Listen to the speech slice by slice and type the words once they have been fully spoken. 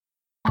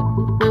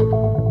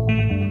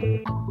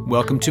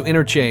Welcome to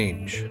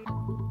Interchange.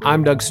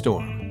 I'm Doug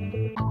Storm.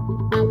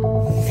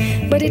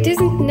 But it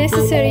isn't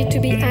necessary to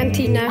be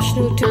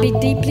anti-national to be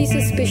deeply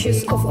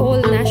suspicious of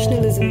all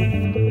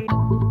nationalism.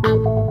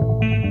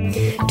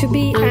 To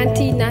be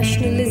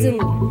anti-nationalism.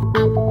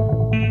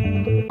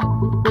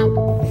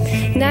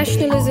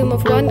 Nationalism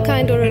of one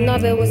kind or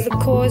another was the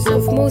cause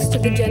of most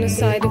of the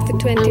genocide of the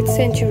 20th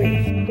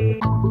century.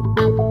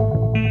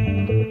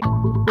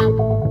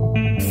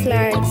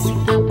 Flags.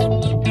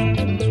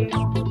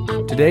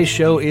 Today's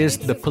show is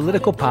The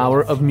Political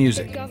Power of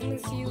Music.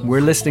 We're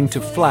listening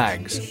to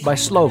Flags by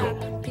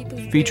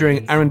Slovo,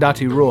 featuring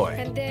Arundhati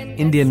Roy,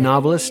 Indian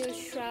novelist,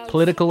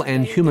 political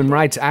and human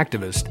rights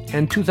activist,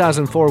 and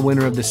 2004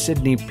 winner of the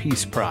Sydney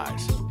Peace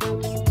Prize.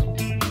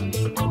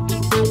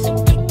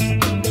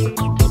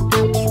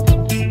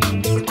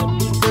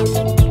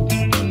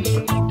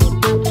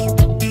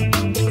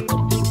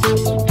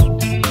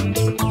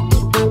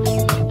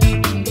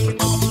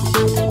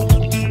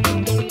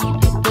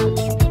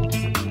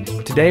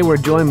 Today we're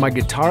joined by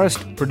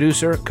guitarist,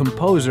 producer,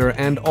 composer,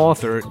 and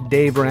author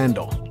Dave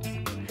Randall.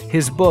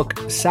 His book,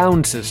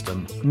 Sound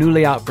System,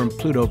 newly out from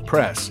Pluto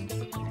Press,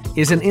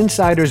 is an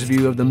insider's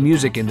view of the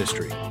music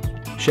industry,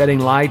 shedding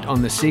light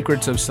on the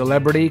secrets of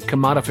celebrity,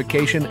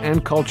 commodification,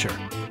 and culture,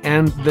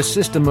 and the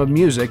system of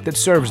music that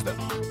serves them.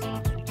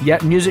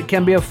 Yet music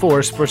can be a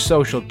force for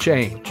social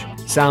change,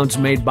 sounds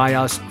made by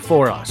us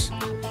for us.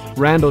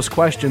 Randall's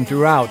question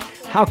throughout,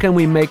 how can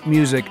we make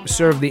music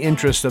serve the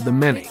interests of the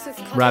many,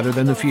 rather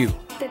than the few?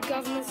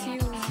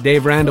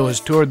 Dave Randall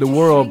has toured the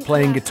world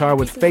playing guitar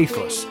with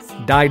Faithless,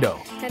 Dido,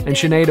 and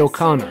Sinead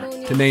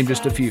O'Connor, to name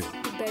just a few.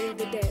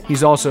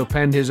 He's also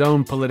penned his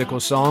own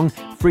political song,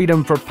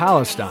 Freedom for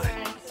Palestine,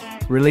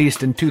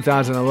 released in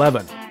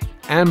 2011,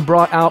 and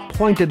brought out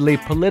pointedly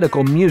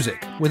political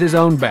music with his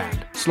own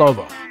band,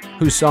 Slovo,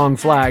 whose song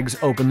Flags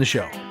opened the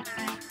show.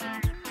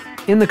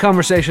 In the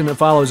conversation that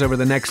follows over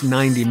the next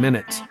 90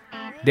 minutes,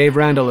 Dave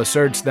Randall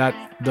asserts that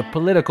the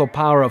political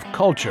power of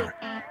culture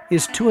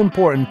is too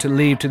important to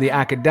leave to the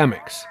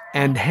academics,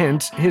 and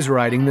hence his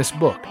writing this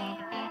book.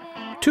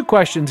 Two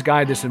questions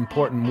guide this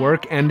important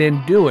work, and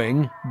in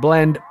doing,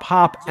 blend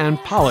pop and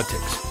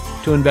politics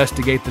to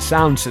investigate the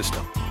sound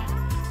system.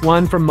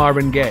 One from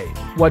Marvin Gaye,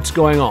 What's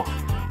Going On?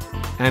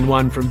 And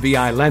one from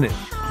V.I. Lenin,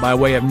 by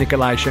way of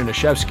Nikolai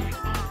Chernyshevsky,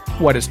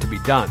 What Is to Be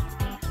Done?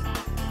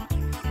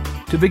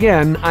 To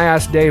begin, I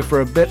asked Dave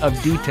for a bit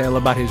of detail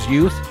about his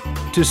youth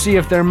to see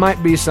if there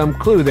might be some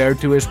clue there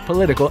to his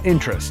political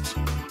interests.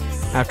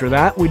 After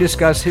that, we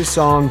discuss his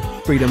song,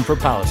 Freedom for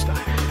Palestine.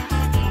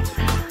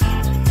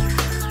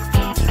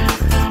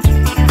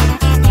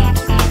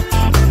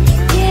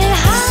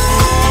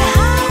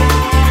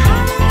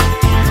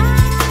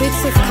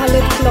 Bits of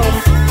colored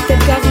cloth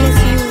that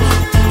governments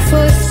use,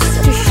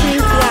 first to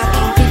shrink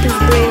wrap people's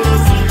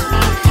brains,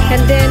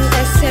 and then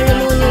as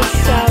ceremonial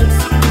shrouds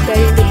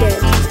bury the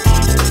dead.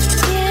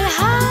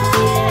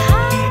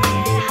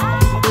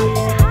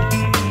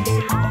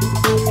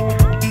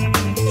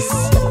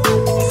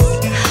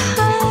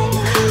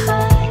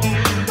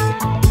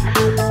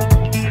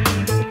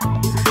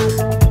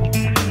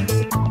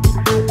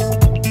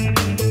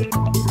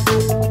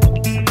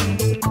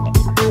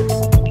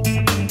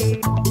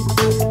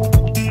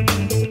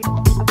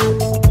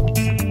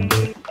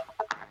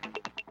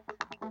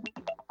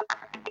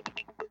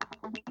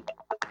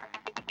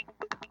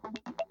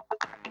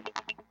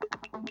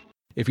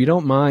 If you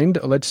don't mind,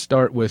 let's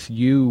start with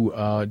you,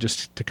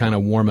 just to kind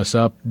of warm us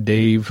up.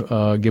 Dave,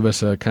 give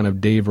us a kind of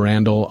Dave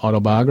Randall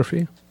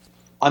autobiography.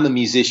 I'm a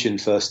musician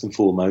first and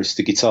foremost,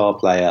 a guitar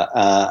player,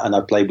 and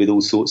I've played with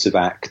all sorts of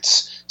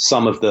acts,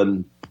 some of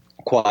them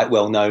quite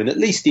well known, at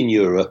least in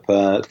Europe.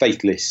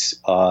 Faithless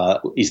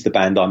is the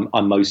band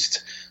I'm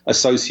most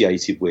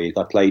associated with.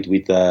 I played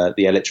with the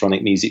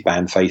electronic music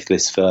band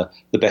Faithless for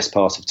the best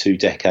part of 2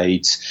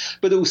 decades,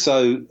 but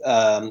also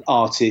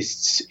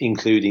artists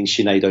including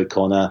Sinead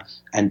O'Connor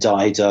and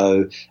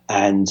Dido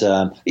and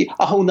a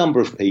whole number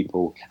of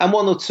people, and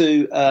one or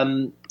two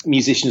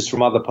musicians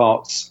from other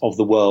parts of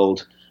the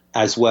world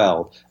as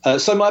well.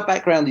 So my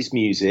background is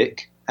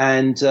music,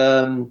 and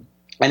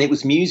it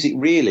was music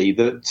really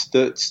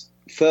that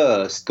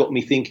first got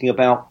me thinking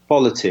about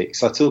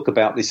politics. I talk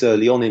about this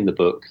early on in the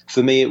book.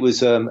 For me, it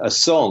was a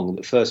song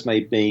that first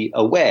made me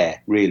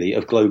aware, really,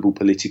 of global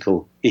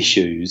political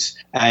issues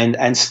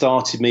and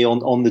started me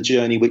on the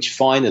journey which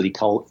finally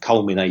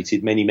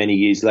culminated many, many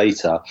years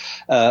later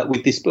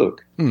with this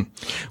book.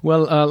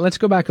 Well, let's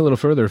go back a little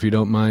further, if you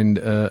don't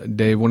mind,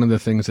 Dave. One of the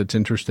things that's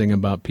interesting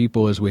about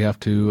people is we have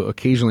to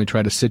occasionally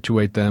try to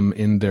situate them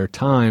in their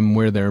time,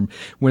 where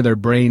their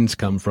brains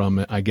come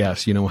from, I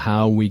guess,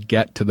 how we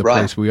get to the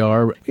place we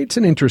are. It's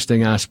an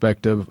interesting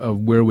aspect of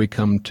where we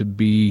come to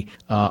be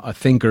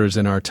thinkers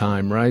in our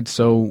time, right?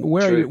 So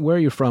where are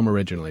you from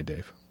originally,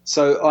 Dave?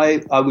 So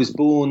I was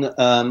born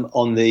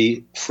on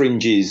the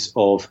fringes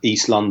of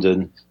East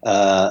London,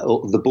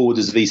 or the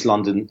borders of East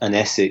London and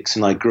Essex,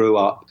 and I grew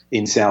up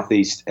in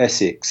southeast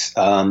Essex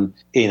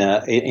in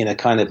a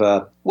kind of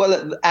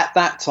at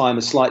that time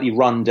a slightly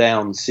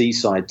run-down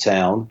seaside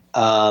town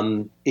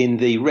in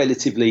the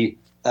relatively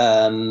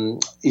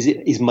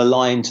is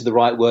maligned to the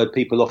right word?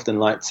 People often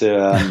like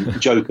to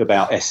joke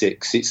about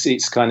Essex.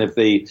 It's kind of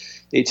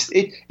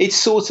it's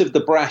sort of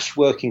the brash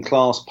working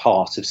class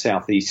part of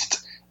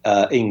southeast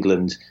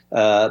England.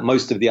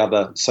 Most of the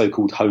other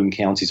so-called home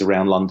counties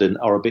around London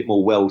are a bit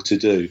more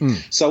well-to-do.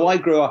 So I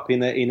grew up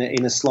in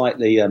a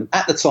slightly,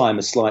 at the time,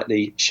 a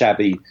slightly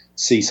shabby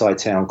seaside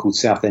town called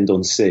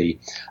Southend-on-Sea.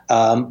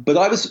 But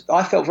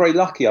I felt very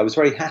lucky. I was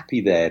very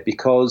happy there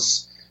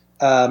because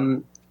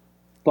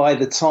by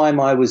the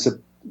time I was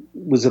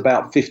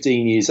about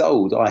 15 years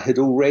old, I had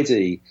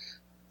already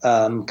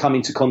come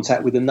into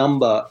contact with a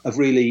number of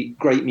really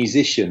great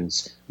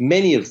musicians.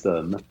 Many of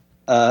them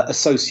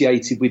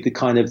associated with the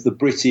kind of the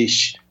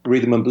British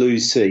rhythm and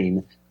blues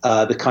scene,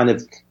 the kind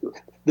of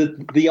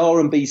the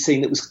R&B scene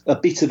that was a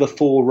bit of a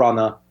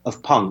forerunner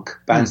of punk.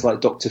 Bands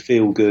like Dr.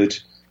 Feelgood,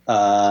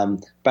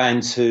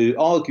 bands who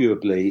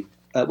arguably,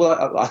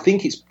 I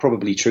think it's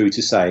probably true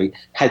to say,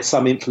 had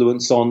some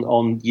influence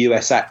on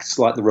US acts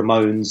like the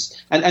Ramones,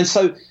 and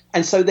so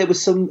there were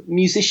some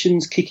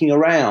musicians kicking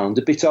around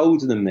a bit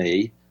older than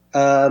me.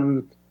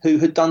 Who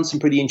had done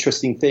some pretty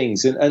interesting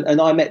things. And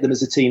I met them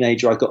as a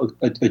teenager. I got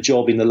a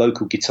job in the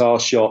local guitar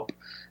shop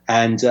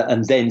and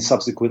then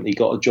subsequently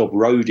got a job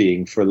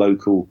roadieing for a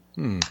local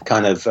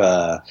kind of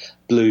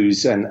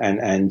blues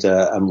and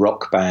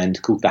rock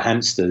band called the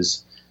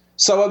Hamsters.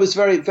 So I was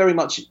very, very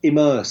much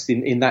immersed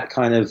in that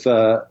kind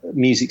of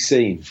music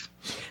scene.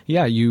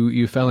 Yeah,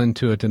 you fell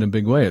into it in a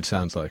big way, it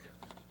sounds like.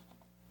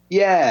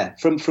 Yeah,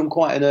 from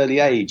quite an early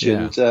age.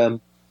 Yeah.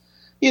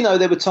 And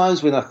there were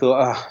times when I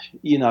thought,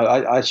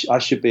 I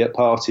should be at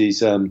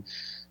parties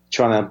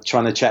trying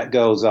to chat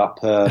girls up,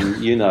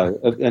 and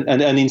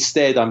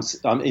instead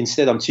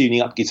I'm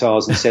tuning up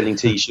guitars and selling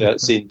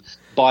T-shirts in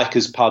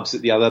bikers pubs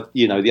at the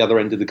other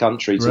end of the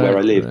country to where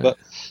I live. Right.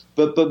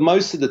 But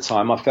most of the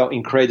time I felt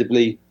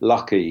incredibly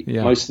lucky.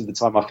 Yeah. Most of the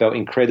time I felt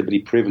incredibly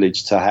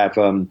privileged to have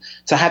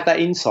that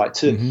insight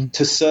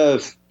to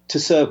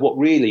serve what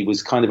really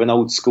was kind of an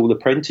old school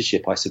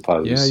apprenticeship, I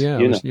suppose. Yeah.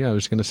 I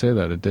was going to say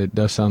that it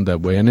does sound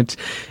that way, and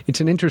it's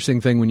an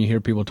interesting thing when you hear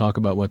people talk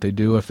about what they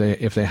do, if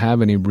they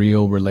have any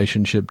real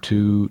relationship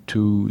to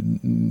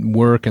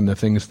work and the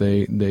things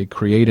they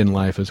create in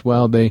life as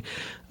well. They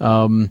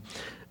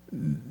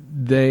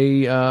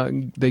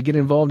get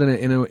involved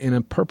in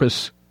a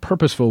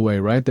purposeful way,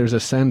 right? There's a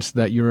sense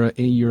that you're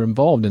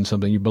involved in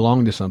something, you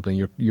belong to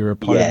something, you're a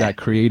part of that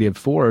creative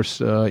force,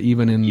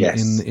 even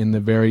in the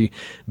very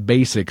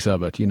basics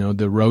of it. The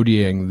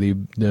roadieing,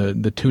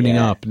 the tuning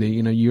up,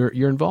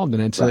 you're involved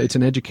in it. It's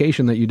an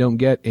education that you don't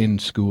get in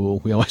school.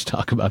 We always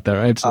talk about that,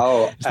 right? It's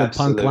the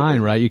punk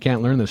line, right? You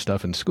can't learn this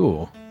stuff in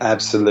school.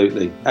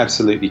 Absolutely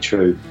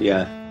true.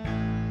 Yeah.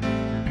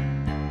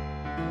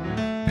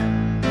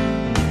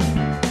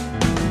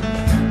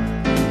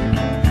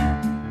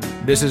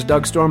 This is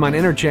Doug Storm on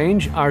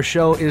Interchange. Our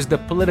show is The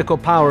Political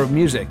Power of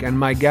Music, and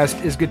my guest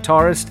is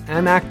guitarist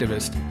and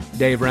activist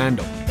Dave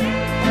Randall.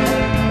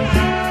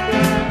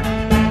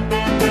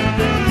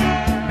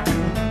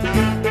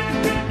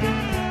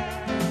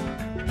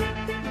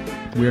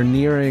 We're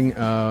nearing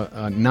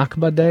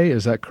Nakba Day,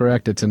 is that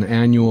correct? It's an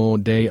annual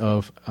day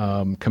of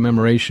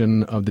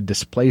commemoration of the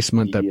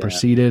displacement that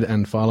preceded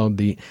and followed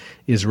the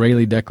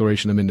Israeli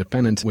Declaration of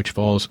Independence, which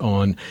falls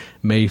on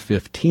May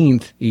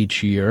 15th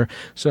each year.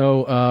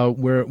 So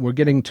we're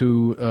getting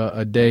to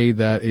a day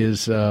that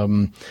is,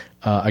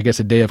 I guess,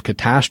 a day of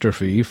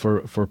catastrophe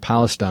for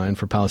Palestine,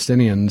 for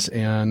Palestinians.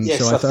 And yes,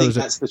 so I think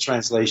that's the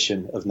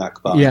translation of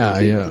Nakba. Yeah.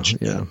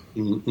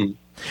 Mm-hmm.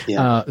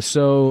 Yeah.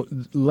 So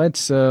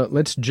let's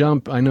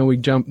jump. I know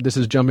this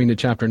is jumping to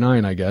chapter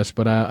 9, I guess,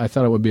 but I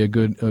thought it would be a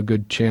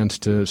good chance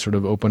to sort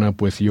of open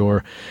up with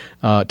your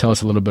tell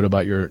us a little bit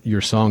about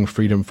your song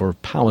 "Freedom for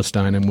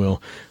Palestine," and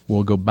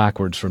we'll go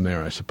backwards from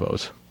there, I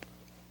suppose.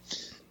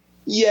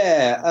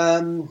 Yeah,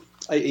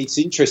 it's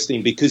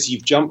interesting because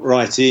you've jumped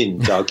right in,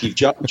 Doug. You've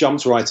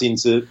jumped right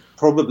into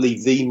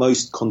probably the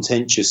most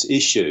contentious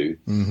issue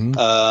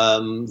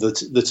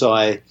that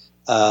I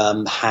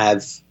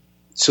have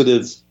sort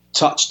of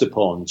touched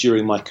upon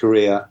during my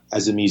career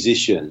as a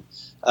musician.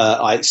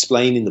 I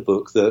explain in the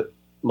book that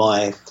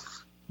my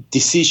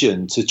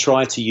decision to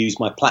try to use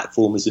my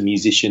platform as a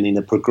musician in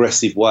a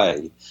progressive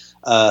way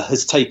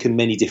has taken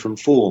many different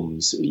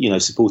forms,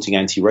 supporting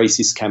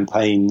anti-racist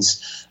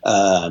campaigns,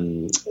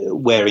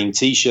 wearing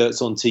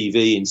T-shirts on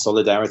TV in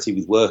solidarity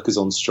with workers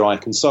on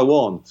strike, and so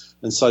on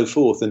and so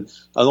forth. And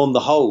on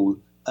the whole,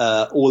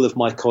 all of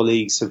my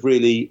colleagues have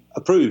really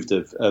approved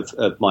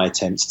of my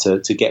attempts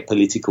to get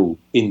political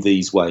in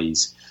these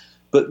ways.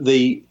 But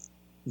the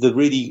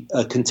really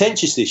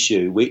contentious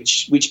issue,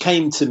 which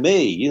came to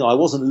me, I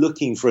wasn't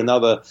looking for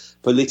another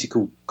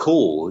political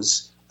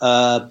cause,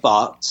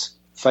 but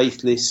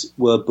Faithless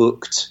were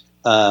booked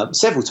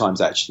several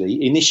times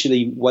actually.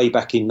 Initially, way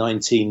back in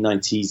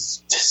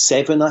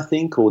 1997, I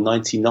think, or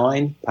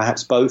 99,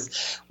 perhaps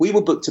both. We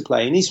were booked to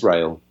play in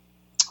Israel,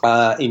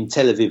 in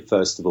Tel Aviv,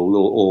 first of all,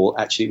 or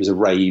actually it was a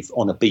rave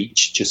on a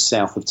beach just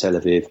south of Tel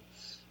Aviv.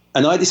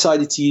 And I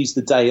decided to use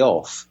the day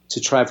off to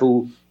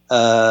travel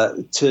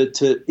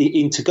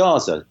into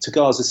Gaza, to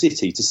Gaza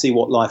City, to see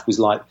what life was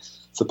like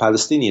for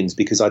Palestinians,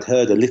 because I'd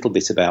heard a little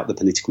bit about the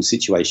political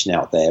situation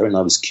out there, and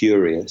I was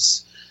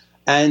curious.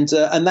 And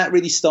that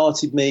really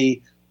started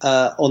me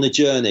on a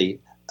journey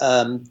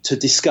to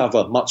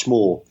discover much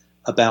more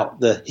about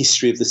the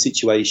history of the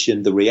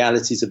situation, the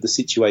realities of the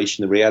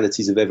situation, the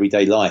realities of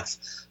everyday life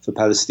for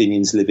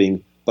Palestinians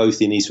living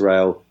both in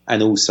Israel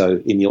and also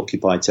in the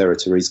occupied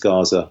territories,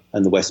 Gaza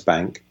and the West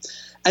Bank.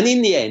 And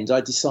in the end,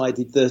 I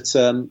decided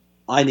that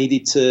I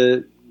needed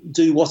to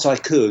do what I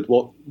could,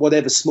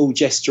 whatever small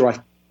gesture I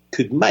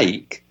could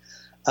make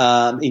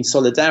in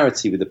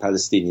solidarity with the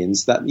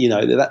Palestinians.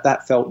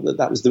 That felt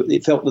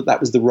that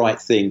was the right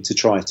thing to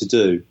try to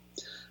do.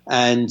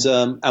 And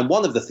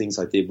one of the things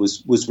I did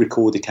was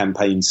record a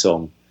campaign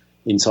song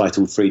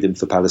entitled "Freedom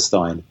for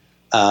Palestine,"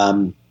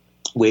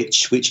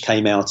 which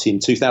came out in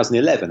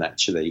 2011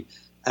 actually.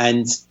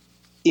 And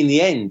in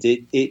the end,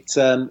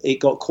 it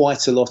got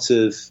quite a lot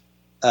of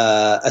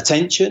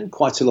attention,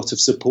 quite a lot of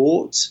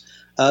support.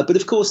 But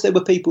of course, there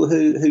were people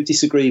who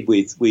disagreed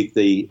with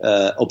the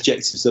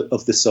objectives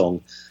of the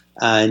song,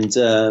 and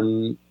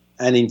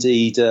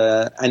indeed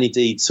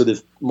sort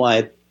of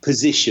my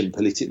position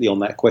politically on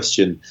that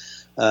question.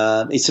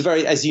 It's a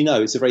very, as you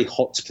know, it's a very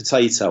hot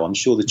potato. I'm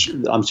sure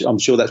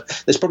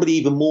that's probably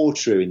even more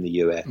true in the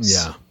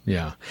US.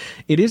 Yeah,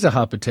 it is a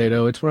hot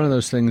potato. It's one of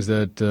those things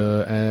that,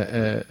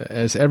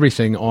 as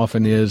everything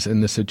often is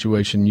in this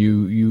situation,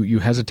 you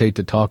hesitate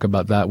to talk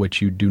about that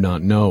which you do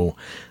not know,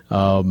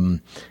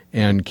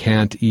 and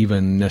can't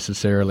even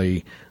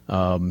necessarily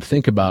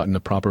think about in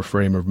the proper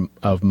frame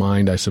of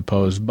mind, I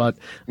suppose. But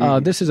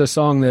this is a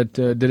song that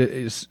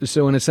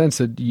so in a sense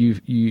that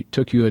you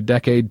took you a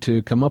decade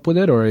to come up with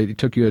it, or it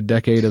took you a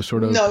decade of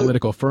sort of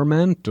political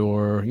ferment,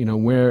 or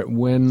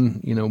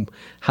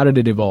how did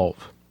it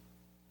evolve?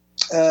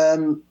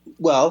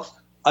 Well,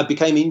 I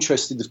became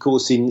interested, of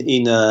course,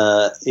 in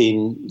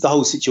the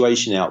whole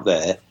situation out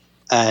there,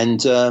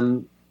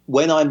 and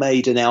when I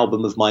made an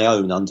album of my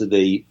own under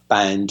the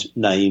band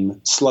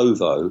name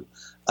Slovo,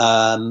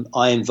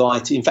 I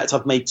invited. In fact,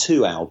 I've made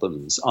 2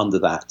 albums under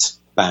that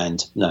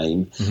band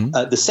name.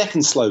 Mm-hmm. The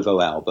second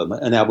Slovo album,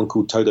 an album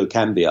called Todo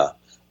Cambia,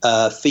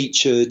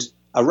 featured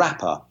a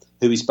rapper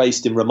who is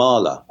based in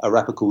Ramallah, a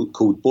rapper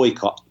called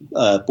Boycott.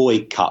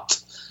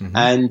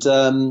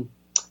 Mm-hmm.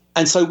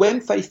 And so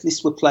when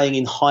Faithless were playing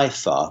in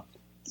Haifa,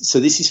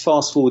 so this is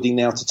fast forwarding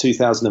now to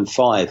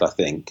 2005, I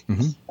think.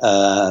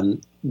 Mm-hmm.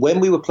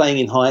 When we were playing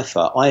in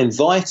Haifa, I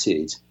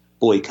invited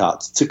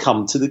Boycott to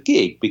come to the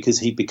gig because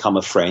he'd become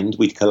a friend.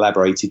 We'd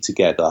collaborated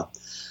together.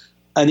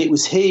 And it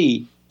was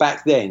he,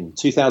 back then,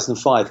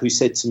 2005, who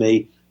said to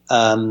me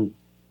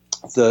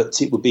that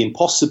it would be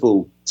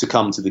impossible to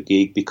come to the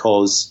gig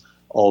because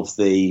of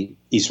the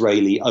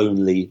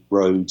Israeli-only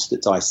roads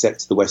that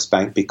dissect the West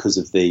Bank, because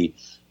of the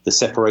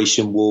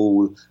separation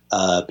wall,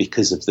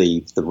 because of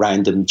the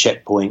random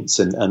checkpoints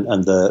and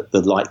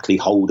the likely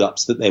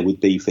hold-ups that there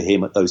would be for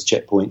him at those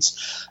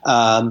checkpoints.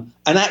 And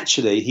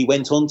actually, he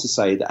went on to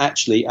say that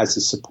actually, as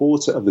a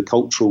supporter of the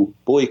cultural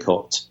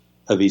boycott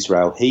of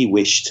Israel, he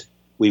wished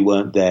we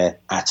weren't there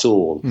at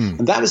all. Mm.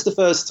 And that was the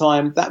first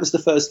time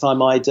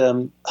I'd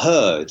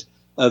heard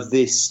of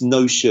this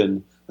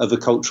notion of a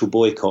cultural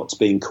boycott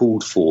being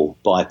called for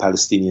by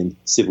Palestinian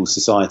civil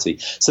society.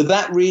 So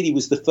that really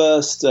was the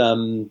first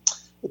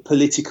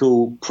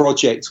political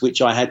project which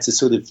I had to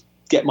sort of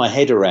get my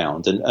head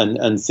around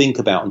and think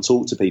about and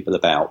talk to people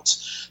about.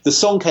 The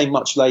song came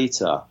much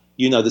later.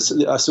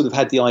 I sort of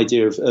had the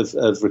idea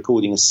of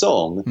recording a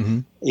song mm-hmm.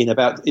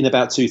 in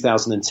about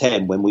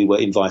 2010 when we were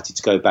invited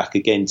to go back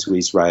again to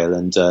Israel,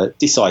 and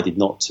decided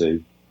not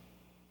to.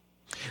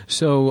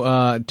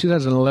 So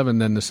 2011,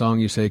 then the song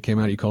you say came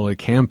out, you call it a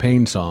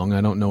campaign song.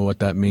 I don't know what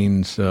that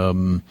means.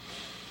 I'm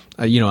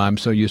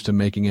so used to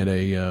making it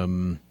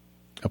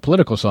a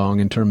political song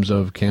in terms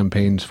of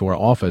campaigns for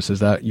office. Is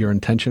that your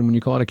intention when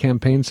you call it a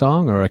campaign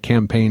song, or a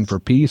campaign for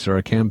peace, or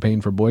a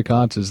campaign for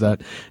boycotts? Is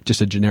that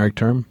just a generic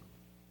term?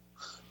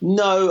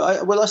 No,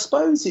 I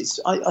suppose it's.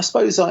 I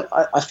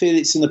feel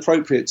it's an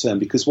appropriate term,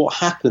 because what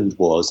happened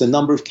was a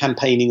number of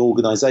campaigning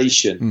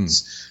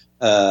organisations,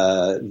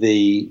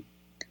 the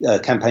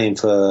campaign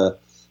for.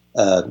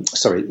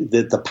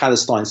 The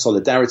Palestine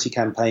Solidarity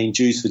Campaign,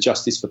 Jews for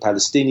Justice for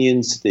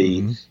Palestinians,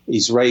 the mm-hmm.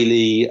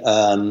 Israeli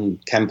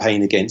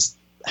campaign against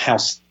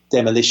house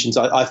demolitions.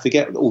 I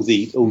forget all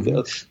mm-hmm.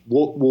 the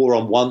War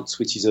on Once,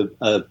 which is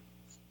a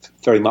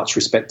very much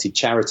respected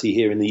charity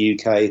here in the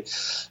UK.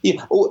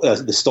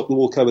 The Stop the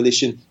War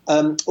Coalition.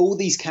 All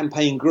these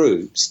campaign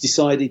groups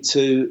decided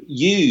to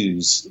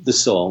use the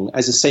song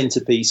as a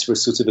centrepiece for a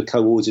sort of a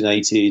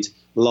coordinated,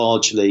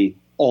 largely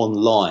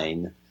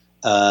online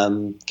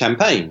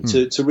campaign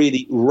to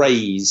really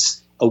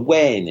raise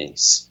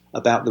awareness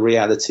about the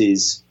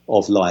realities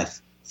of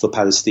life for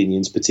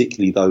Palestinians,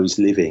 particularly those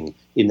living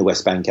in the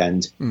West Bank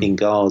and in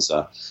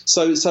Gaza.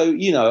 So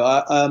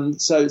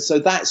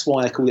that's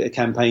why I call it a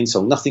campaign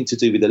song. Nothing to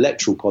do with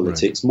electoral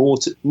politics, more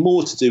to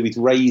do with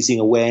raising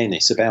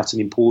awareness about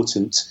an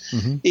important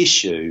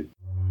issue.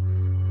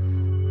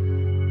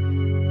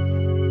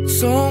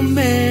 So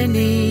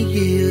many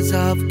years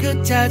of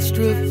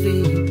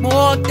catastrophe,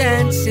 more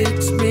than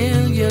 6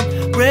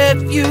 million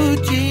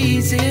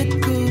refugees.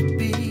 It could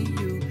be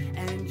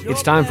you.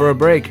 It's time for a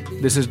break.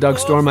 This is Doug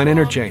Storm on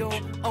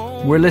Interchange.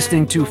 We're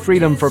listening to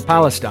Freedom for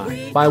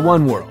Palestine by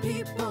One World,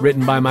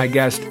 written by my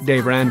guest,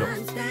 Dave Randall.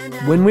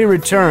 When we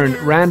return,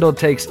 Randall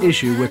takes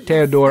issue with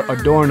Theodor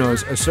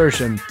Adorno's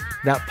assertion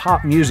that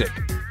pop music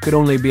could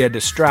only be a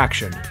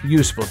distraction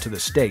useful to the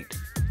state.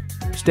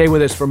 Stay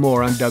with us for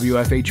more on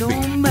WFHB.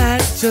 No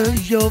matter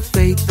your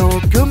faith or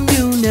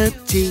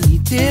community,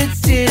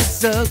 this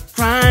is a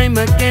crime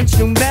against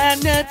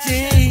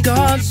humanity.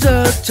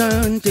 Gaza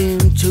turned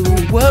into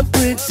a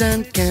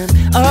prison camp.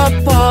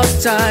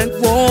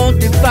 Apartheid wall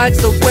divides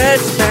the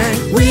West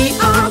Bank. We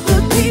are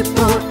the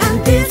people,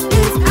 and this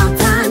is our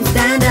time.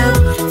 Stand up,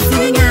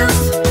 sing out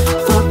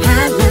for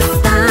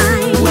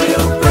Palestine.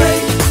 We'll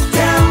break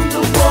down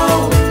the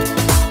wall.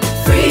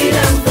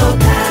 Freedom for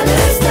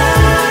Palestine.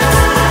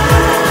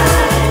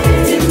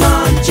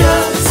 Demand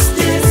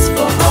justice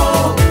for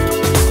all.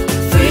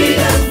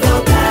 Freedom for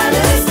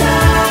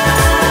Palestine.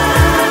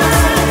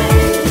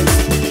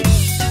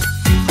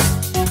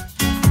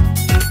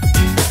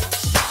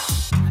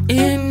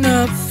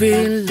 Enough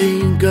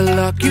illegal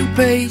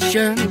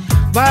occupation,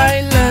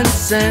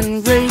 violence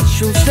and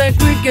racial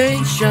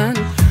segregation.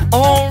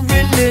 All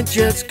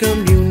religious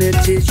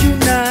communities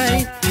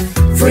unite.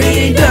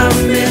 Freedom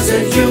is a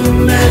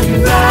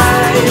human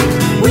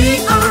right. We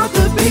are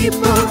the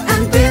people,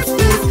 and this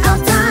is our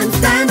time.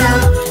 Stand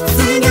up,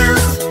 sing out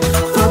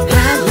for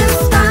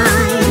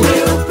Palestine.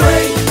 We'll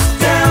break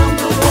down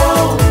the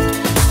wall.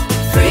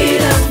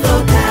 Freedom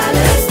for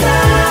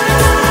Palestine.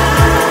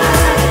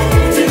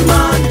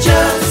 Demand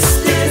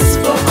justice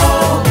for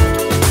all.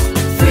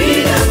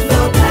 Freedom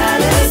for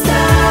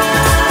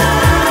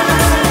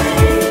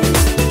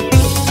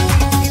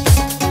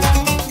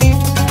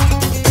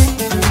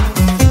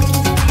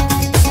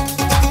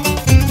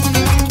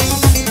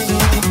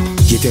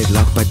You're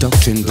deadlocked by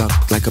doctrine,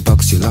 locked like a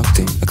box you're locked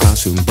in. A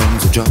classroom,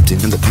 bombs are dropped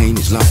in, and the pain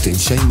is locked in.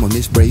 Shame on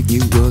this brave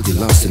new world you're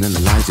lost in, and the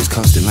lies is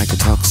costing like a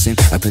toxin.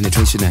 A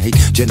penetration of hate,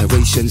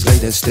 generations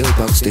later still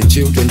boxed in.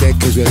 Children dead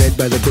cause we're led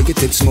by the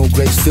bigoted, smoke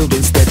graves filled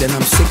instead, and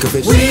I'm sick of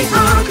it. We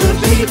are the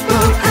people,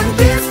 and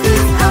this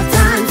is our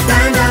time.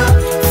 Stand up,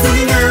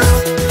 sing out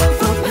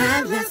for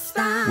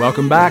Palestine.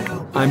 Welcome back.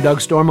 I'm Doug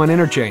Storm on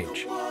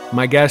Interchange.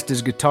 My guest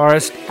is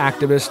guitarist,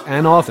 activist,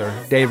 and author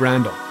Dave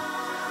Randall.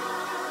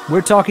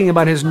 We're talking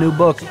about his new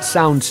book,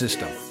 Sound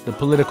System, The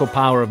Political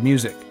Power of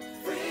Music.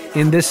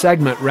 In this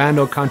segment,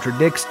 Randall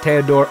contradicts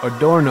Theodor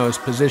Adorno's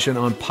position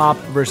on pop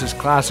versus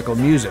classical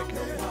music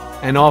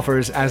and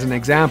offers, as an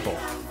example,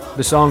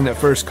 the song that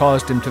first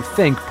caused him to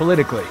think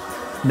politically,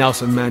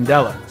 Nelson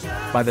Mandela,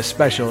 by the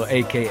Special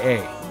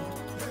AKA.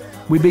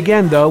 We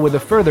begin, though, with a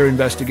further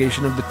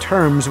investigation of the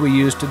terms we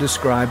use to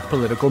describe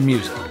political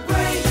music.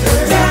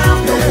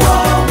 Down the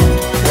wall.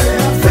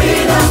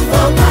 Freedom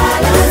for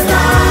Palestine.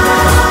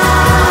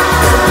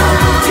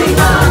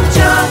 Demand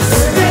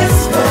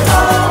justice for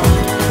all.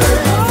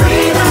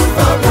 Freedom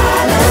for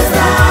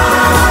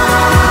Palestine.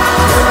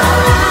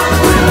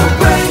 We'll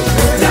break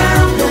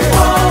down the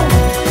wall.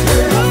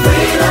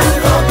 Freedom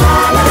for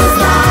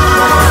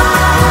Palestine.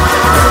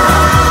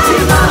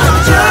 Demand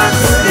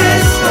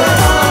justice for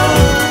all.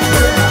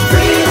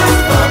 Freedom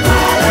for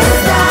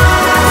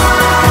Palestine.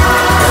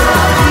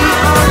 We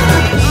are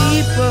the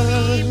people.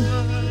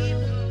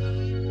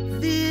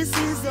 This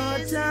is our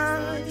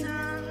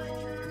time.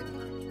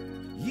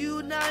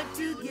 Unite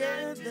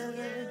together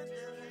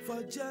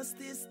for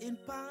justice in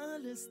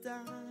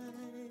Palestine.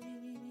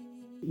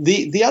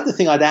 The other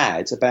thing I'd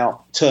add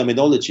about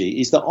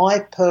terminology is that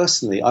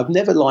I've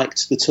never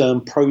liked the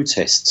term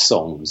protest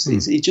songs.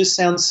 It just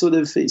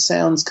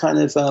sounds kind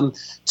of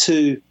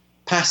too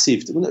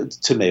passive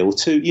to me, or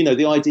too,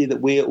 the idea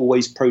that we're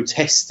always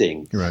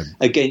protesting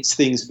against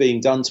things being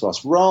done to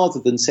us rather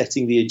than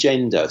setting the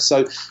agenda.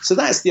 So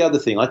that's the other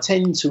thing. I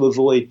tend to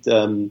avoid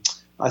the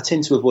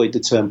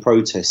term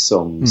protest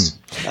songs.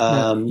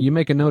 Now, you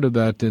make a note of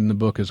that in the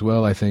book as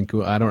well, I think.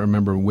 I don't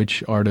remember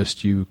which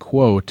artist you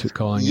quote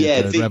calling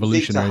it a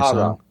revolutionary Victor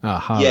Hara. song.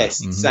 Hara.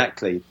 Yes,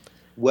 exactly.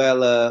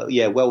 Well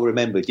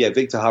remembered. Yeah,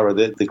 Victor Hara,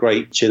 the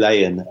great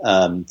Chilean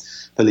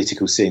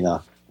political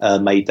singer,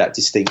 made that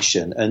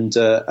distinction, and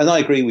I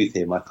agree with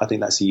him. I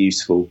think that's a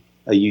useful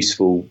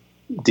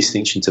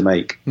distinction to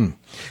make.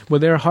 Well,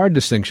 there are hard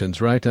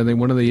distinctions, right? I think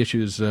one of the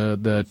issues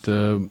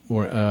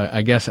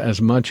I guess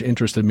as much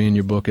interested me in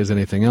your book as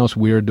anything else,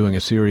 we're doing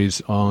a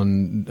series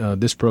on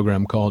this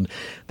program called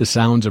The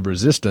Sounds of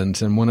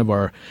Resistance, and one of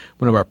our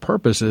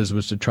purposes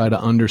was to try to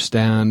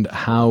understand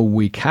how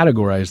we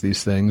categorize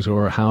these things,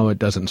 or how it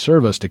doesn't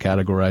serve us to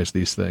categorize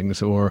these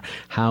things, or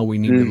how we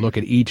need to look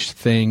at each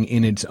thing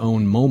in its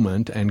own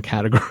moment and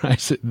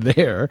categorize it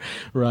there,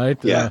 right?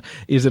 Yeah.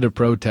 Is it a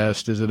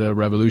protest? Is it a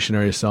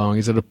revolutionary song?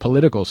 Is it a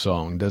political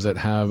song? Does it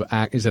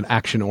is it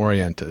action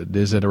oriented?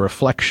 Is it a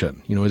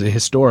reflection? Is it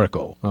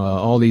historical?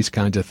 All these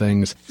kinds of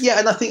things. Yeah,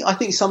 and I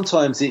think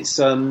sometimes it's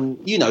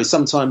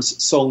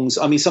sometimes songs.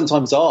 I mean,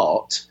 sometimes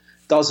art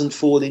doesn't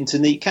fall into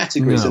neat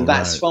categories, and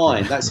that's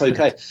fine. That's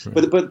okay.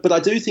 Right. But I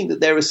do think that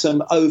there are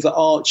some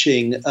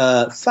overarching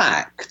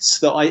facts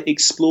that I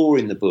explore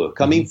in the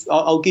book. I mean,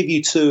 I'll give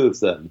you two of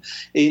them.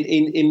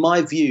 In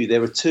my view,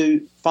 there are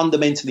two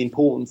fundamentally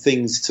important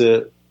things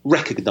to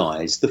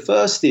recognize. The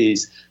first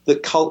is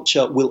that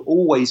culture will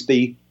always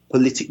be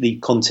politically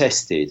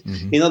contested.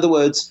 In other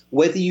words,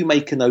 whether you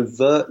make an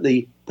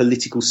overtly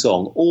political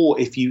song, or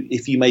if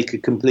you make a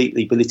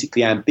completely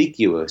politically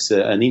ambiguous,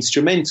 an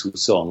instrumental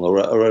song,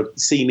 or a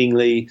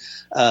seemingly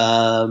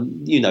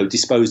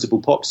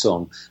disposable pop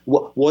song,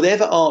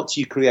 whatever art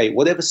you create,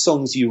 whatever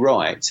songs you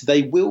write,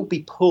 they will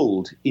be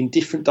pulled in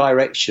different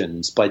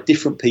directions by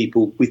different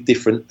people with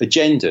different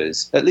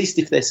agendas. At least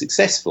if they're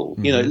successful,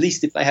 at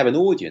least if they have an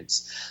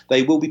audience,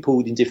 they will be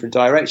pulled in different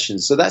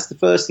directions. So that's the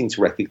first thing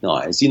to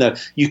recognize.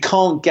 You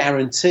can't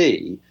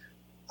guarantee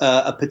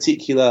a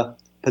particular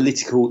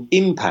political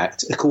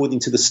impact according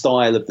to the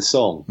style of the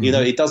song.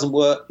 It doesn't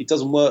work. It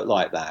doesn't work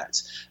like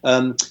that.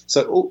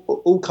 So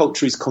all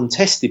culture is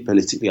contested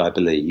politically, I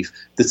believe.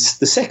 The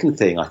second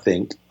thing I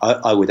think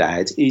I would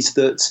add is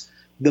that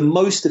the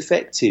most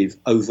effective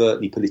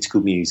overtly political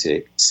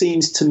music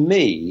seems to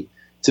me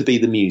to be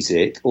the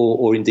music,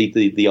 or indeed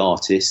the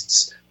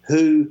artists,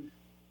 who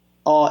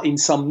are in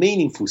some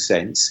meaningful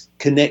sense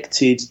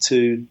connected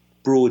to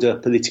broader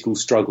political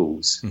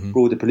struggles,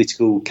 broader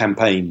political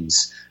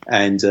campaigns,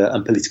 and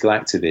political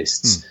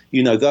activists.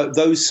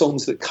 Those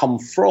songs that come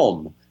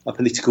from a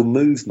political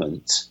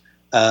movement,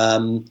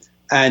 and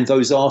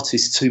those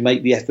artists who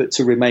make the effort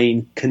to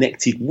remain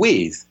connected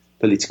with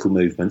political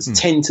movements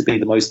tend to be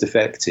the most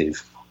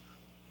effective.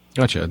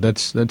 Gotcha.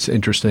 That's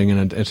interesting,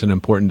 and it's an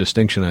important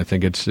distinction. I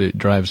think it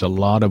drives a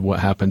lot of what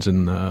happens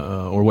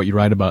or what you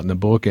write about in the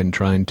book, and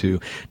trying to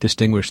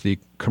distinguish the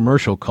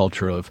commercial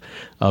culture of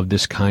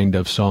this kind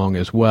of song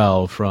as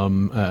well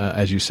from,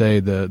 as you say,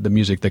 the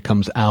music that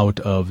comes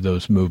out of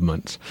those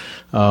movements.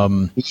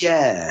 You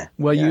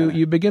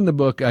begin the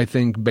book, I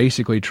think,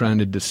 basically trying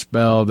to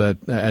dispel that,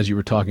 as you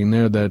were talking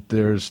there, that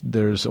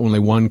there's only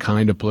one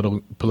kind of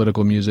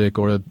political music,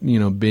 or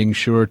being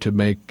sure to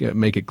make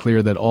it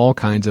clear that all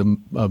kinds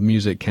of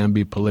music can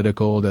be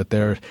political, that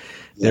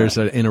there's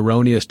an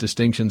erroneous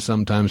distinction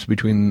sometimes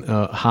between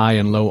high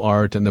and low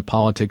art and the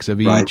politics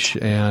of each.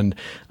 Right. And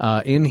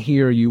in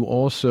here, you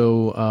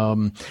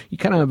also you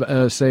kind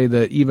of say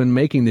that even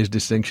making these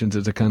distinctions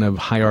is a kind of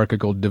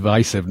hierarchical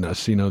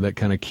divisiveness, that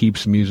kind of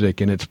keeps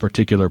music in its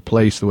particular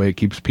place, the way it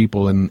keeps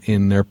people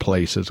in their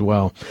place as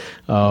well.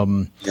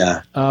 And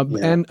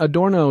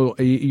Adorno,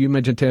 you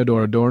mentioned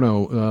Theodor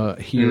Adorno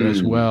here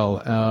as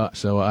well.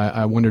 So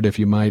I wondered if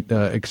you might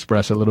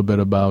express a little bit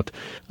about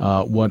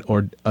what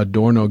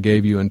Adorno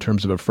gave you in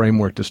terms of a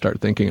framework to start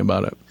thinking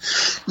about it.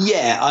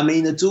 Yeah, I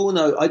mean,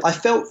 Adorno, I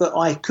felt that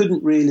I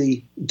couldn't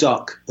really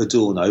duck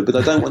Adorno, but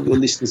I don't want your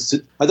listeners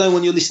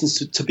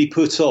to be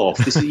put off.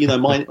 This is,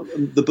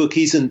 the book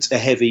isn't a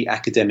heavy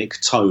academic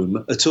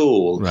tome at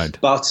all. Right.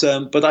 But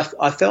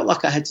I felt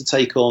like I had to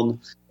take on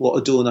what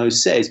Adorno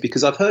says,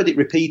 because I've heard it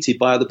repeated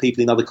by other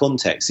people in other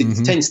contexts.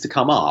 It tends to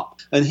come up.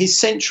 And his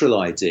central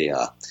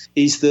idea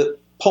is that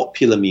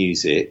popular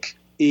music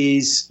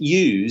is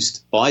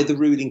used by the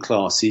ruling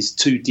classes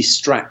to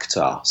distract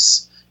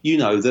us.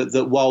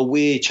 That while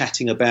we're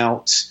chatting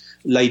about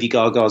Lady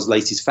Gaga's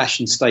latest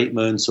fashion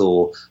statement,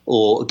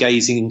 or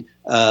gazing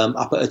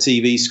up at a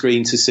TV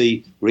screen to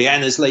see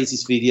Rihanna's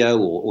latest video,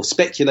 or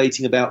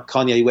speculating about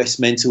Kanye West's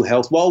mental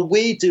health, while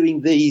we're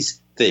doing these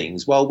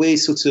things, while we're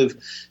sort of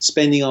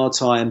spending our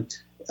time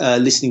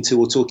listening to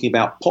or talking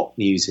about pop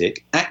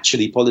music,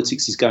 actually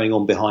politics is going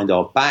on behind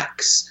our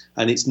backs,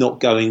 and it's not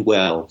going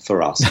well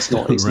for us. It's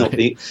not.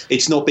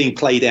 It's not being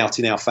played out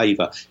in our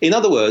favour. In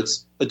other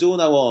words,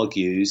 Adorno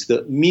argues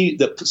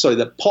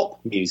that pop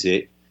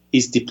music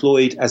is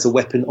deployed as a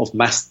weapon of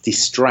mass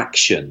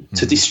distraction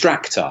to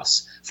distract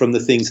us from the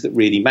things that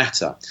really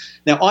matter.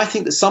 Now, I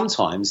think that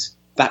sometimes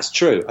that's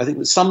true. I think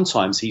that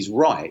sometimes he's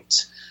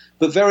right,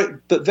 but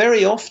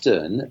very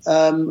often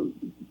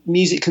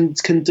music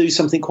can do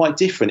something quite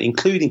different,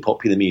 including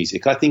popular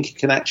music. I think it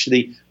can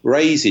actually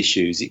raise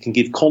issues. It can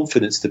give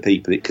confidence to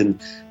people. It can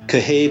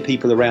cohere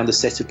people around a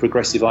set of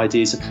progressive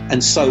ideas,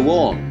 and so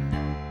on.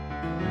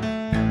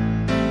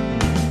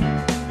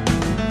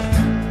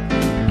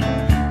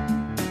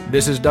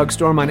 This is Doug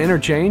Storm on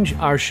Interchange.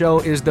 Our show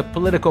is The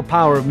Political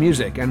Power of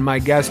Music, and my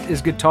guest is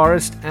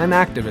guitarist and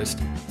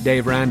activist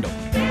Dave Randall.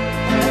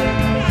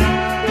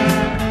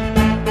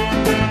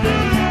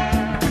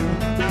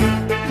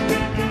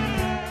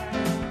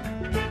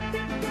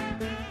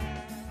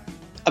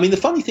 I mean, the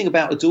funny thing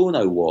about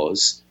Adorno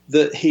was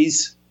that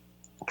his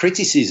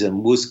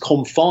criticism was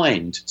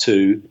confined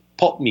to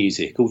pop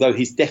music, although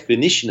his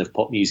definition of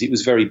pop music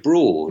was very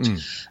broad.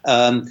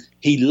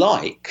 He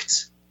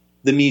liked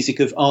the music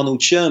of Arnold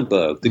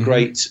Schoenberg, the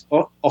great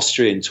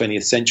Austrian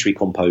 20th century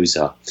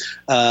composer.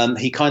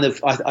 He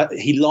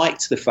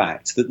liked the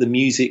fact that the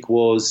music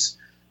was,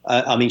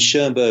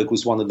 Schoenberg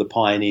was one of the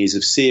pioneers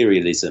of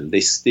serialism,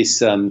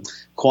 this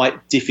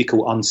quite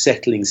difficult,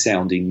 unsettling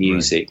sounding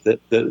music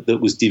that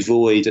was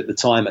devoid, at the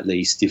time at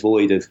least,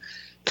 devoid of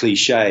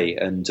cliche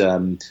and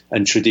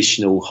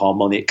traditional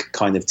harmonic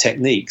kind of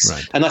techniques.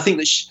 Right. And I think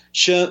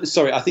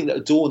that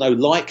Adorno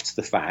liked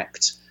the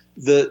fact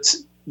that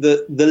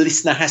the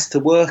listener has to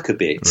work a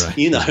bit, that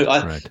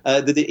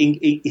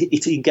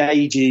it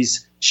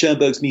engages,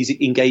 Schoenberg's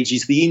music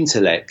engages the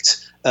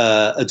intellect,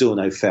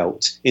 Adorno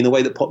felt, in a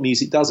way that pop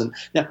music doesn't.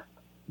 Now,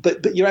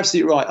 but you're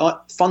absolutely right.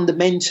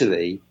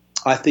 Fundamentally,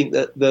 I think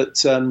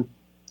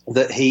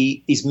that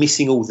he is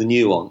missing all the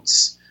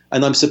nuance.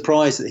 And I'm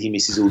surprised that he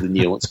misses all the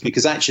nuance,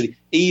 because actually,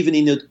 even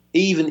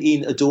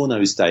in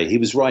Adorno's day, he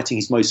was writing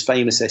his most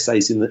famous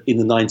essays in the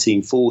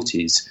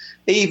 1940s.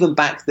 Even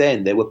back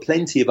then, there were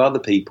plenty of other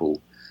people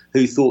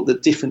who thought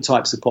that different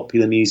types of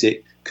popular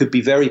music could be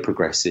very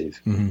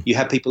progressive. You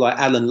had people like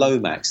Alan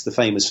Lomax, the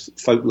famous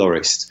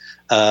folklorist,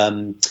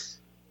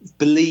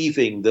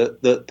 believing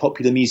that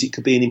popular music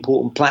could be an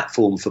important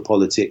platform for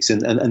politics,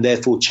 and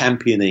therefore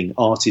championing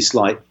artists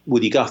like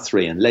Woody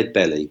Guthrie and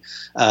Leadbelly,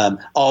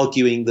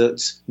 arguing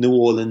that New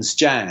Orleans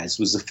jazz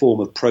was a form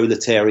of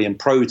proletarian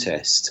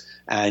protest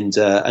and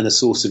a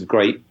source of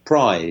great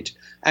pride,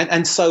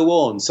 and so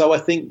on. So I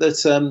think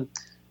that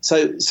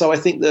I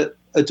think that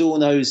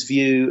Adorno's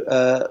view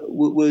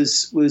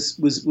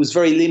was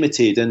very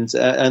limited, and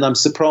I'm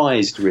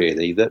surprised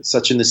really that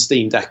such an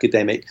esteemed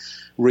academic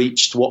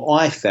reached what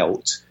I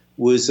felt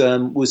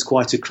was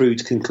quite a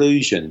crude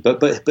conclusion.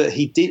 But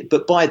he did.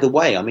 But by the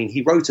way, I mean,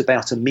 he wrote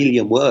about 1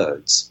 million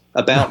words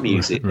about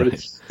music.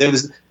 Right. There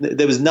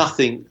was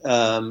nothing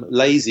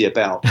lazy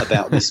about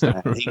this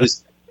man. He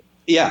was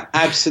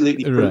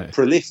absolutely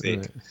prolific,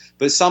 right.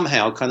 But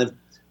somehow kind of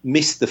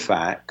missed the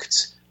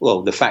fact.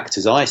 Well, the fact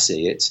as I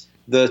see it,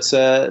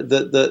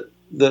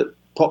 that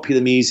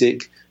popular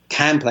music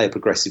can play a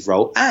progressive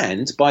role,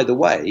 and by the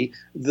way,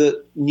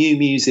 that new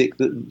music,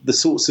 the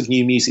sorts of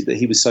new music that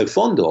he was so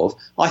fond of,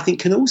 I think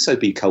can also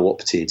be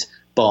co-opted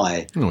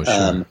by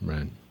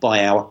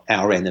by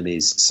our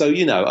enemies. So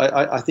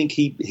I think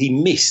he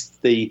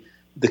missed the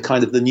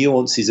kind of the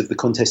nuances of the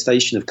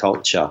contestation of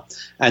culture,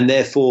 and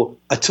therefore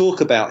I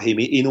talk about him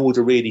in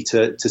order really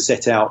to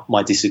set out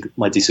my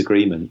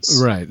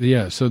disagreements. Right.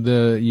 Yeah. So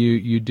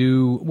you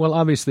do well.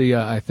 Obviously,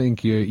 I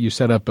think you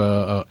set up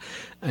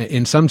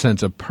in some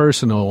sense a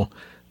personal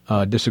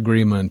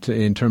disagreement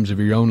in terms of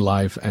your own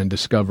life and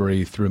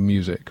discovery through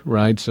music,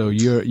 right? So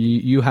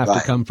you have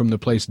to come from the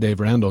place Dave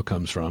Randall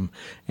comes from,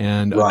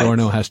 and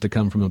Adorno has to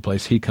come from the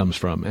place he comes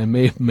from, and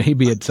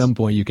maybe at some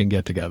point you can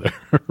get together.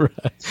 Right?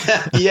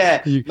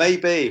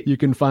 Maybe you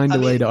can find a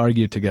way to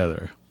argue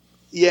together.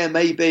 Yeah,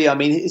 maybe. I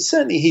mean,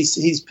 certainly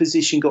his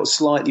position got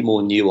slightly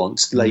more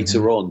nuanced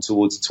later on,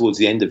 towards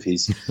the end of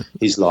his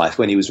life,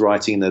 when he was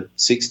writing in the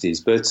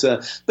 60s.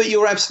 But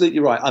you're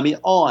absolutely right. I mean,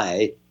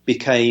 I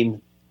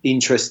became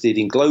interested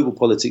in global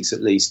politics,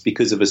 at least,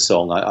 because of a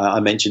song. I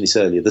mentioned this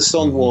earlier. The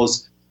song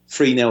was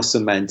Free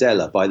Nelson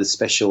Mandela by the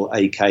Special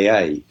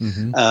AKA.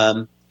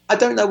 I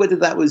don't know whether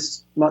that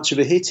was much of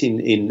a hit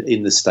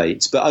in the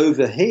States, but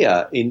over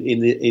here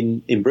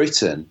in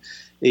Britain,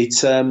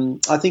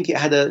 I think it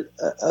had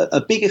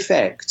a big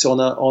effect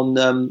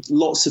on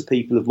lots of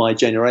people of my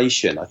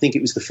generation. I think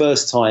it was the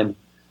first time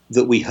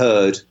that we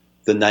heard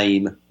the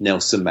name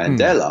Nelson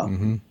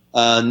Mandela.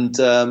 And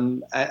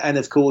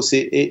of course,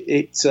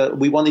 we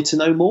wanted to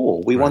know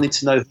more. We wanted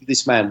to know who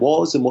this man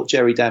was and what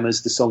Jerry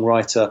Dammers, the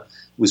songwriter,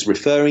 was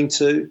referring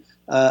to.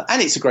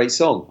 And it's a great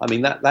song. I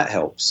mean, that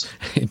helps.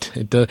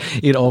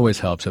 It always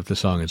helps if the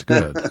song is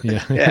good.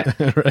 Yeah.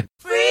 Right.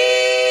 Free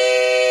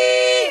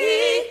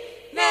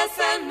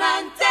Nelson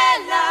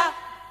Mandela.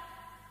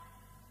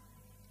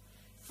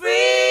 Free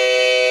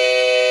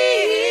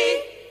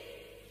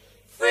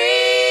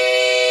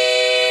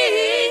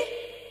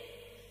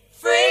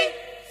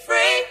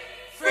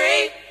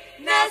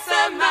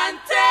Nelson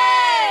Mandela.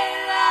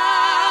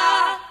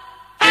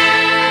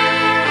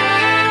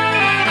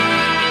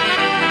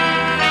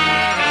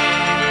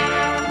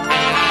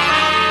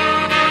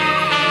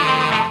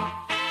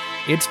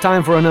 It's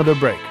time for another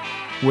break.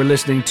 We're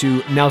listening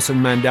to Nelson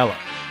Mandela,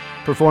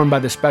 performed by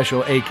the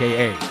Special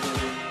AKA.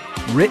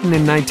 Written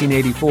in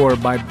 1984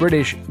 by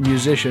British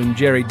musician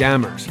Jerry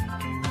Dammers,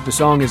 the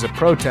song is a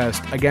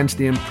protest against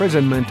the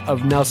imprisonment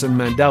of Nelson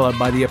Mandela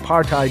by the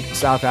apartheid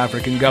South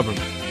African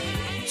government.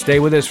 Stay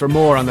with us for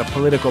more on the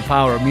political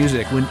power of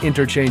music when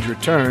Interchange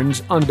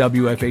returns on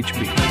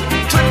WFHB. 21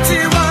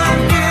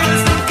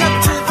 years in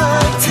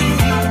captivity.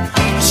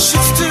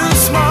 She's too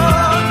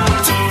small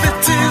to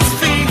fit his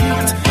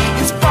feet.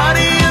 His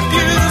body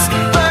abused,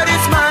 but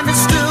his mind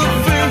is still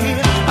free.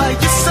 Are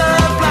you so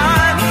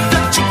blind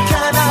that you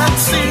cannot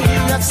see?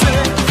 I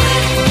said,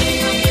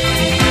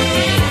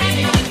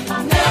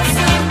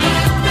 Nelson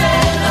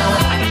Mandela.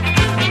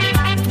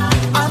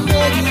 I'm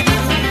begging you,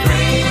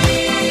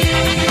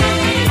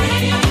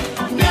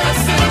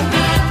 Nelson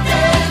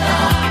Mandela.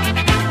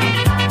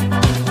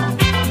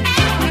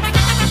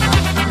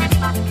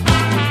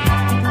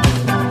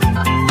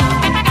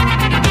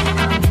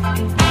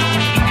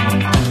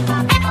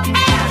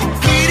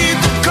 Leading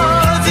the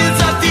causes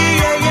of the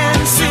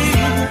ANC.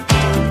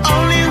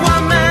 Only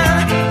one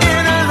man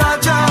in a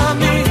large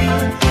army.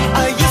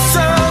 Are you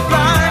so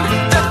blind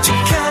that you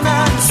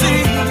cannot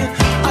see?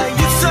 Are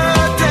you so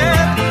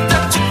deaf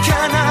that you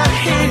cannot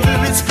hear?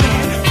 It's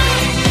clear.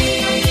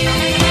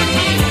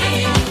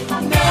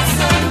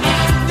 Nelson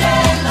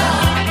Mandela.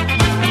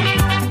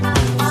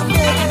 I'm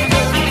begging you,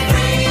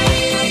 Nelson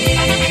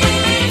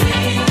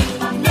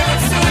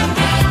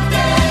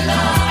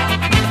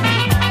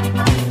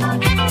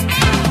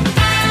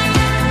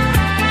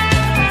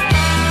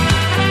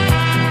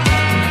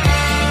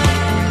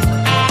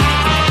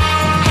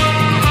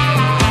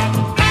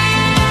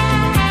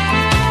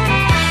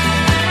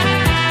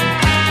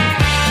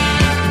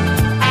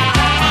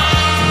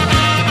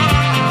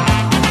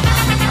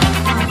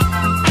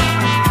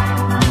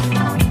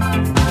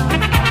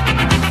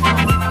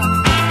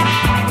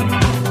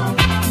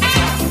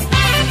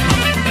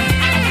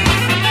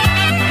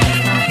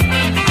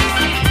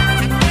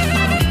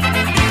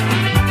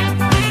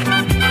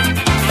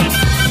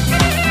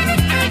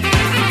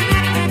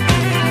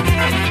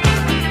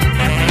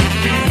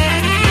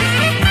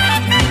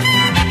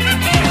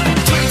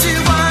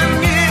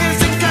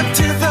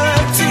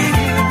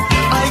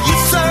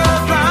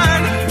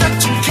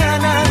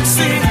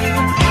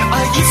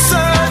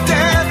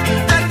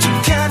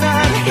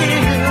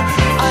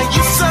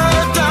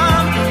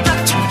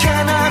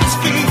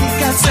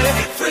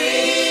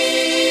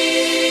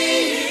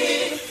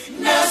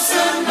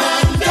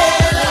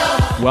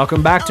Mandela.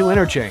 Welcome back to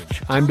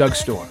Interchange. I'm Doug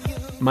Storm.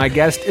 My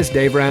guest is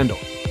Dave Randall,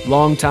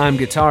 longtime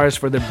guitarist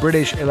for the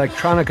British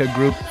electronica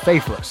group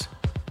Faithless.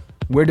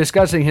 We're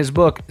discussing his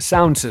book,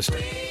 Sound System,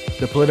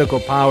 The Political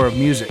Power of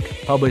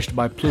Music, published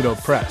by Pluto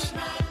Press.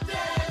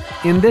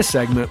 In this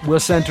segment, we'll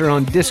center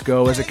on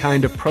disco as a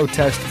kind of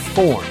protest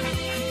form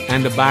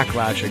and the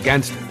backlash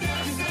against it.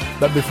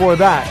 But before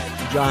that,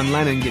 John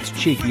Lennon gets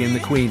cheeky in the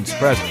Queen's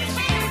presence.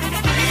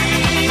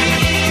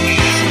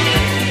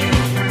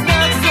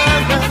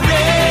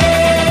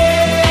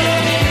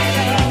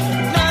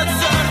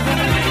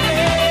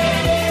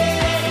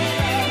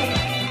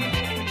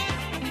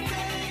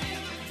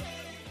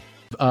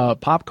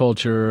 Pop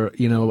culture,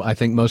 I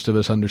think most of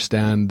us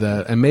understand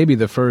that, and maybe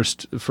the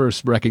first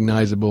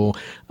recognizable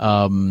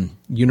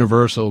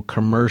universal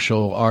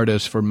commercial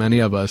artists for many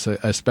of us,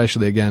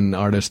 especially, again,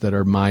 artists that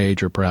are my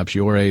age or perhaps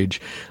your age,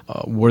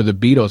 were the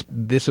Beatles.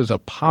 This was a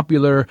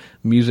popular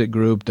music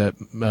group that,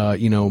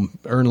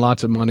 earned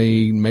lots of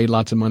money, made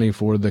lots of money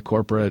for the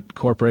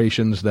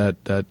corporations that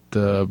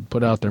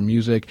put out their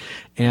music.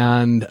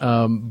 And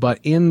but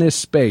in this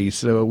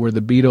space where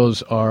the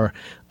Beatles are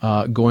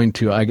going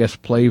to, I guess,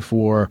 play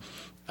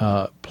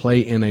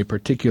in a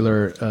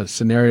particular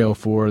scenario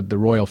for the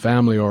royal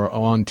family or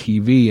on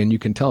TV, and you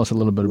can tell us a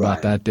little bit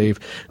about that, Dave.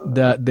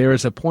 That there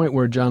is a point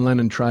where John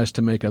Lennon tries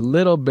to make a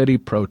little bitty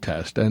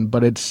protest,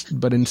 but in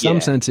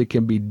some sense it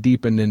can be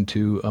deepened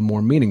into a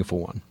more meaningful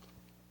one.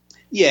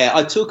 Yeah,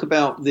 I talk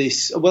about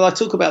this. Well, I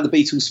talk about the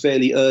Beatles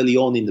fairly early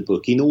on in the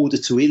book in order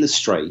to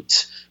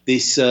illustrate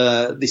this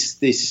the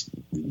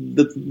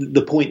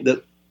point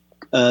that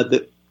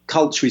that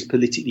culture is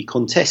politically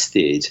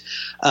contested,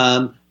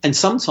 and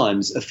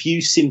sometimes a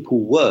few simple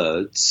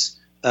words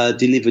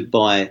delivered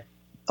by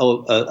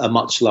a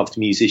much-loved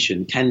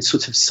musician can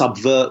sort of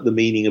subvert the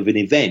meaning of an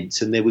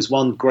event. And there was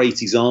one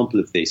great example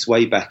of this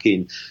way back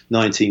in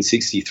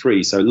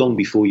 1963, so long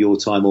before your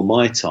time or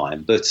my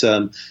time. But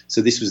so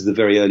this was the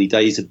very early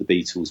days of the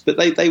Beatles. But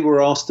they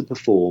were asked to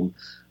perform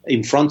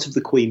in front of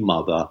the Queen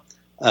Mother,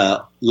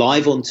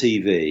 live on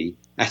TV,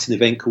 at an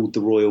event called the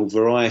Royal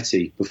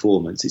Variety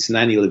Performance. It's an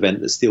annual event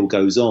that still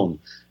goes on.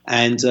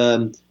 And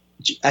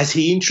as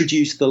he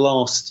introduced the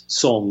last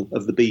song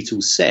of the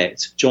Beatles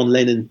set, John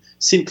Lennon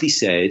simply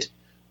said,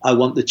 "I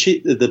want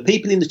the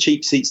people in the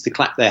cheap seats to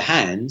clap their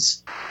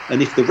hands,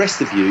 and if the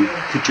rest of you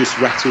could just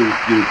rattle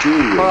your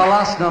jewellery." For our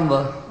last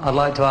number, I'd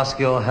like to ask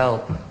your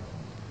help.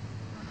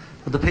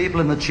 Would the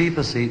people in the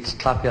cheaper seats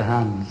clap your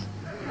hands?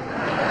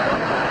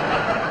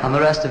 And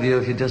the rest of you,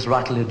 if you just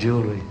rattle your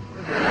jewellery.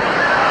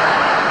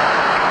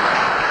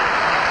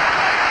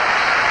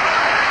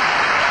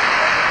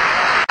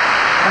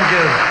 Thank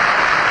you.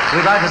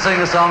 We'd like to sing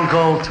a song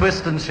called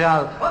Twist and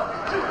Shout. 1,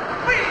 2,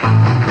 3.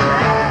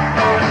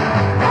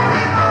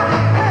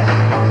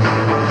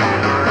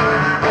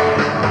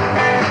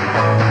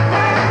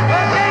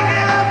 Okay.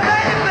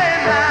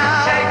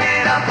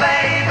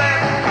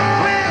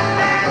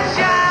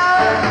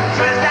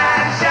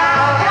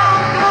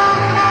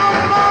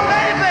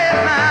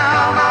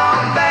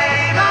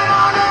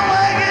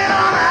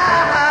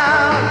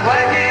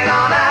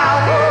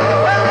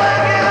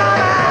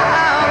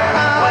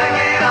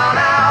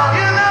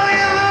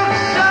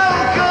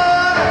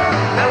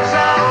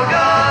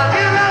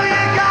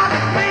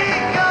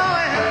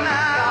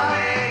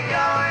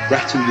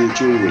 rattle your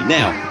jewellery.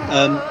 Now,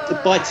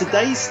 by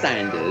today's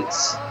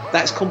standards,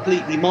 that's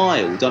completely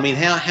mild. I mean,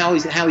 how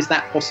is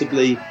that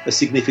possibly a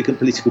significant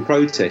political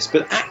protest?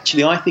 But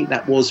actually, I think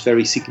that was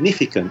very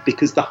significant,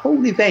 because the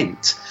whole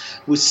event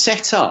was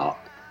set up,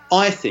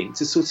 I think,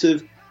 to sort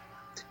of,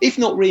 if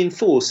not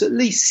reinforce, at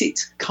least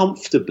sit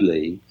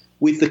comfortably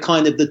with the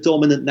kind of the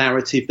dominant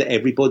narrative that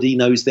everybody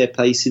knows their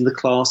place in the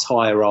class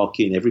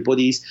hierarchy and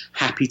everybody's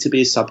happy to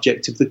be a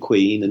subject of the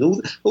Queen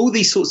and all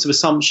these sorts of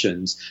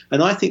assumptions.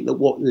 And I think that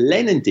what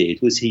Lennon did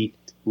was he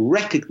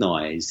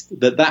recognised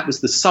that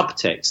was the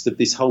subtext of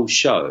this whole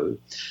show,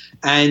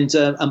 and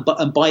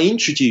by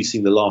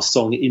introducing the last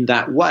song in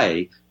that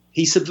way,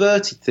 he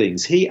subverted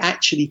things. He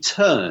actually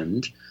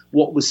turned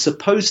what was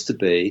supposed to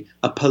be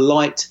a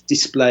polite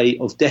display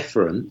of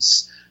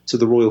deference to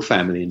the royal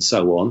family and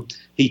so on,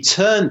 he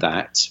turned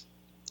that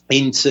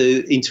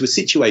into a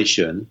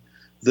situation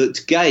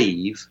that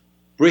gave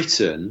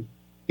Britain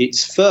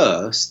its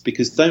first,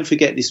 because don't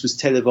forget this was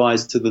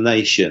televised to the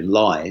nation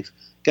live,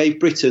 gave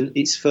Britain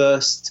its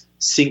first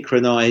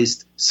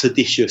synchronised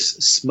seditious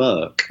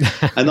smirk,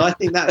 and I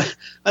think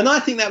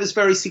that was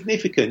very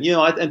significant, you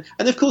know. And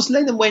of course,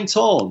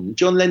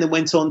 John Lennon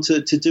went on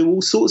to do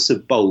all sorts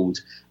of bold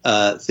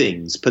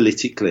things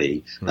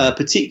politically, right.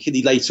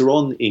 Particularly later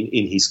on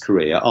in his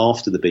career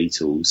after the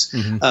Beatles.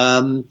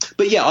 Mm-hmm.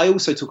 But yeah, I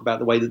also talk about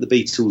the way that the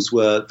Beatles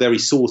were very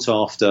sought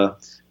after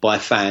by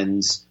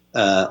fans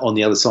on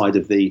the other side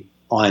of the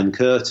Iron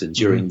Curtain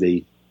during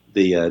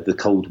mm-hmm. the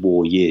Cold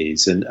War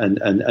years,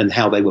 and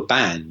how they were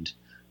banned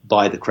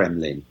by the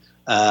Kremlin.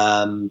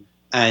 And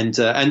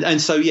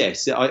so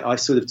yes, I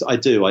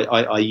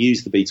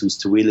use the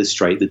Beatles to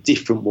illustrate the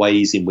different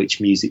ways in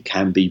which music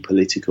can be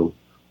political.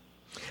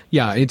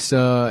 Yeah, it's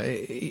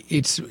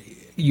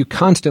you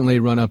constantly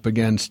run up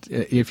against,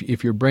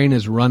 if your brain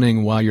is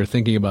running while you're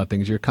thinking about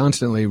things, you're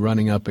constantly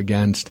running up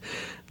against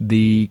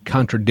the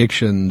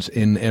contradictions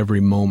in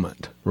every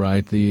moment,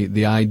 right?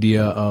 The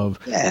idea of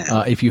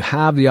if you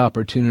have the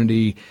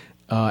opportunity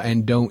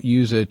and don't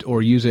use it,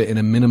 or use it in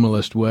a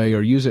minimalist way,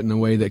 or use it in a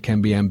way that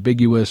can be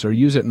ambiguous, or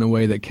use it in a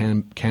way that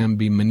can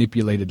be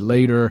manipulated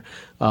later.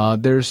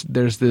 There's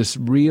this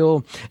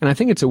real, and I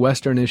think it's a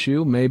Western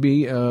issue.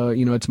 Maybe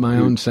it's my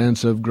own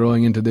sense of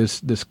growing into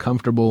this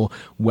comfortable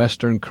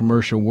Western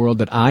commercial world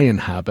that I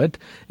inhabit,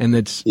 and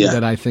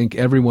that I think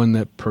everyone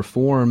that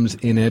performs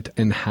in it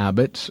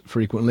inhabits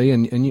frequently,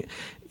 and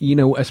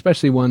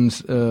especially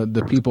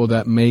the people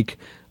that make.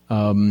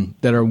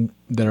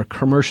 That are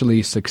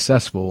commercially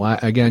successful.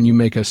 Again, you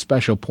make a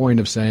special point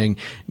of saying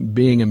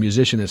being a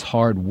musician is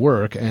hard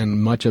work,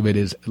 and much of it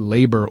is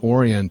labor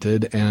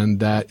oriented, and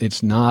that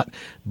it's not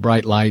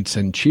bright lights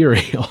and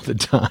cheery all the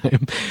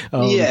time.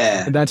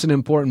 That's an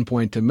important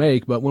point to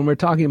make. But when we're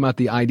talking about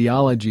the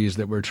ideologies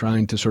that we're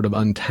trying to sort of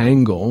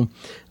untangle,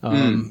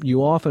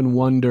 you often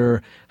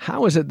wonder,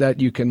 how is it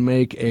that you can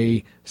make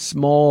a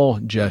small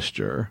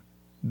gesture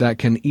that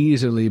can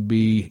easily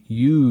be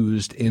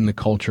used in the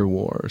culture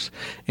wars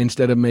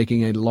instead of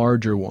making a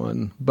larger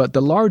one? But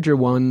the larger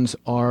ones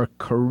are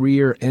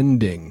career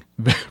ending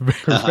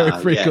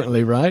very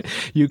frequently, right?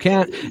 You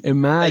can't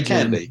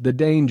imagine the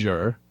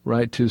danger,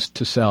 right, to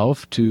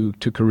self, to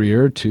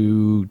career,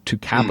 to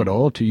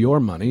capital, to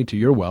your money, to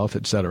your wealth,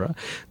 etc.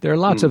 There are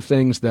lots of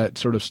things that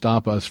sort of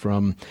stop us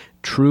from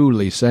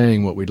truly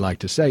saying what we'd like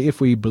to say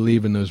if we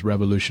believe in those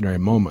revolutionary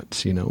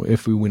moments.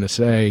 If we want to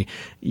say,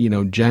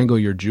 jangle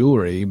your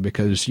jewelry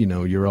because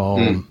you're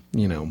all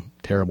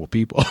terrible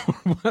people,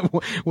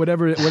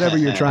 whatever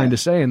you're trying to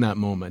say in that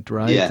moment,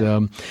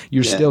 right?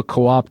 You're still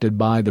co-opted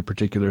by the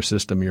particular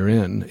system you're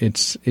in.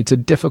 It's a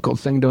difficult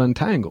thing to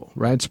untangle,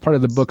 right? It's part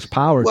of the book's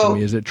power to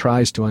me, is it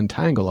tries to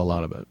untangle a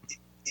lot of it.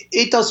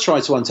 It does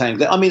try to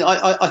untangle it. I mean,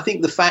 I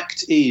think the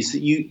fact is that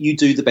you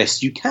do the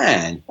best you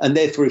can, and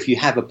therefore, if you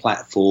have a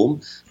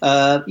platform,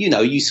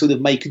 you sort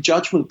of make a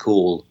judgment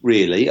call,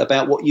 really,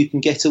 about what you can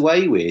get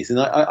away with. And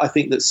I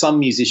think that some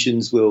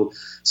musicians will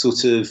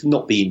sort of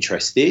not be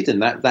interested,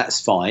 and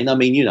that's fine. I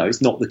mean,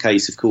 it's not the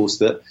case, of course,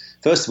 that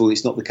first of all,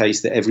 it's not the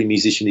case that every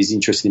musician is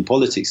interested in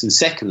politics, and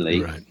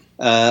secondly,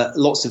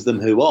 lots of them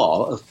who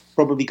are have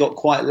probably got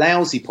quite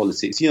lousy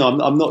politics.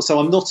 I'm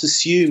not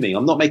assuming,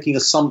 I'm not making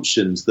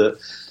assumptions that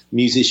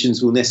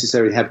musicians will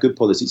necessarily have good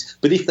politics.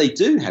 But if they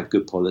do have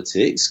good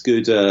politics,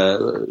 good,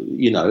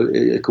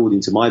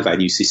 according to my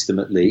value system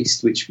at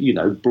least, which,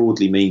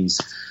 broadly means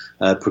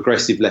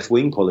progressive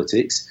left-wing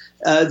politics,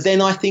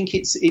 then I think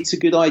it's a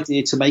good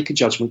idea to make a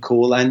judgment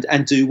call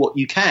and do what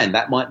you can.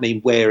 That might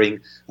mean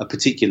wearing a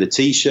particular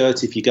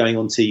T-shirt if you're going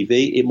on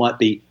TV. It might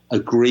be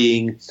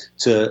agreeing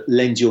to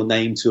lend your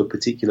name to a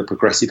particular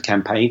progressive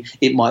campaign.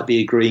 It might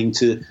be agreeing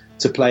to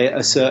play at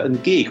a certain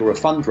gig or a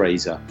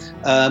fundraiser.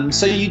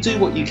 So you do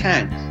what you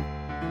can.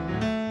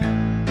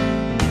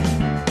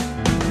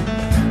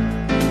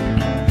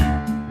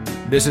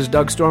 This is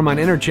Doug Storm on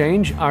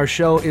Interchange. Our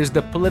show is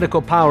The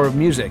Political Power of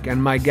Music,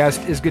 and my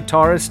guest is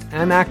guitarist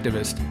and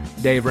activist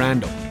Dave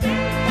Randall.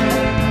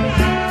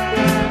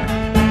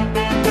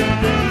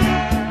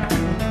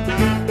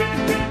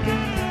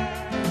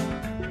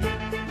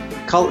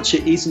 culture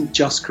isn't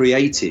just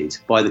created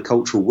by the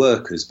cultural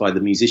workers, by the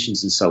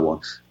musicians and so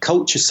on.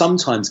 Culture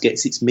sometimes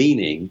gets its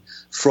meaning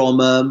from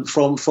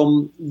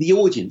the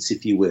audience,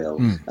 if you will,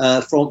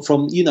 from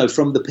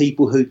the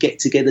people who get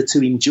together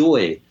to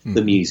enjoy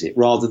the music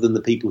rather than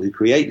the people who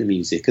create the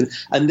music.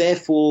 And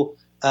therefore,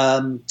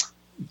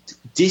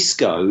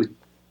 disco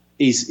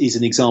is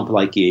an example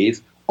I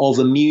give of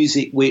a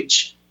music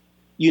which,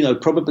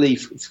 probably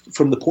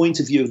from the point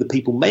of view of the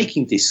people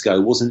making disco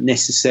wasn't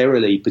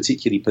necessarily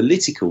particularly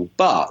political,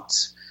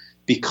 but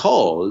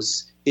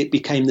because it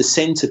became the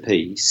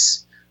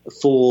centerpiece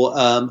for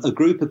a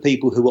group of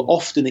people who were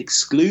often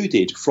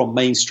excluded from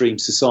mainstream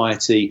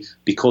society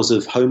because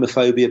of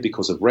homophobia,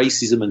 because of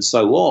racism and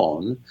so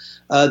on,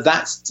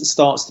 that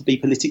starts to be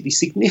politically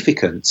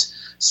significant.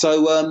 So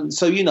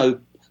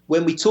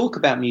when we talk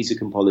about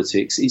music and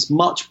politics, it's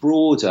much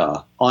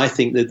broader. I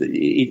think that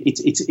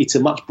it's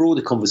a much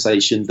broader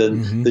conversation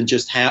than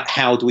just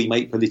how do we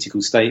make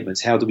political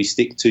statements? How do we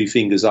stick two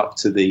fingers up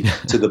to the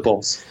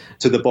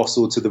boss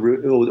or to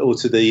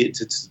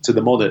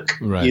the monarch?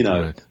 Right,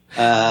 right.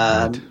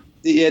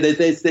 Yeah,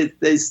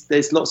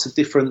 there's lots of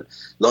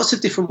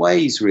different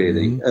ways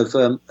really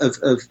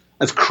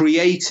of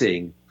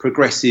creating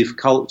progressive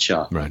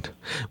culture. Right.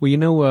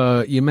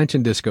 Well, you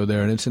mentioned disco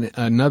there, and it's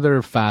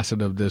another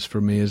facet of this for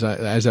me. As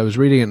I was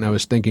reading it, and I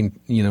was thinking,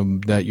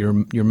 that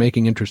you're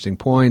making interesting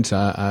points.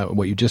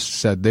 What you just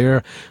said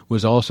there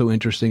was also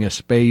interesting. A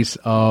space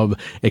of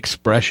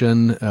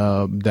expression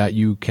that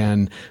you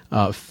can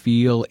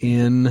feel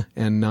in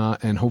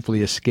and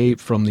hopefully escape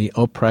from the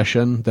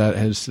oppression that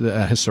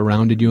has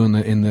surrounded you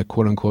in the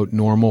quote unquote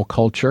normal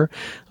culture.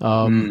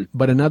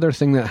 But another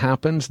thing that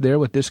happens there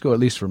with disco, at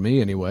least for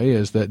me anyway,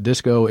 is that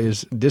disco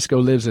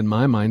lives in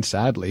my mind,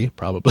 sadly,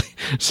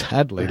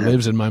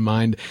 lives in my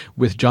mind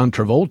with John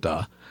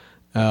Travolta,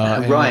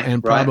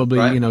 and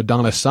probably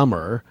Donna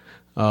Summer.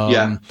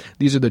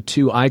 These are the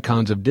two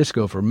icons of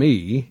disco for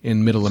me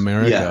in Middle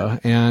America,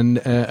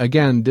 and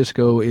again,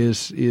 disco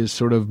is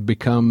sort of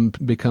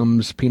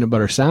becomes peanut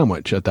butter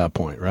sandwich at that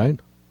point, right?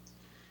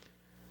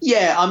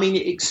 Yeah, I mean,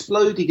 it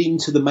exploded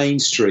into the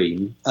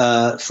mainstream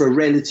for a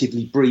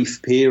relatively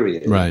brief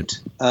period, right?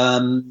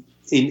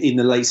 In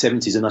the late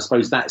 70s, and I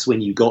suppose that's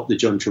when you got the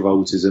John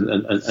Travoltas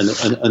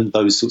and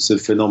those sorts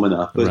of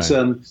phenomena. But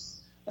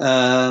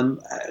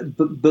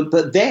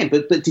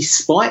but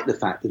despite the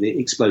fact that it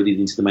exploded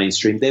into the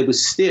mainstream, there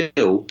was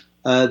still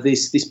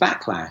this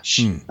backlash,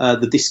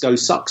 the disco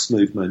sucks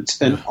movement,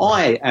 and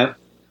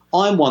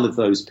I'm one of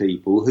those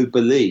people who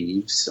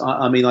believes.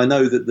 I mean, I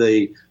know that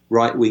the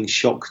right-wing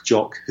shock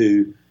jock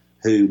who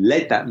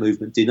led that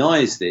movement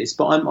denies this,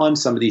 but I'm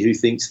somebody who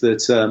thinks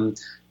that.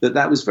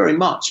 That was very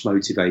much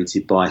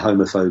motivated by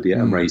homophobia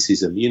and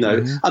racism.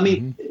 I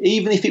mean,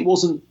 even if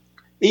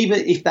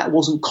that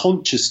wasn't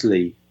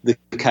consciously the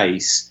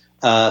case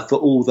for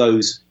all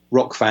those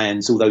rock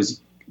fans, all those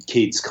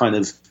kids kind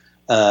of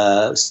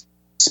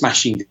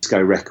smashing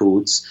disco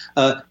records,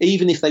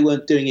 even if they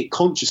weren't doing it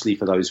consciously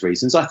for those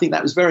reasons, I think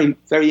that was very,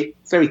 very,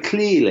 very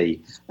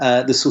clearly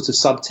the sort of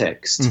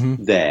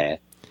subtext there.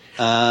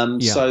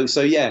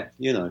 So yeah,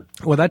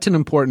 Well, that's an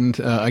important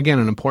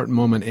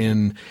moment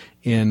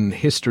in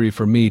history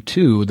for me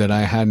too, that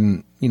I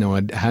hadn't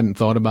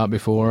thought about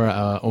before,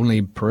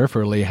 only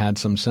peripherally had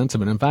some sense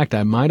of it. In fact,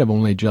 I might have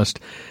only just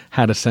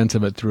had a sense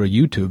of it through a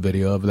YouTube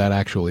video of that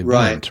actual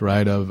event,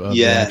 right? Of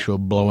the actual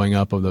blowing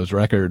up of those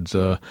records.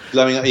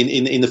 Blowing up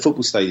in the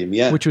football stadium,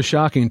 yeah. Which was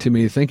shocking to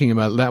me, thinking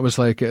about it. That was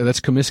like, was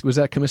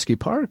that Comiskey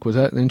Park? Was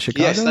that in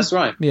Chicago? Yes, that's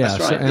right. Yeah,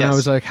 that's right. And I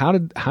was like, how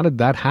did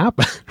that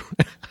happen?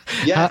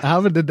 Yeah.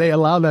 How did they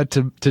allow that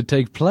to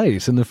take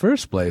place in the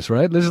first place,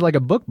 right? This is like a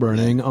book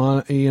burning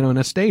on, in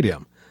a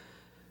stadium.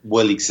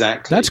 Well,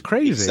 exactly. That's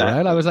crazy,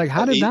 right? I was like,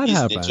 how did that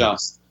happen?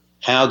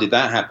 How did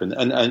that happen?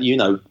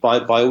 And by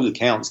all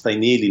accounts, they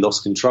nearly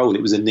lost control.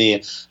 It was a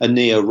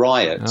near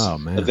riot. Oh,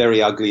 man. A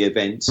very ugly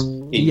event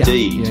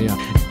indeed.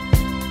 Yeah.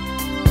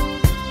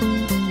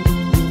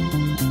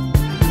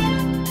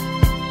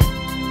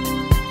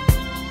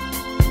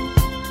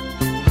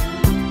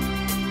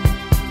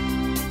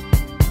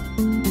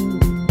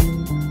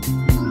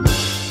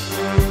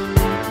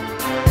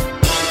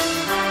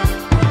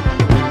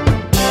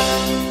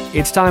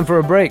 It's time for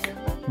a break.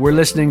 We're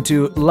listening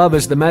to Love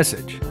is the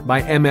Message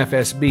by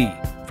MFSB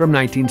from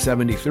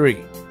 1973.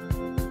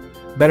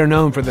 Better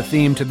known for the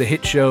theme to the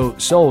hit show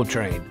Soul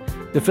Train,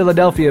 the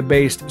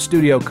Philadelphia-based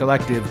studio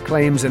collective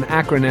claims an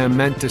acronym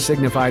meant to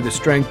signify the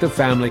strength of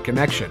family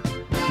connection: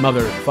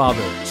 mother,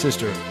 father,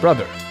 sister,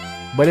 brother.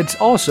 But it's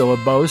also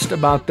a boast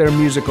about their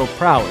musical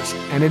prowess,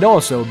 and it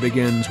also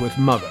begins with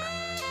mother.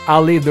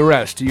 I'll leave the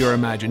rest to your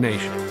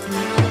imagination.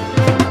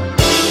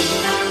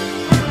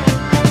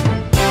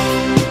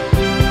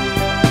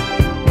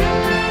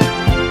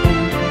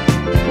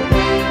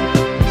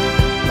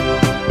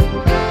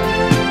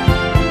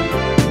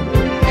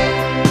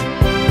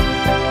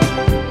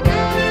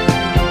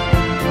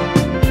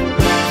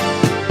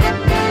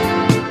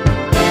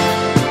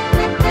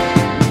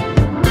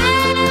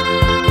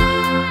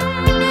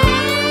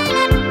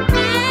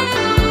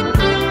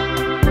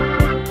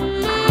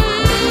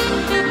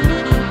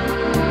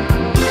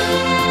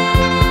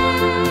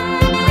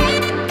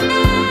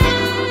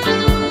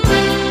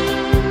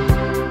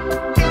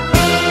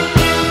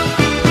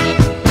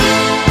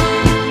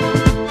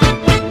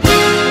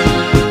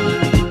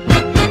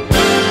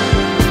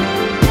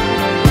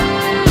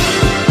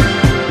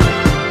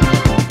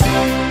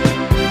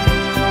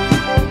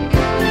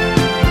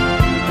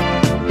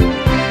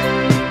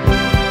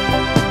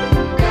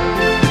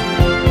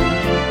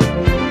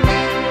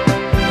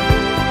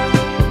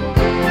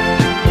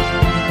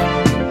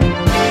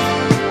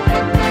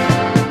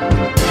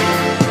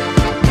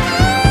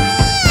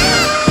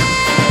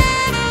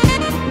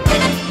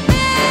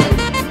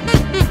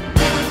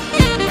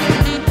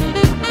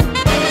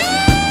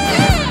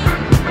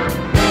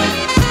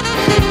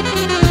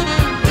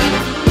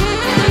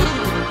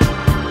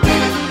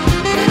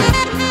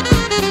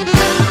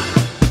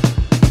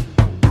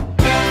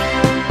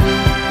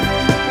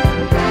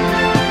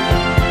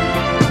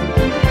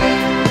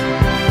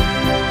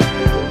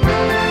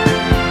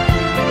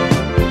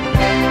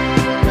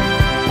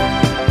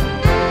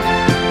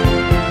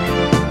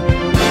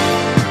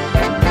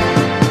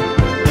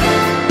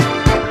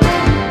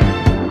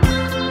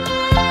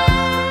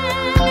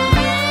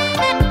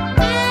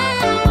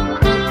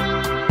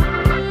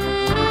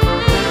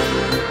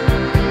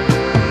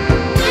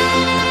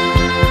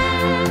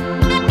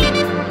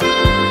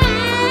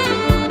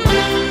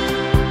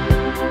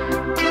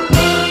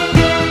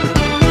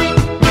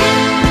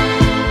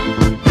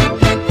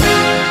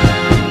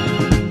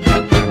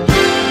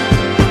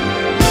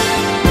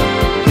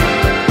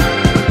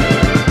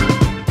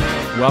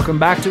 Welcome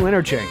back to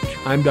Interchange.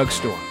 I'm Doug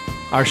Storm.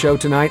 Our show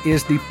tonight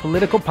is The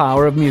Political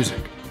Power of Music,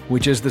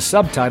 which is the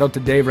subtitle to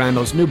Dave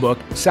Randall's new book,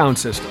 Sound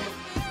System.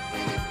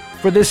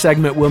 For this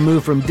segment, we'll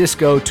move from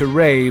disco to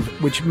rave,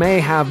 which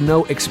may have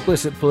no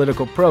explicit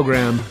political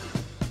program,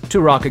 to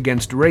Rock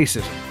Against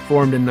Racism,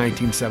 formed in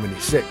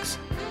 1976.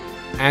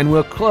 And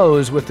we'll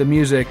close with the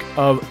music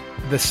of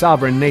the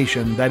sovereign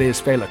nation that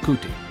is Fela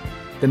Kuti,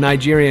 the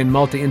Nigerian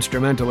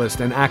multi-instrumentalist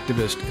and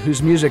activist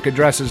whose music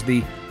addresses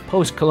the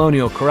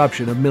post-colonial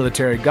corruption of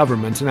military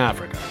governments in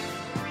Africa.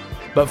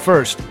 But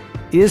first,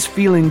 is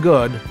feeling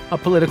good a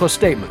political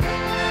statement?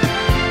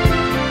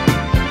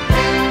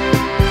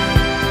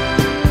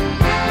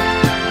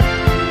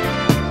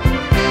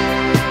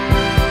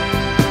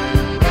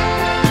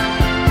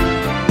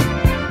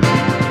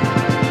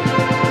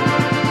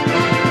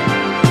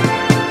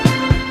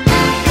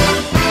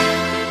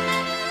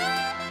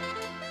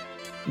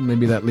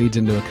 Maybe that leads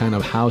into a kind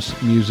of house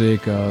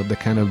music, the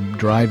kind of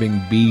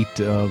driving beat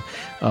of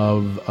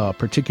a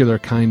particular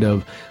kind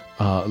of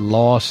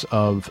loss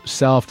of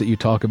self that you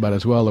talk about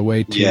as well, a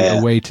way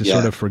to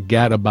sort of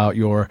forget about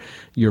your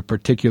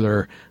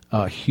particular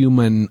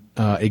human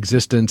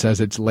existence as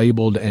it's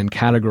labeled and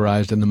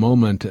categorized in the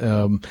moment.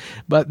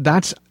 But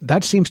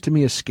that seems to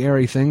me a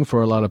scary thing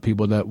for a lot of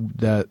people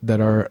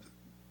that are,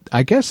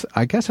 I guess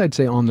I'd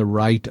say on the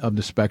right of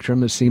the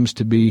spectrum. It seems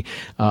to be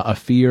a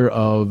fear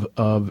of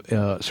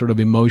sort of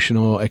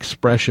emotional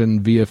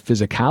expression via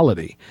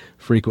physicality.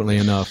 Frequently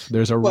enough,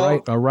 there's a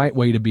right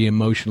way to be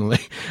emotionally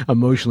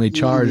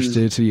charged.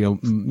 It's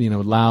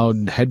loud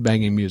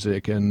headbanging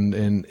music,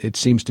 and it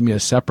seems to me a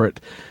separate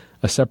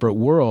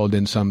world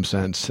in some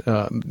sense.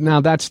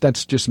 Now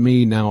that's just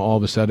me now all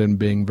of a sudden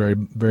being very,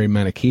 very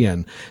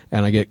Manichaean,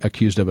 and I get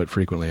accused of it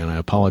frequently, and I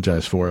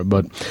apologize for it.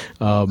 But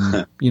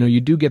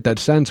you do get that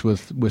sense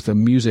with a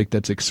music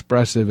that's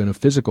expressive in a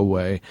physical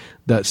way,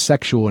 that's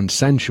sexual and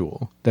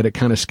sensual, that it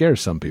kind of scares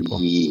some people.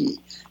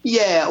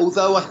 Yeah,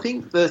 although I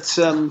think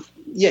that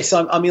yes,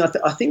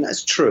 I think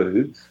that's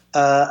true,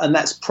 and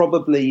that's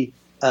probably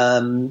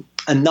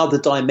another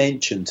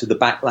dimension to the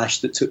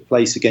backlash that took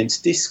place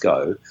against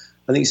disco.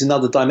 I think it's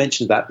another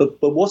dimension of that.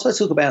 But what I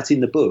talk about in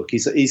the book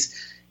is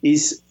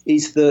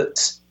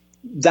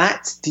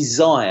that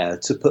desire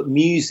to put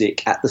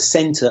music at the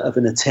centre of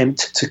an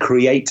attempt to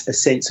create a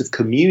sense of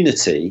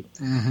community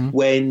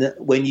when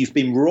you've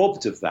been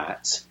robbed of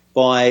that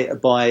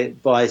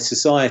by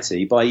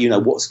society, by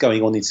what's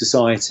going on in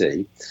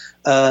society,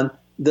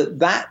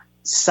 that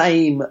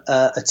same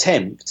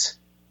attempt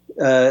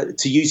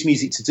to use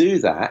music to do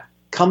that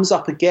comes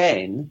up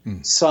again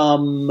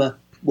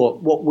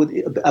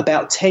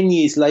about 10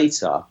 years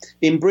later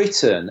in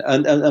Britain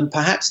and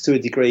perhaps to a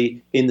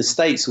degree in the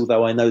States,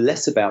 although I know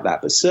less about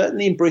that. But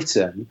certainly in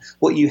Britain,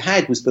 what you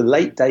had was the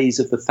late days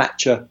of the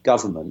Thatcher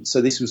government.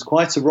 So this was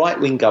quite a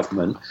right-wing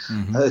government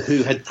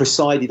who had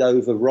presided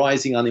over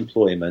rising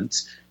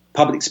unemployment,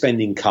 public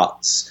spending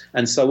cuts,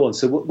 and so on.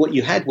 So what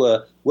you had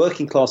were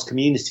working-class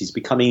communities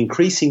becoming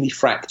increasingly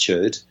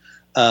fractured,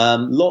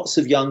 lots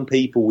of young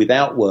people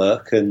without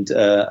work and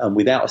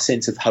without a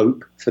sense of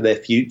hope for their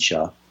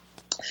future.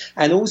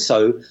 And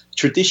also,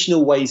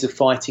 traditional ways of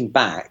fighting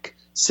back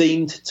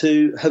seemed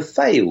to have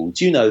failed.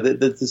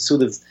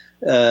 The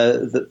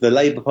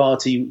Labour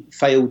Party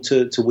failed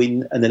to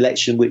win an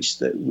election which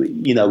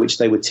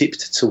they were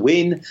tipped to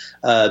win.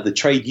 The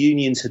trade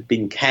unions had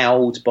been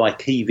cowed by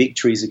key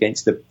victories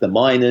against the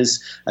miners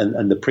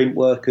and the print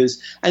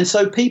workers. And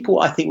so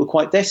people, I think, were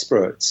quite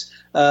desperate.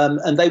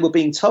 And they were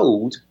being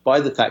told by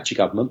the Thatcher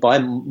government, by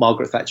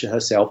Margaret Thatcher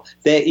herself,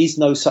 there is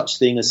no such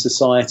thing as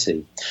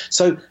society.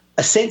 So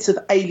a sense of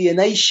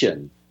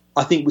alienation,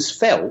 I think, was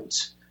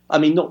felt. I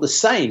mean, not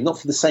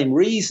for the same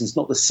reasons,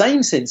 not the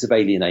same sense of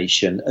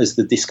alienation as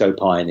the disco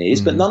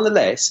pioneers, but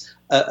nonetheless,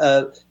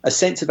 a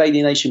sense of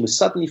alienation was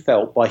suddenly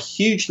felt by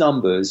huge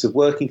numbers of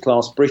working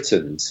class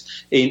Britons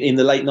in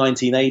the late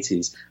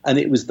 1980s. And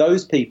it was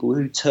those people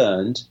who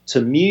turned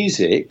to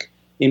music,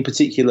 in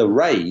particular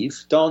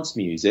rave, dance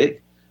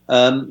music,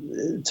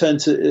 turned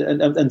to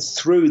and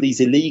through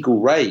these illegal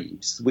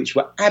raves, which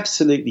were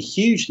absolutely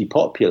hugely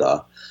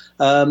popular.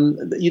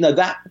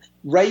 That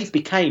rave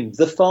became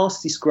the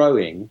fastest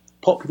growing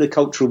popular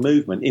cultural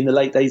movement in the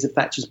late days of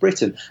Thatcher's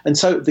Britain. And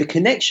so the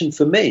connection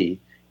for me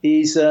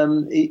is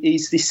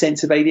this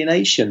sense of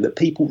alienation, that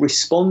people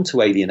respond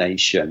to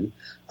alienation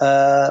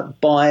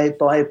by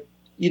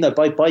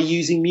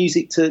using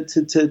music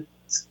to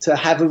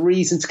have a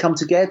reason to come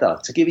together,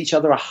 to give each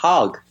other a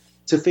hug,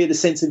 to feel a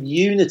sense of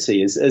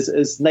unity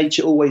as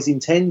nature always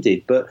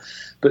intended, but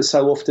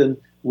so often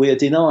we are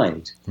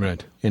denied.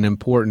 Right. An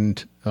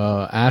important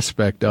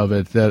aspect of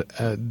it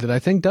that I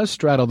think does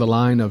straddle the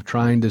line of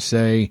trying to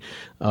say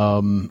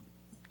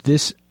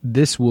this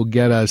will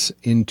get us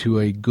into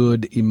a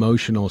good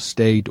emotional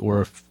state,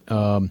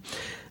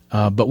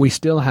 but we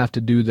still have to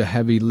do the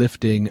heavy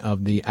lifting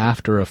of the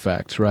after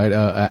effects, right?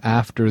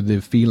 After the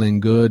feeling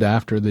good,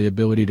 after the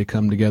ability to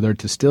come together,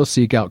 to still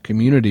seek out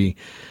community.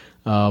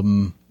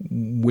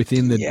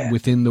 within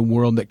the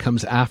world that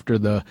comes after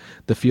the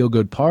feel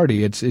good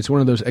party. It's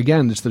one of those,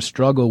 again, it's the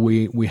struggle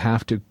we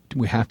have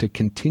to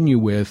continue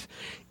with,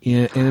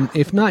 and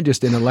if not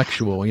just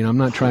intellectual. I'm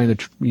not trying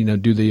to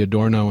do the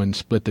Adorno and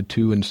split the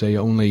two and say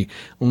only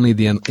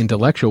the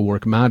intellectual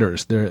work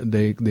matters.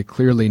 They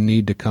clearly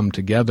need to come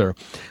together.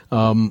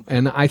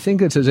 And I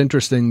think it's as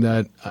interesting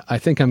that I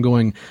think I'm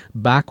going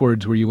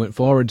backwards where you went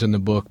forwards in the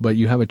book, but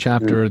you have a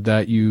chapter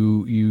that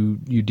you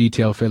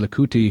detail Fela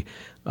Kuti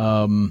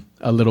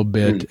a little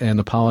bit and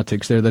the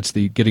politics there. That's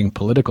the getting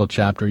political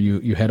chapter.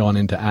 You head on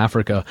into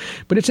Africa,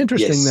 but it's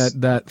interesting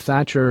that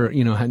Thatcher,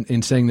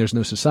 in saying there's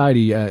no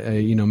society,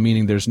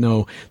 meaning there's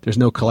no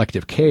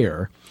collective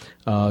care.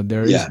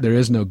 There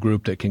is no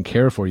group that can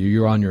care for you.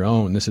 You're on your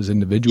own. This is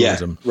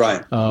individualism.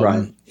 Yeah,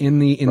 right. In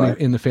the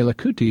Fela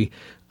Kuti,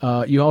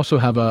 you also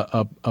have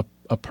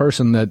a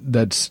person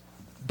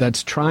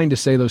that's trying to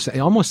say those. He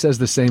almost says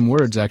the same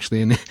words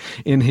actually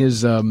in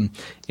his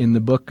in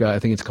the book. I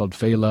think it's called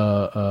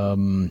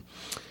Fela.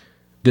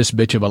 This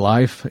Bitch of a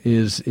Life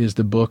is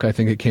the book. I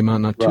think it came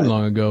out not too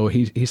long ago.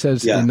 He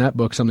says in that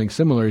book something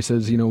similar. He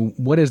says,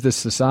 what is this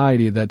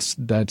society that's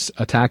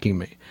attacking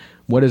me?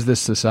 What is this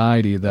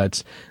society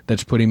that's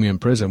putting me in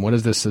prison? What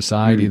is this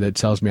society that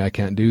tells me I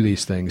can't do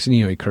these things? And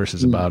he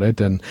curses about it,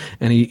 and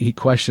he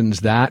questions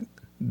that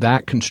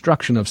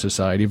construction of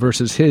society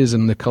versus his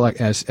and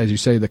as you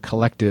say, the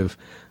collective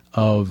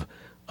of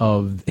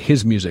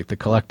his music, the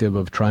collective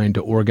of trying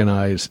to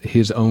organize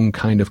his own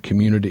kind of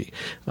community.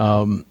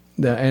 And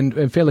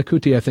Fela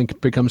Kuti, I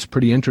think, becomes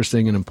pretty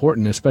interesting and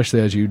important,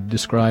 especially as you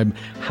describe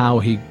how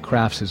he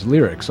crafts his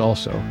lyrics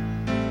also.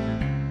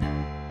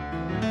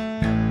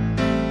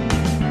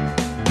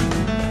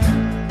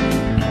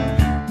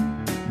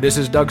 This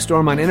is Doug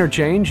Storm on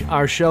Interchange.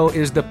 Our show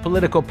is The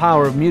Political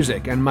Power of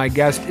Music, and my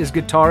guest is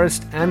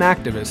guitarist and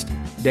activist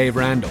Dave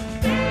Randall.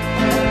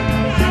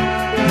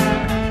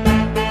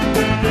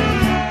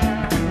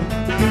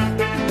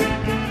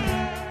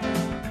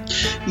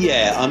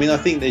 Yeah, I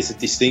think there's a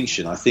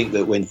distinction. I think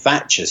that when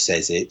Thatcher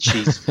says it,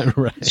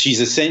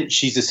 she's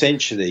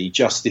essentially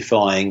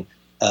justifying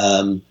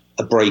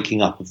a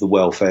breaking up of the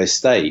welfare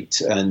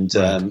state, and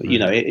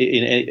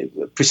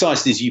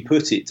precisely as you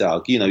put it,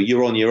 Doug,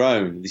 you're on your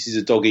own. This is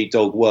a dog eat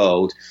dog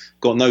world.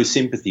 Got no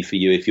sympathy for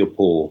you if you're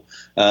poor.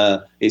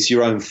 It's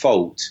your own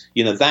fault.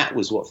 That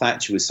was what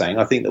Thatcher was saying.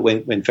 I think that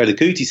when Fela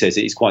Kuti says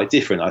it, it's quite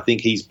different. I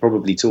think he's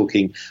probably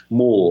talking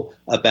more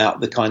about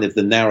the kind of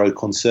the narrow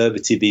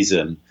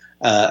conservatism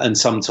and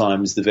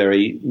sometimes the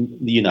very,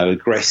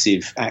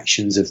 aggressive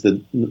actions of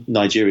the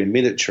Nigerian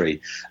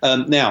military.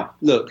 Now,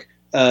 look.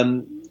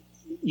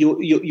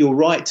 You're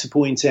right to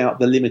point out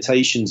the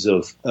limitations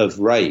of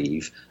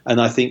rave,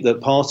 and I think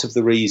that part of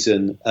the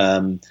reason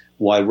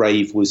why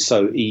rave was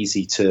so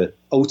easy to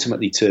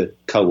ultimately to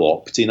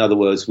co-opt, in other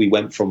words, we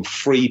went from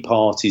free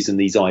parties and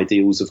these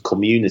ideals of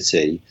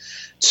community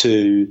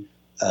to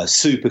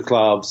super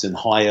clubs and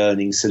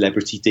high-earning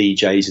celebrity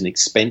DJs and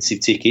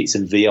expensive tickets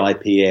and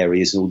VIP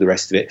areas and all the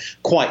rest of it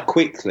quite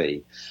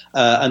quickly.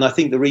 And I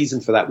think the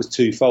reason for that was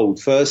twofold.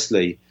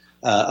 Firstly,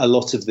 a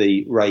lot of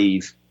the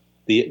rave.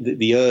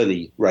 The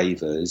early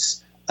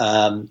ravers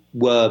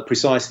were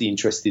precisely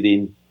interested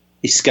in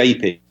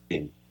escaping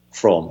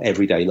from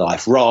everyday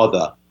life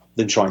rather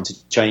than trying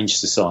to change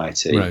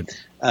society. Right.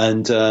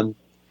 And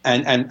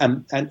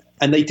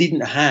they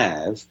didn't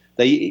have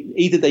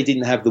they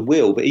didn't have the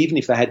will, but even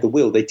if they had the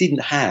will, they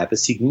didn't have a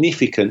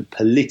significant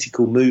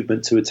political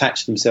movement to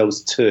attach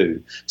themselves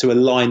to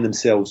align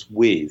themselves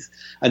with.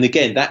 And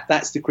again,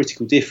 that's the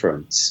critical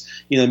difference.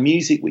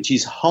 Music which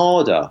is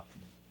harder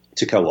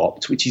to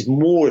co-opt, which is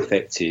more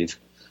effective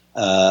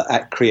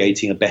at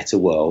creating a better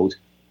world,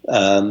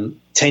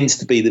 tends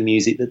to be the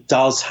music that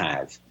does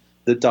have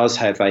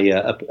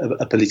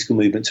a political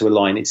movement to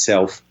align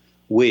itself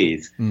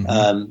with.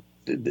 Mm-hmm.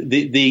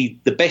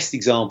 The best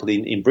example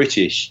in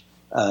British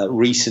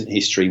recent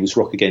history was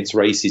Rock Against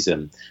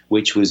Racism,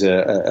 which was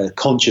a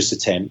conscious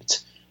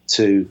attempt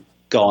to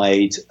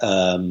guide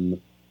the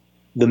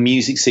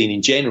music scene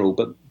in general,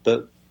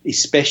 but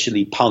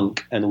especially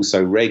punk and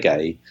also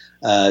reggae,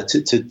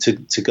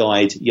 to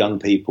guide young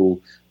people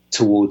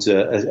towards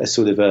a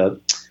sort of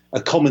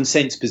a common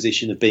sense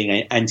position of being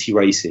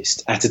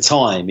anti-racist at a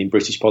time in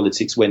British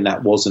politics when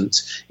that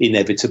wasn't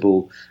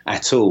inevitable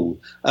at all.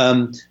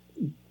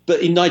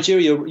 But in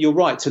Nigeria, you're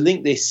right to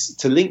link this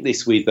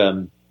with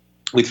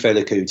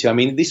Fela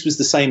Kuti. This was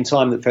the same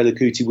time that Fela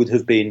Kuti would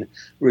have been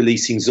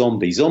releasing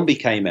Zombie. Zombie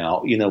came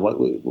out,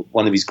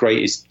 one of his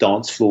greatest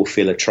dance floor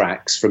filler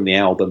tracks from the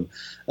album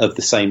of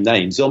the same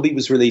name. Zombie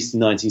was released in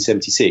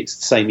 1976,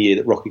 the same year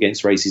that Rock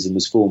Against Racism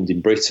was formed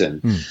in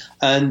Britain.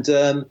 And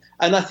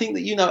I think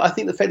that, I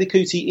think that Fela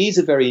Kuti is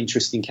a very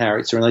interesting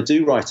character, and I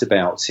do write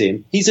about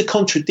him. He's a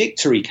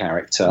contradictory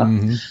character.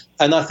 Mm-hmm.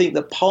 And I think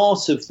that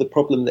part of the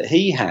problem that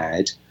he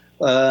had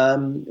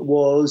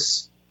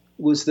was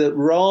that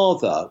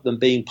rather than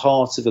being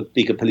part of a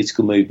bigger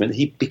political movement,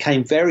 he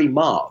became very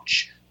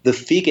much the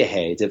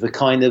figurehead of a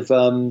kind of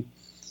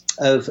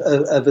of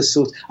a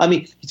sort. I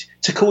mean,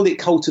 to call it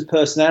cult of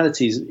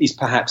personalities is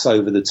perhaps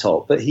over the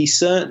top, but he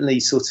certainly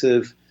sort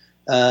of,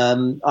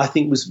 I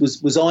think,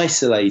 was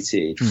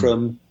isolated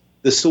from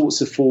the sorts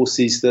of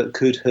forces that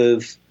could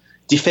have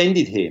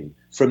defended him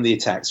from the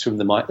attacks from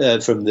the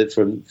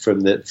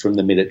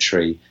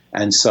military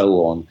and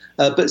so on.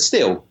 But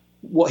still,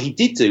 what he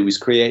did do was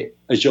create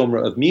a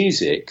genre of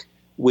music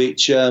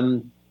which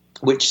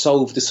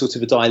solved a sort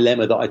of a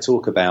dilemma that I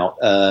talk about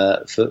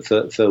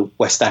for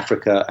West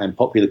Africa and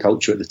popular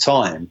culture at the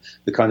time,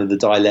 the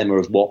dilemma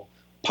of what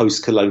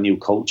post-colonial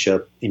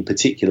culture, in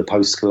particular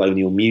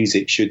post-colonial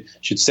music, should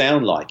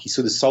sound like. He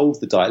sort of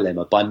solved the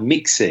dilemma by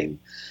mixing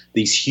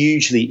these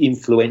hugely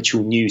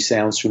influential new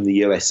sounds from the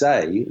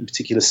USA, in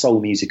particular soul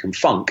music and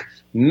funk,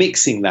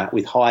 mixing that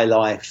with high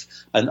life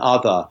and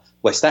other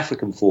West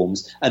African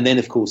forms, and then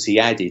of course he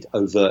added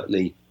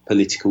overtly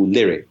political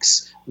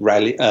lyrics,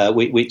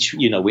 which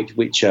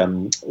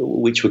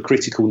were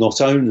critical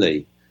not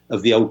only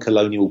of the old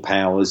colonial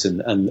powers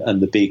and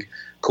the big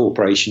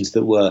corporations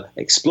that were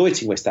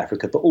exploiting West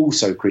Africa, but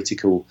also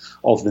critical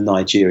of the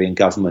Nigerian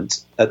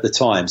government at the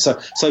time. So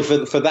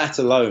for that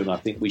alone, I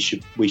think we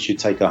should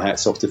take our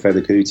hats off to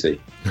Fela Kuti.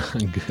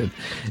 Good.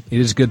 It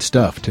is good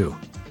stuff too.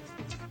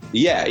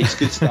 Yeah, it's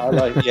good stuff. I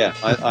like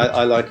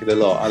it a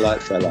lot. I like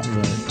Fela.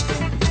 Right.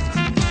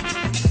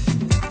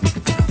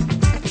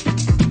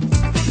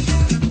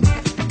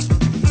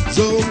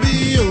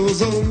 Zombie, oh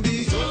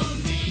zombie.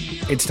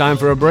 It's time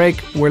for a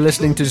break. We're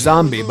listening to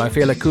Zombie by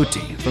Fela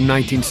Kuti from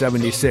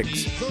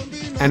 1976,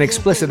 an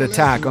explicit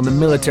attack on the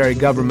military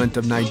government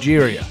of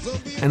Nigeria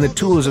and the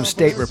tools of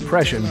state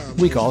repression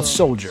we call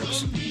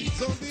soldiers.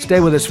 Stay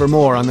with us for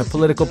more on the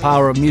political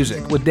power of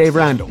music with Dave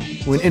Randall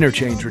when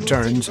Interchange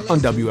returns on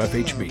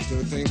WFHB.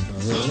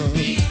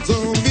 Zombie,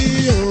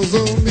 oh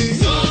zombie.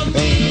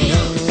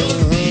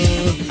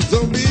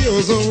 Zombie,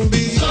 oh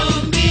zombie.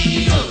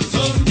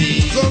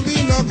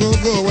 Zombie not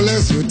go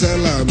unless you tell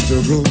him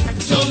to go.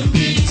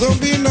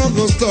 Zombie not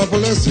go stop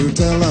unless you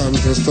tell him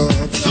to stop.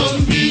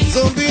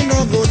 Zombie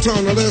not go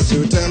turn unless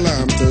you tell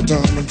him to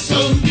turn.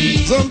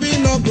 Zombie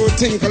not go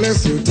think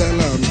unless you tell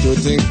him to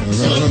think.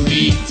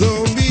 Zombie,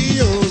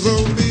 oh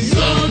zombie.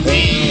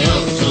 Zombie,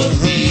 oh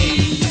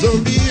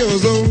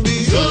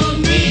zombie.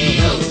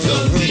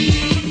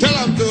 Tell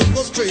him to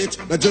go straight.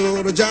 Na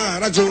joro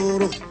jara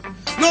joro.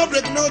 No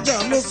break, no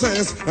jam, no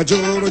sense. Na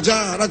joro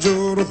jara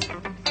joro.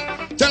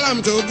 Tell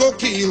him to go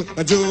kill.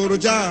 Na joro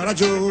jara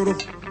joro.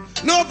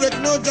 No break,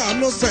 no jam,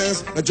 no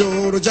sense. Na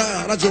joro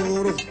jara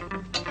joro.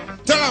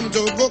 Tell him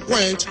to go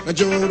quench. Na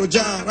joro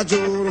jara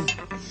joro.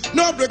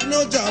 No break,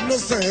 no jam, no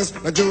sense.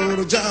 Na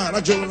joro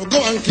jara joro.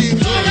 Go and kill.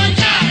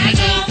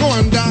 Go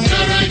and die.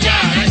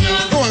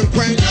 Go and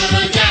quench.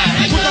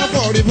 Put up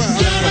all the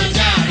vibe.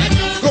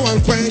 Go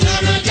and quench.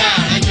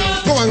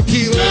 Go and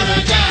kill.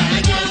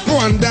 Go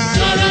and die.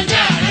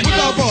 Put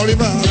up all the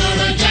vibe.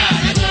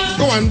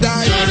 Go and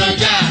die.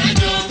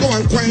 Go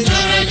and quench.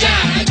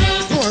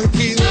 Go and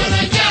kill.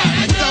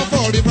 Put up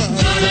all the vibe.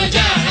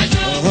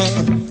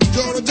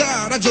 Joro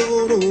jara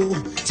joro.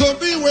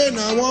 Zombie when I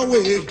one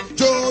way.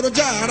 Joro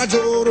jara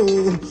joro.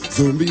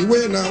 Zombie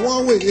when I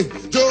one way.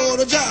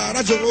 Joro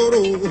jara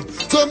joro.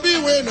 Zombie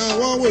when I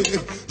one way.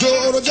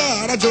 Joro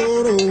jara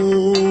joro.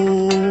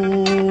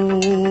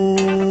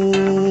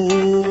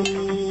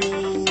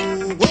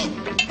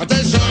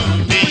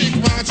 Attention, quick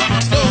march,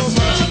 slow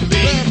march,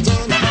 left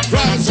turn,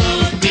 right turn,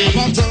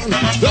 about turn,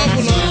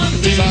 double up,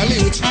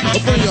 salute,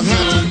 open your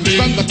hat,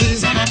 stand at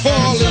ease,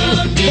 fall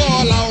in,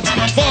 fall out,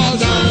 fall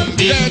down,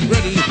 get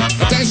ready.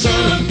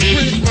 Attention,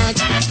 quick march,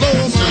 slow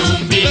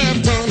march,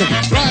 left turn,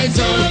 right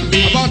turn,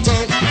 about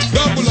turn,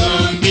 double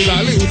up,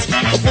 salute,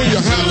 open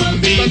your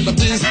hat, stand at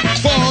ease,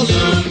 fall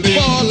in,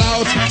 fall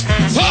out,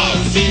 fall.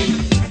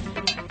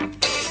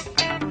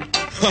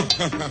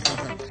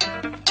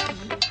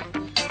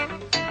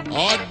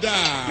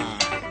 Order.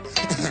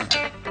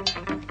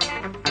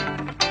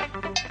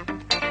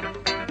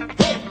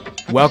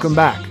 Welcome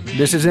back.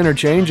 This is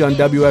Interchange on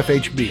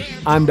WFHB.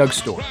 I'm Doug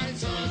Storr.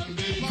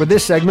 For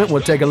this segment,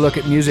 we'll take a look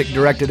at music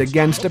directed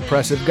against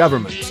oppressive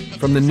governments,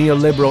 from the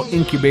neoliberal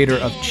incubator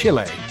of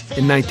Chile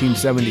in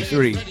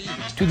 1973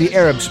 to the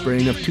Arab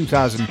Spring of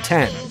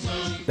 2010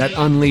 that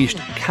unleashed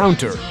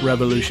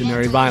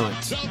counter-revolutionary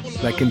violence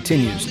that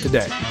continues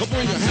today.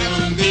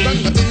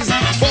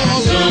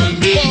 Fall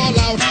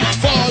out,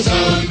 fall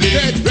down,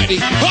 get ready,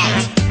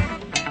 hot!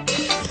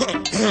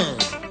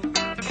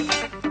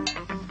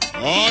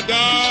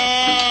 Order!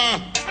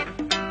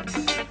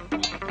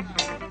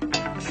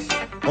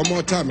 One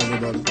more time,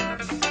 everybody.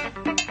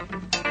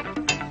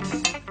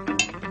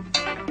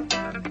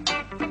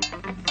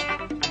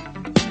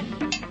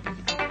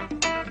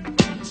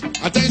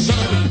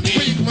 Attention,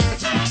 quick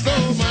march,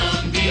 slow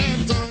march,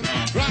 left turn,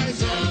 right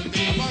turn,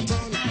 about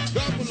turn,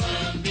 double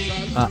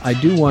up. I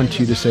do want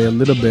you to say a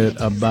little bit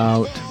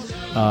about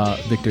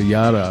Victor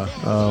Jara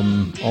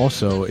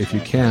also, if you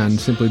can,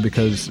 simply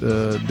because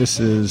this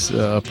is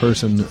a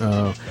person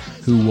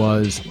who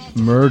was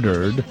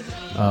murdered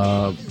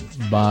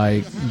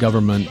by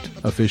government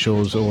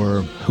officials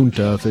or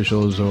junta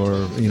officials, or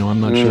I'm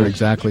not sure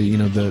exactly,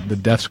 the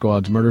death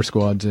squads, murder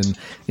squads in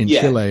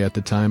Chile at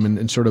the time,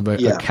 and sort of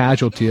a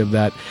casualty of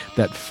that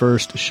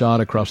first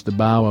shot across the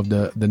bow of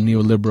the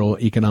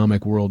neoliberal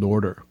economic world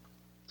order.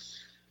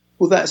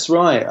 Well, that's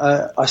right.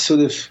 I sort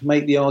of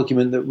make the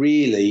argument that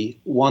really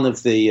one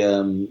of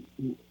the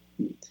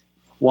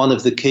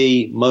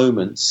key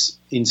moments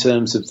in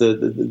terms of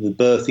the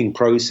birthing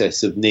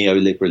process of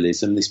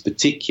neoliberalism, this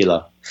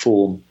particular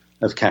form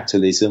of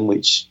capitalism,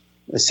 which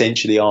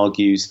essentially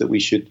argues that we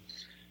should,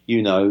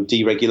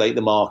 deregulate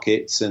the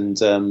markets and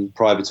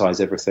privatize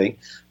everything,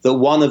 that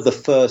one of the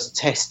first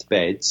test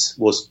beds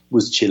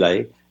was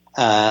Chile,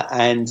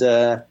 and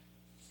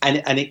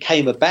it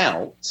came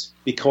about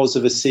because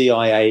of a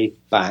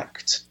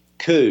CIA-backed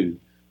coup,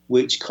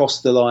 which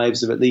cost the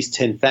lives of at least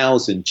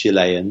 10,000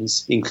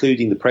 Chileans,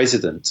 including the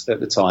president at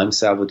the time,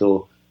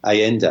 Salvador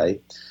Allende.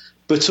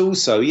 But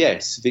also,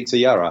 yes, Victor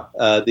Jara,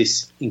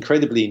 this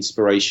incredibly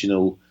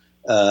inspirational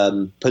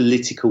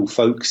political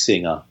folk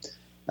singer.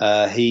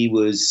 He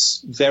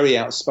was very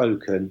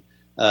outspoken.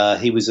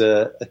 He was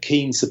a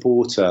keen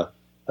supporter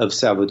of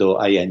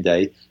Salvador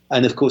Allende.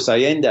 And of course,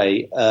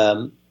 Allende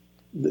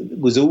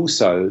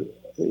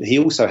he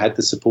also had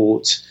the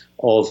support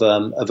of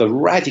a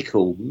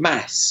radical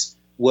mass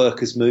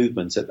workers'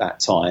 movement at that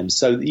time.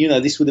 So,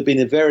 this would have been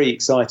a very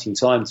exciting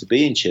time to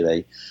be in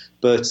Chile.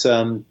 But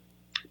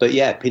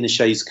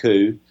Pinochet's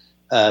coup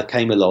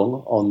came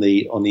along on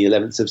the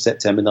 11th of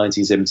September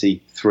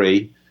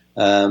 1973,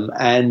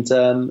 and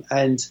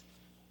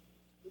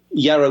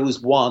Jara was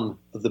one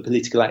of the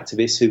political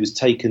activists who was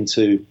taken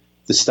to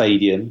the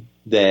stadium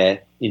there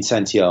in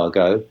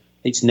Santiago.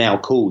 It's now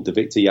called the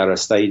Victor Jara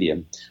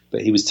Stadium, but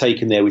he was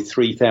taken there with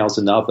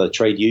 3,000 other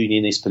trade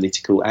unionist,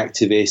 political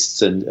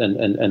activists,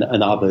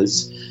 and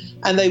others,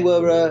 and they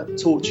were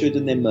tortured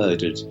and then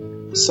murdered.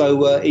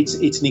 So it's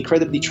an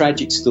incredibly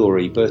tragic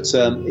story, but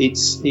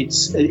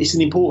it's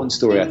an important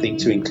story, I think,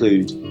 to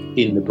include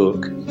in the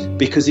book,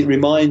 because it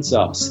reminds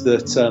us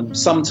that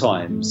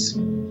sometimes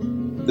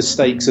the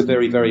stakes are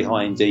very, very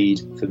high indeed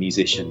for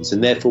musicians,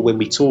 and therefore when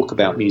we talk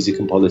about music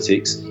and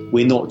politics,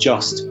 we're not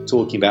just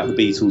talking about the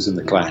Beatles and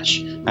the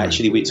Clash.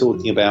 Actually, we're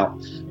talking about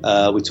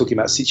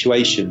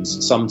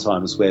situations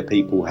sometimes where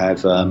people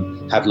have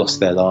lost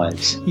their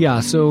lives. Yeah.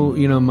 So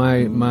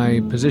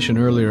my position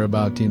earlier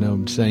about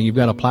saying you've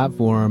got a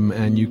platform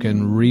and you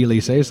can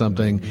really say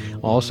something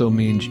also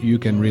means you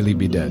can really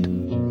be dead.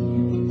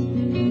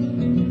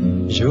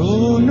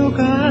 Yo no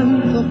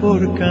canto por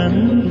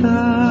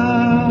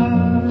cantar,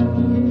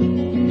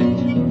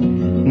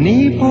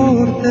 ni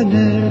por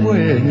tener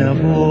buena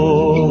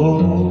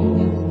voz.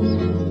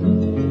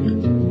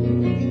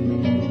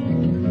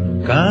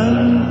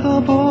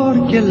 Canto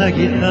porque la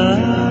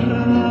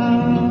guitarra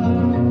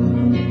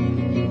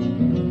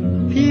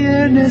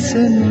tiene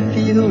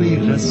sentido y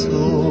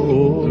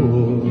razón,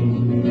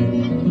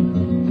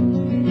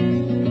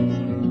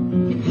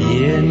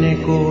 tiene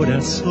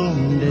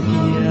corazón de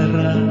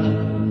tierra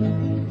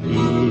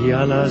y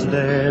alas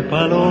de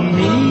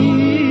palomita.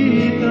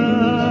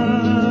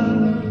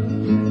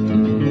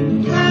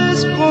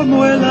 Es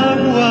como el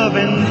agua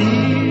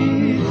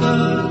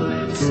bendita,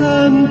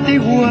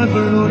 santigua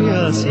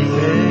glorias y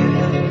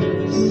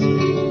penas.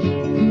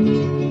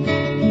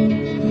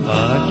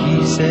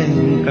 Aquí se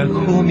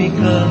encajó mi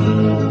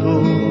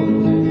canto,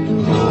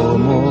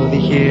 como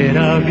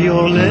dijera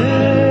Violeta.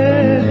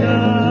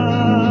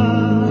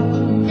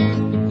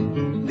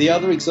 The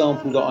other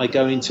example that I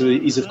go into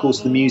is, of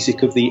course, the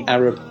music of the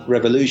Arab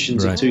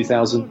revolutions of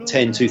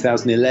 2010,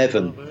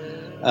 2011.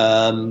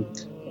 And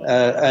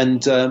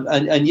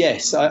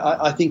yes,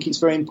 I think it's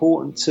very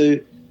important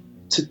to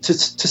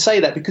say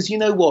that, because you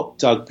know what,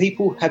 Doug, a few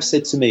people have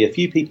said to me,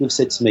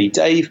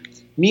 Dave,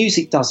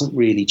 music doesn't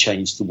really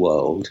change the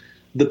world.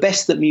 The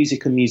best that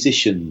music and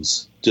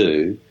musicians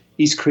do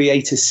is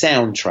create a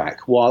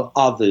soundtrack while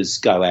others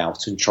go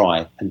out and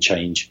try and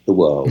change the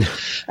world.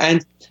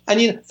 And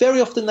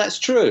very often that's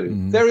true.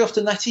 Very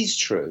often that is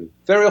true.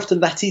 Very often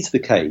that is the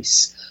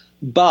case.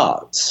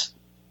 But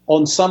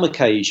on some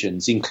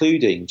occasions,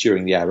 including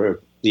during the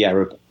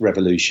Arab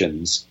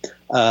revolutions,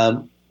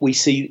 we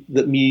see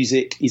that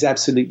music is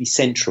absolutely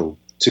central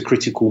to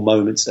critical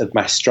moments of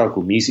mass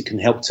struggle. Music can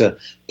help to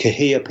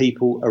cohere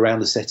people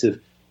around a set of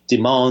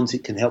demands.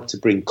 It can help to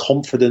bring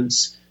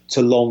confidence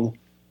to long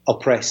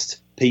oppressed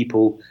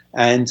people.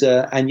 And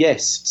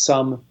yes,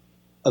 some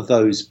of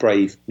those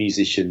brave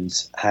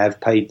musicians have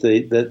paid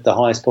the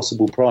highest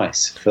possible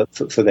price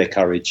for their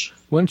courage.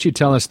 Why don't you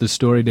tell us the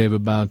story, Dave,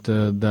 about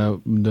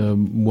the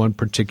one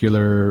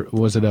particular,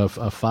 was it a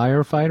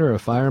firefighter, a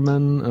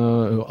fireman,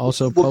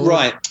 also Polish?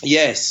 Right,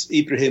 yes,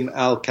 Ibrahim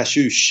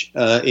al-Kashush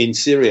in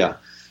Syria.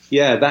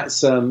 Yeah, that's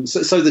so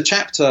the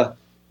chapter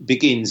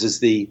begins as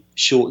the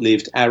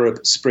short-lived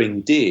Arab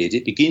Spring did.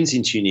 It begins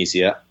in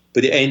Tunisia,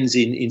 but it ends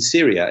in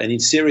Syria. And in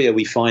Syria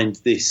we find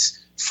this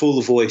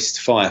full-voiced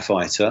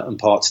firefighter and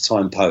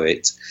part-time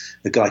poet,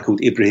 a guy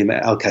called Ibrahim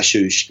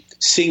Al-Kashush,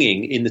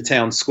 singing in the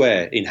town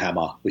square in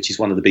Hama, which is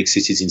one of the big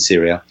cities in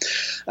Syria.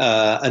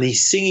 And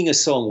he's singing a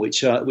song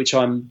which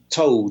I'm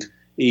told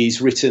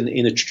is written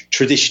in a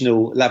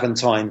traditional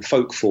Levantine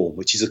folk form,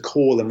 which is a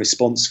call and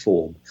response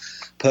form,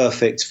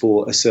 perfect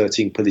for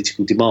asserting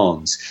political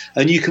demands.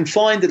 And you can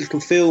find a little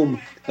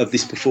film of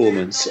this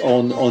performance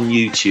on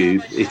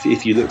YouTube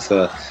if you look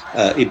for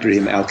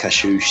Ibrahim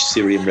Al-Kashush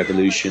Syrian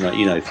Revolution.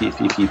 If you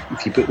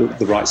put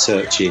the right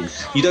search in,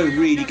 you don't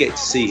really get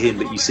to see him,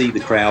 but you see the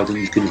crowd and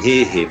you can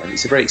hear him, and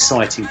it's a very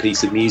exciting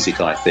piece of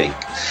music. I think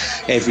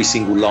every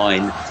single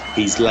line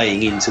he's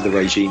laying into the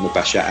regime of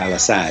Bashar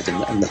al-Assad,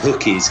 and the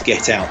hook is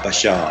 "Get out,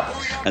 Bashar,"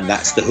 and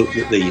that's the hook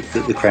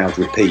that the crowd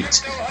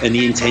repeat, and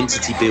the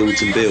intensity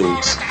builds and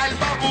builds.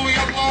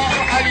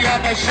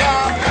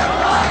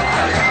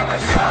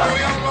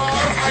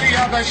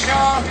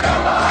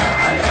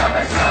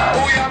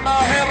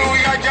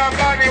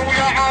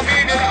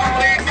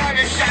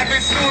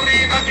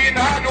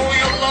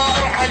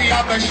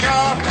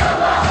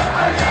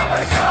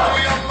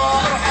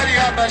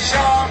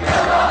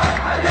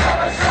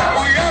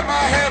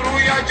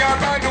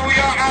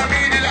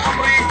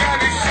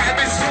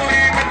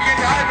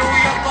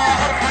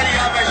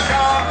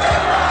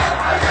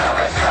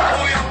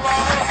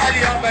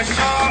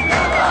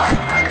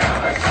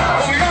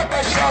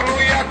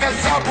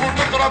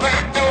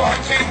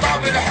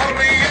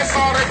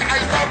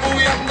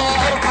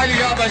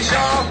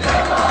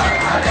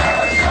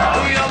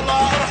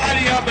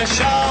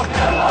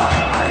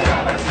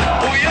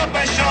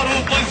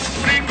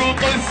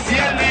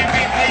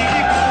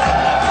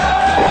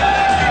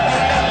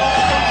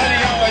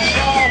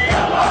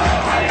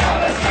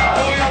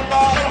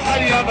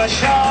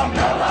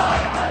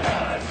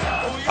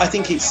 I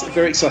think it's a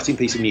very exciting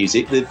piece of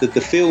music.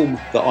 The film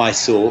that I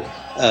saw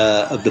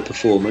of the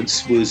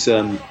performance was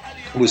from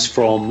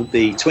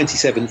the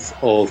 27th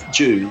of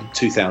June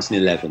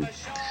 2011.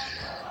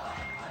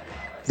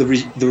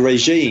 The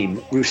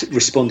regime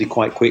responded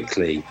quite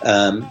quickly.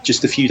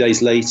 Just a few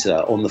days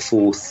later, on the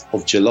 4th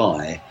of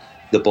July,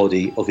 the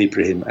body of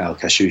Ibrahim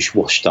Al-Kashush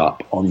washed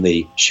up on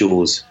the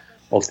shores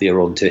of the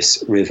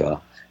Orontes River.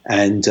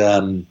 And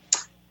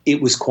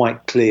it was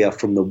quite clear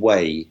from the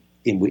way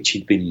in which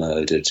he'd been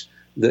murdered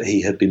that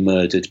he had been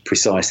murdered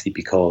precisely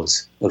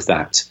because of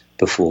that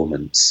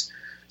performance.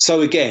 So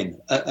again,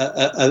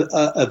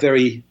 a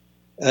very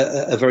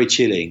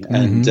chilling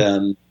and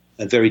a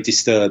very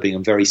disturbing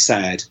and very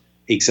sad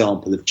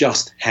example of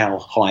just how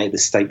high the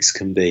stakes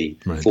can be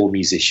for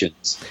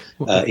musicians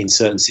in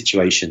certain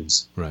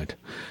situations. Right.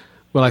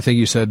 Well, I think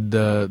you said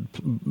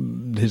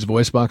his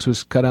voice box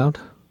was cut out.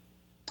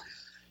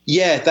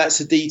 Yeah, that's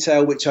a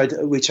detail which I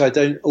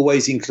don't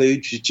always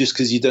include, just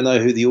because you don't know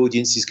who the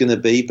audience is going to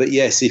be. But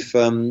yes,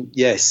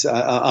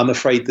 I'm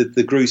afraid that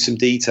the gruesome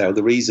detail,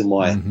 the reason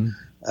why,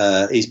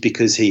 is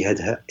because he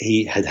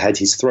had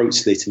his throat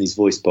slit and his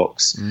voice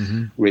box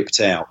ripped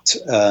out.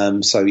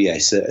 So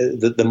yes,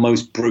 the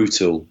most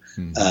brutal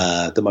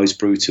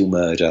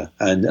murder,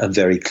 and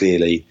very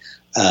clearly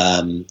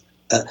an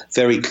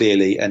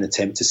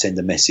attempt to send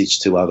a message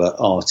to other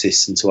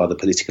artists and to other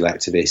political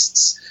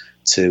activists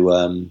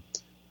to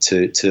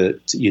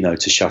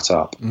shut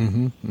up.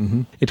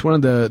 It's one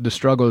of the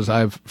struggles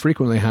I've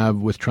frequently have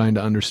with trying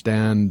to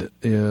understand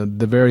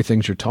the very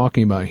things you're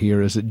talking about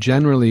here, is that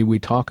generally we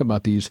talk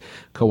about these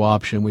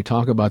co-option, we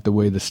talk about the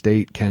way the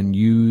state can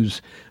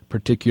use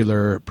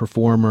particular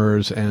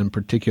performers and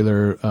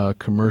particular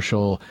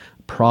commercial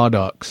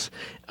products.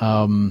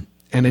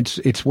 And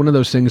it's one of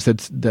those things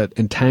that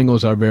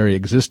entangles our very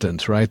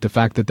existence, right? The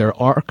fact that there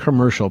are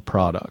commercial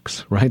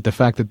products, right? The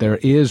fact that there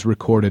is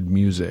recorded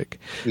music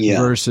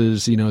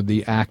versus,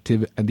 the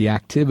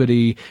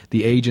activity,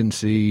 the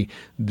agency,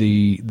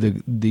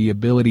 the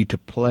ability to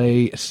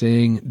play,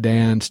 sing,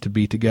 dance, to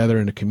be together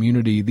in a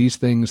community. These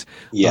things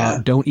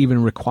don't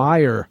even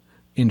require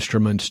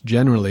instruments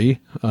generally.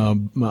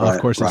 Of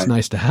course, it's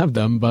nice to have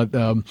them, but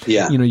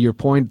your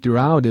point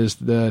throughout is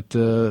that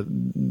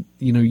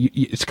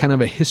it's kind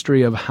of a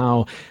history of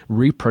how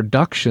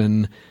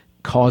reproduction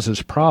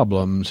causes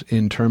problems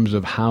in terms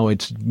of how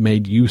it's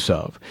made use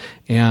of.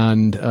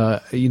 And,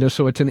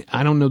 so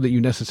I don't know that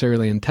you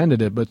necessarily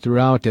intended it, but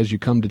throughout, as you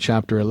come to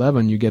chapter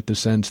 11, you get the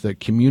sense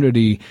that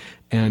community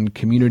and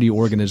community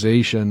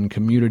organization,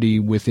 community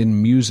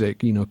within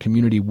music,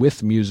 community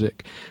with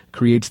music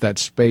creates that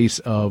space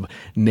of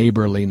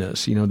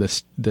neighborliness,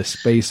 the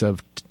space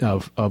of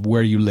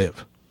where you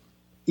live.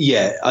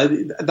 Yeah,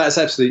 that's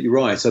absolutely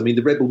right. I mean,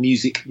 the Rebel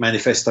Music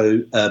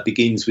Manifesto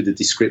begins with a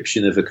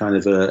description of a kind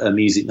of a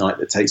music night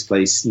that takes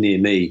place near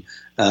me,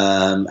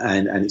 and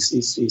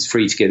it's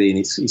free to get in.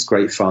 It's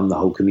great fun. The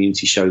whole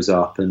community shows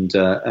up, and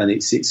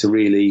it's a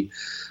really,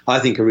 I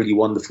think, a really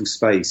wonderful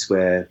space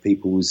where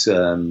people's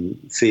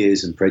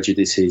fears and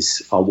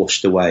prejudices are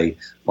washed away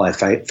by a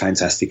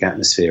fantastic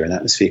atmosphere, an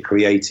atmosphere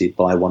created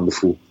by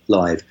wonderful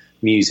live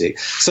music.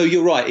 So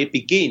you're right. It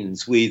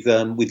begins with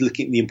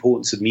looking at the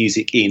importance of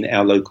music in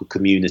our local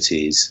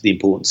communities, the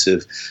importance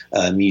of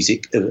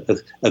music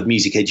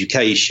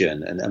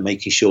education, and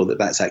making sure that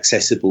that's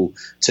accessible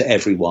to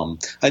everyone.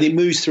 And it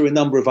moves through a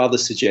number of other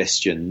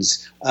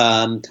suggestions,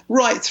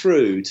 right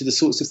through to the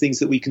sorts of things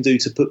that we can do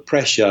to put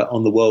pressure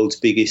on the world's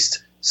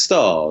biggest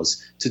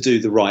stars to do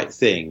the right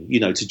thing,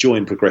 to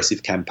join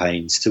progressive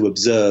campaigns, to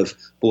observe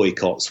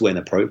boycotts when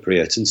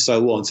appropriate, and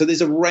so on. So there's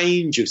a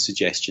range of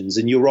suggestions,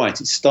 and you're right,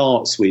 it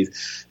starts with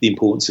the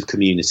importance of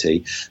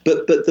community.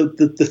 But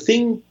the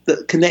thing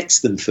that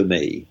connects them for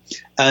me,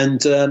 and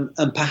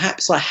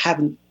perhaps I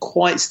haven't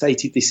quite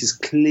stated this as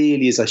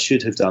clearly as I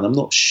should have done, I'm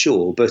not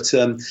sure, but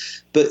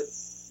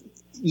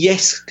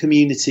yes,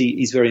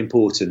 community is very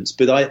important,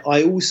 but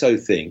I also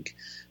think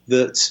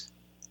that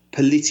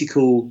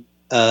political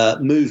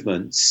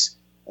movements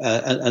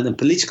and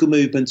political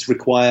movements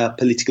require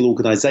political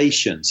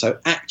organisation. So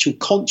actual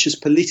conscious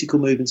political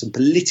movements and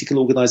political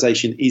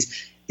organisation is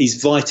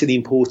vitally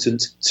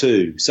important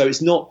too. So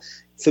it's not,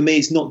 for me,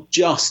 it's not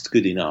just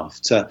good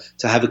enough to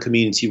have a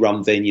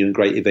community-run venue and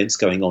great events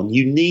going on.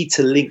 You need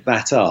to link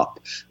that up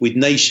with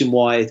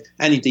nationwide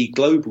and indeed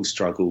global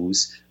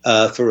struggles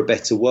for a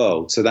better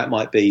world. So that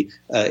might be,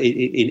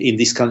 in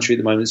this country at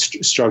the moment,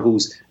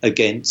 struggles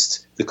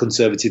against the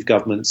Conservative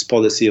government's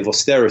policy of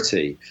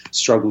austerity,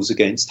 struggles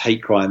against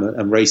hate crime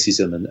and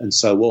racism and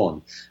so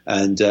on.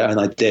 And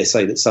I dare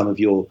say that some of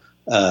your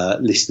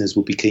listeners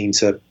will be keen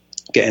to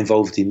get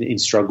involved in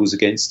struggles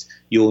against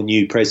your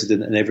new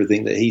president and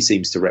everything that he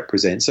seems to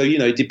represent. So,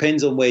 it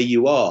depends on where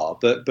you are,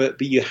 but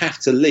you have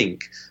to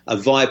link a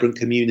vibrant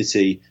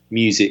community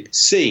music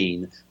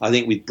scene, I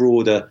think, with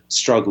broader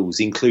struggles,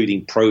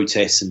 including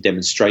protests and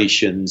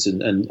demonstrations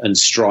and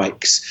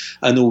strikes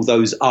and all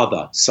those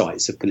other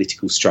sites of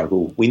political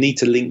struggle. We need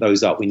to link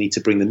those up. We need to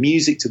bring the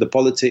music to the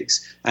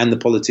politics and the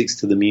politics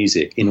to the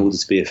music in order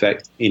to be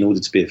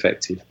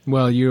effective.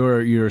 Well,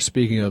 you're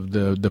speaking of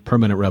the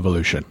permanent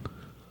revolution.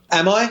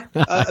 Am I?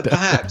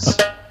 Perhaps.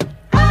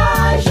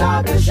 I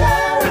shot the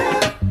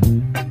sheriff,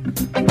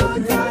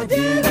 but I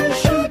didn't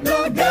shoot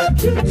no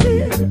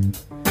deputy.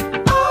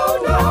 Oh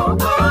no,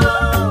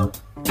 oh.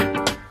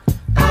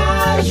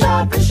 I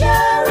shot the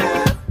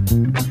sheriff,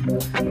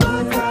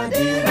 but I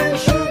didn't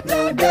shoot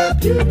no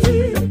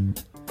deputy.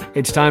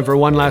 It's time for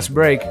one last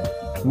break.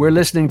 We're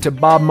listening to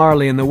Bob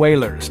Marley and the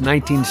Wailers'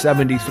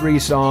 1973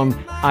 song,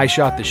 I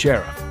Shot the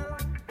Sheriff.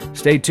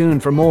 Stay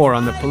tuned for more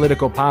on the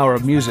political power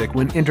of music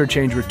when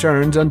Interchange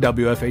returns on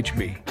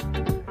WFHB.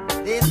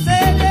 They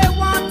say they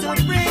want to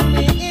bring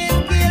me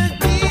in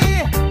guilty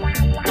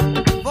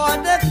for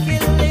the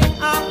killing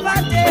of a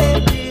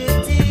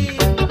deputy,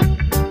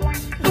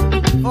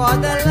 for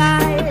the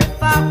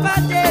life of a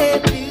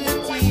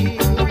deputy.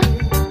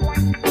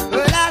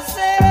 Well, I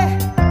say,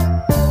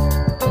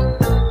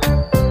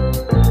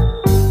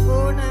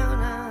 oh,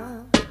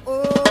 now,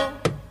 oh,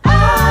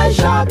 I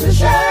shot the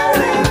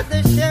sheriff,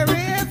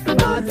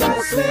 but I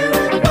swear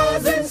it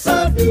wasn't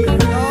self-defense.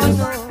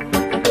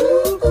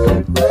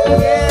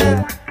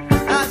 Yeah,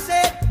 I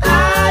said I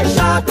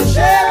shot the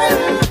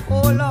sheriff,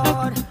 oh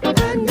Lord,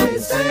 and they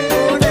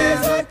say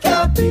there's a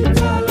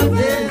capital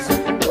offense.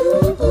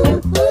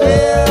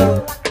 Yeah,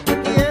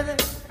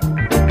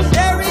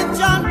 Sheriff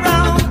John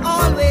Brown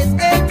always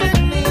hated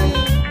me.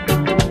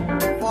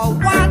 For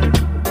what?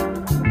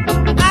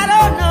 I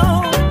don't know.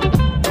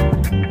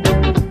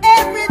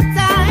 Every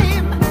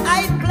time I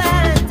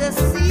plant a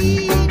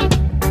seed,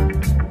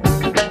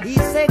 he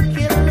said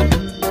kill it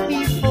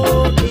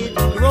before it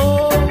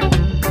grows.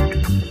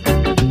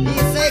 He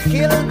said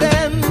kill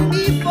them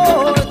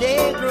before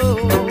they grow.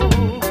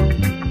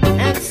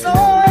 And so,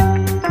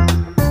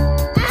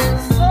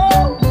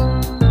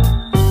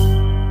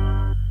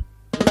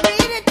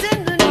 read it in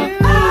the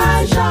news. I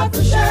shot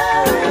the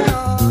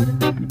sheriff,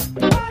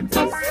 but I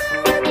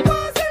swear it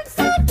wasn't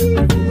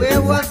self-defense.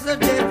 Where was the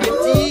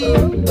deputy?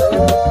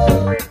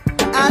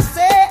 I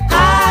say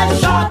I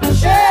shot the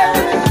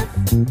sheriff,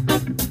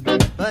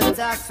 but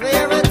I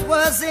swear it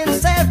was in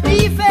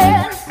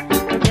self-defense.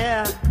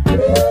 Yeah.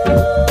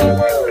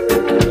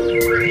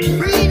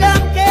 Freedom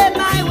came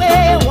my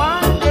way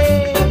one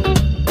day,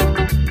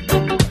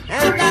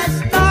 and I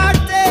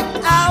started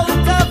out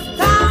of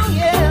town,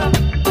 yeah.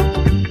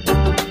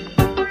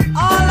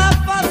 All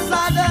of a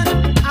sudden,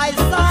 I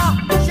saw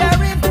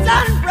Sheriff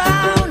John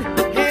Brown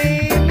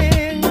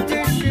aiming to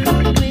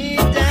shoot me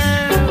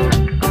down.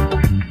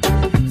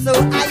 So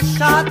I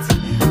shot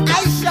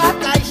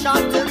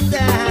him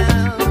down.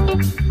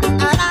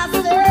 And I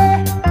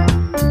said,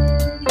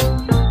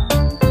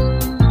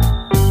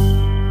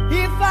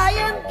 if I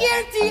am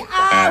guilty, I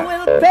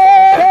will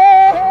pay.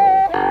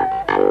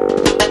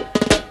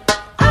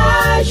 I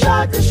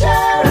shot the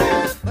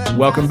sheriff.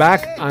 Welcome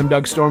back. I'm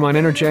Doug Storm on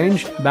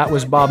Interchange. That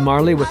was Bob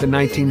Marley with the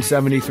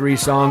 1973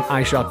 song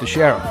I Shot the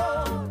Sheriff.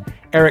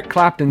 Eric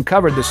Clapton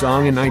covered the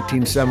song in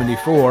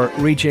 1974,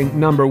 reaching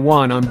number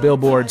 1 on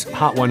Billboard's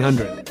Hot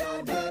 100.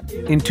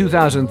 In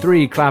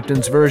 2003,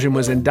 Clapton's version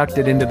was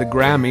inducted into the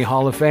Grammy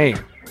Hall of Fame.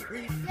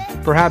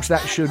 Perhaps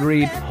that should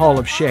read Hall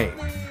of Shame.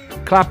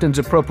 Clapton's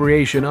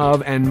appropriation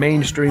of and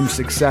mainstream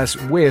success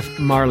with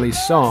Marley's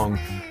song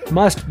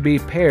must be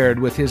paired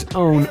with his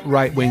own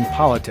right-wing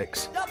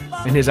politics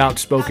and his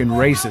outspoken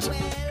racism,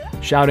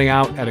 shouting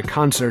out at a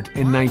concert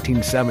in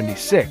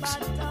 1976,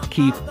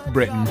 "Keep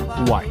Britain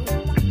White."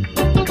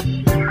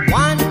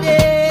 One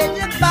day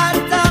the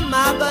bottom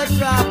of a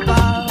drop,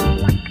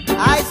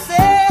 I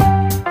say.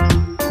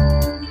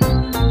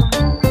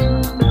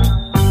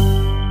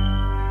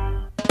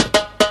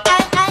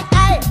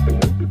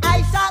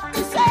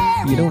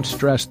 You don't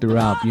stress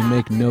throughout. You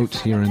make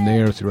notes here and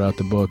there throughout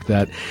the book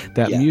that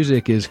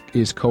music is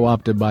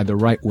co-opted by the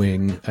right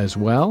wing as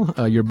well.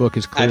 Your book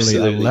is clearly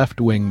Absolutely. a left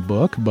wing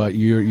book, but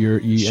you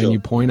Sure. and you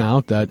point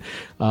out that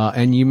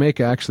and you make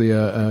actually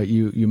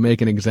you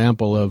make an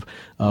example of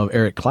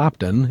Eric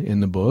Clapton in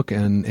the book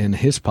and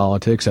his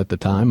politics at the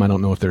time. I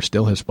don't know if they're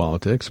still his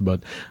politics, but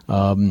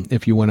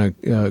if you want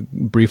to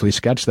briefly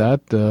sketch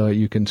that,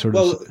 you can sort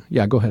of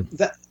go ahead.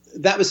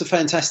 That was a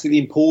fantastically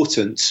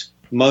important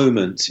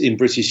moment in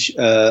British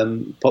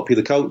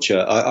popular culture.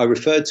 I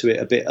referred to it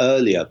a bit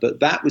earlier, but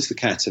that was the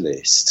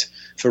catalyst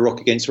for Rock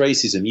Against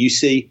Racism. You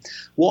see,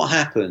 what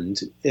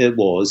happened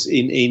was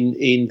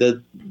in the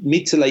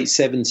mid to late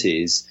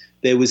 70s,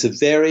 there was a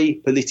very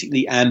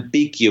politically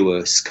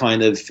ambiguous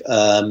kind of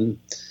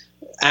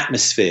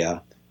atmosphere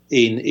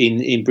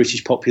in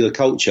British popular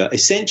culture,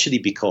 essentially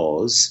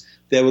because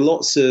there were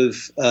lots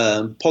of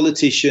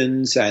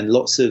politicians and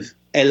lots of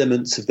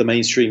elements of the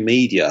mainstream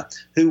media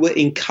who were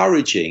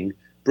encouraging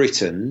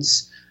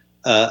Britons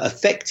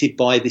affected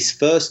by this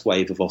first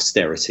wave of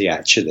austerity,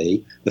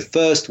 actually, the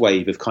first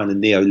wave of kind of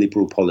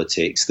neoliberal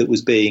politics that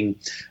was being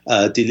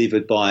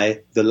delivered by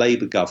the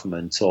Labour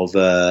government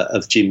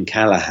of Jim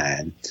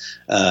Callaghan.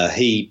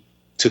 He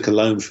took a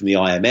loan from the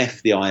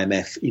IMF. The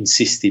IMF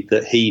insisted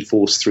that he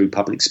force through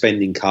public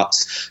spending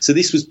cuts. So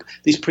this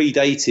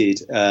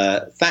predated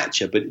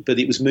Thatcher, but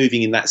it was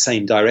moving in that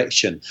same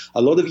direction.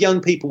 A lot of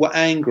young people were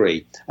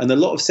angry, and a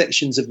lot of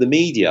sections of the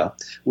media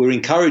were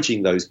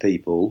encouraging those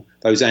people,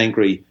 those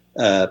angry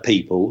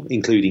people,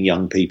 including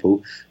young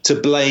people, to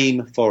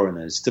blame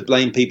foreigners, to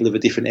blame people of a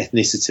different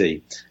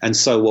ethnicity, and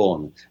so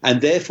on.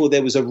 And therefore,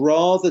 there was a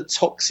rather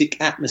toxic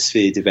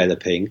atmosphere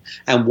developing,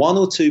 and one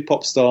or two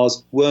pop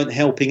stars weren't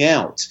helping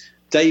out.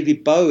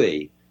 David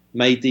Bowie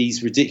made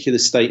these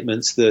ridiculous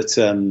statements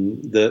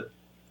that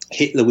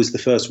Hitler was the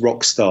first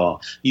rock star.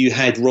 You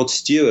had Rod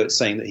Stewart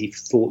saying that he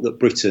thought that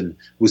Britain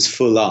was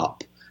full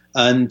up.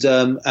 And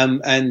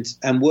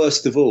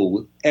worst of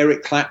all,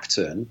 Eric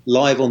Clapton,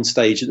 live on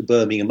stage at the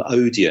Birmingham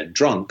Odeon,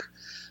 drunk,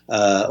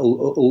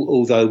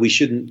 although we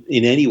shouldn't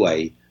in any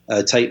way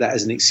take that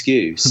as an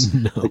excuse.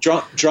 No.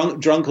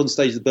 Drunk on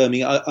stage at the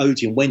Birmingham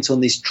Odeon, went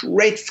on this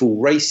dreadful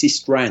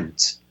racist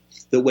rant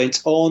that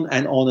went on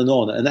and on and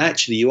on. And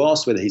actually, you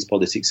asked whether his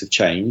politics have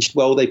changed.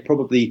 Well, they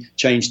probably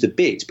changed a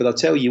bit. But I'll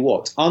tell you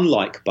what,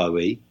 unlike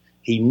Bowie,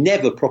 he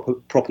never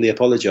properly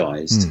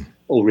apologised.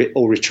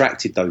 Or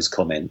retracted those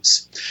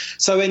comments.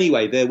 So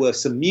anyway, there were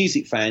some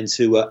music fans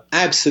who were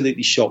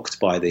absolutely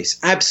shocked by this,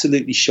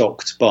 absolutely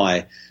shocked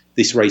by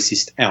this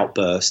racist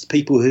outburst,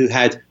 people who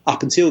had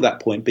up until that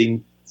point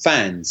been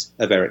fans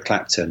of Eric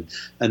Clapton.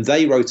 And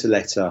they wrote a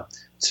letter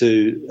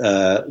to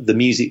the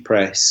music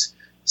press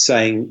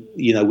saying,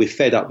 you know, we're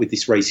fed up with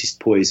this racist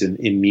poison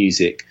in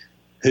music.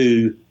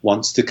 Who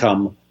wants to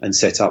come and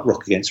set up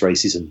Rock Against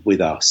Racism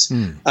with us?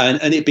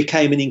 And it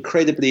became an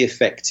incredibly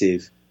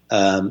effective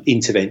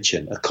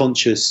intervention, a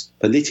conscious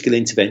political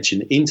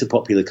intervention into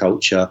popular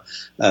culture,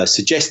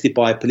 suggested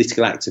by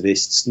political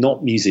activists,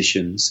 not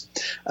musicians,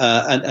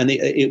 and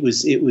it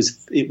was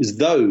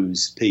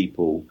those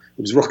people.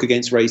 It was Rock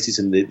Against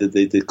Racism,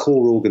 the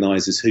core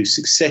organisers, who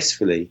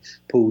successfully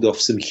pulled off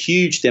some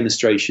huge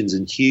demonstrations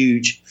and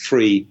huge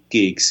free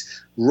gigs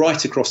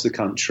right across the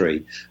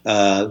country,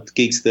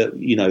 gigs that,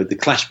 you know, the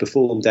Clash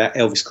performed at,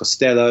 Elvis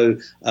Costello,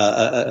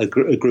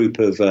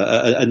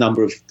 a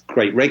number of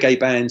great reggae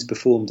bands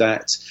performed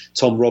at,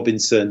 Tom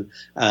Robinson,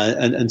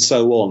 and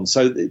so on.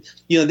 So,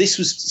 you know, this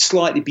was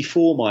slightly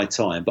before my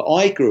time, but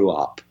I grew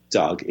up,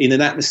 Doug, in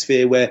an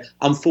atmosphere where,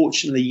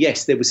 unfortunately,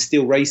 yes, there was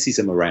still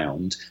racism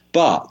around,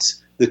 but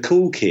the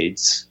cool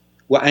kids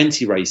were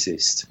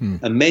anti-racist,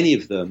 and many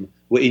of them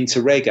were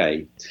into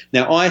reggae.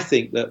 Now, I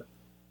think that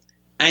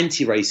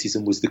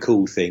anti-racism was the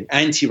cool thing.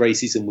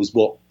 Anti-racism was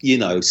what, you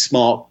know,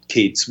 smart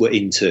kids were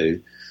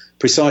into,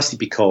 precisely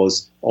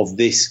because of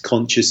this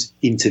conscious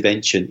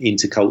intervention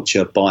into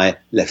culture by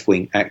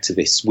left-wing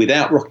activists.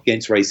 Without Rock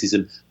Against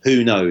Racism,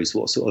 who knows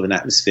what sort of an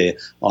atmosphere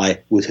I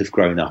would have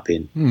grown up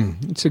in.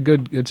 It's a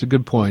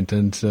good point,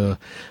 and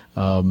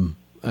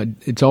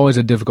it's always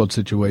a difficult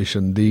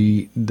situation.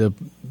 The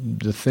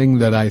thing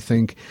that I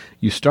think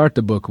you start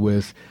the book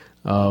with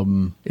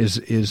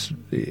has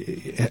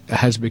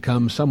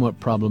become somewhat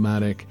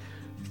problematic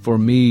for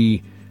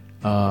me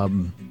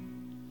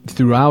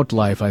throughout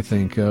life, I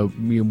think,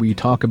 we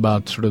talk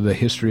about sort of the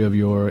history of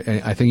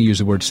I think you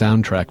used the word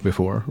soundtrack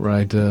before,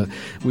 right?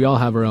 We all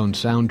have our own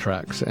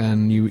soundtracks,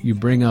 and you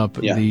bring up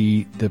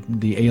the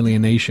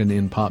alienation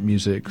in pop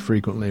music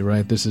frequently,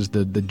 right? This is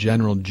the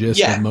general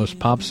gist of most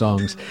pop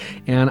songs,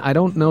 and I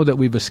don't know that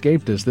we've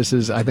escaped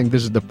this. I think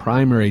this is the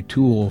primary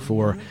tool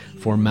for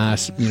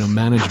mass,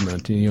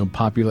 management,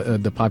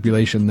 the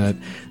population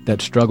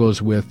that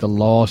struggles with the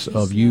loss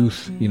of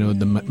youth,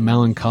 the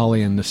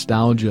melancholy and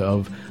nostalgia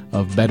of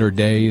better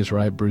days,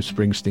 right? Bruce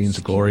Springsteen's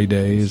Glory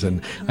Days.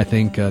 And I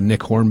think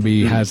Nick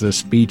Hornby has a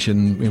speech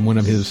in one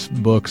of his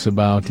books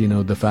about,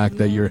 the fact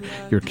that your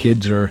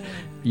kids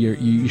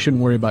you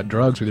shouldn't worry about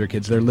drugs with your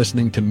kids. They're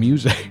listening to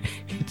music.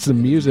 It's the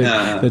music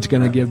that's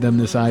going to give them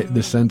this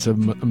sense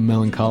of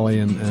melancholy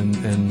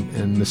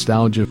and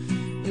nostalgia.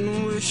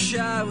 Wish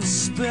I was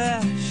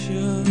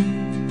special.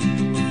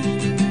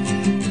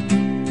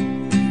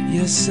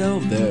 You're so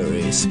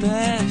very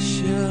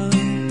special.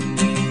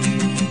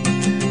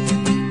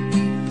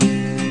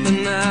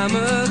 And I'm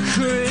a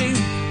creep.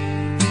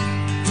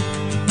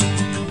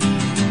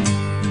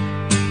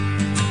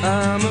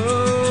 I'm a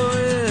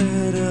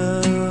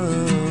widow.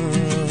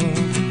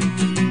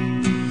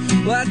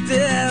 What the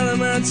hell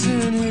am I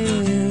doing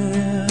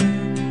here?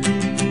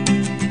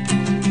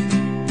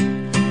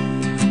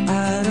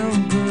 I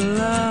don't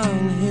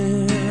belong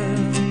here.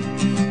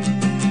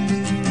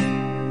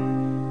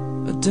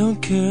 I don't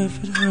care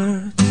if it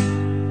hurts.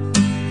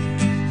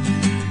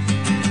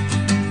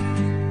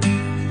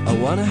 I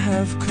wanna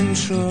have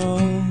control.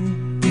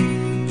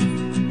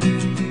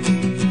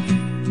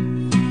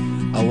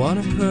 I want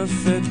a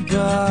perfect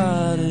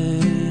body.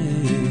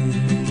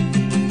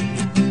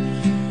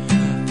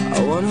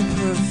 I want a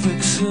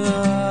perfect soul.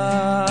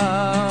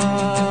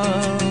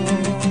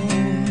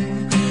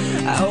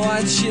 I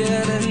want you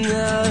to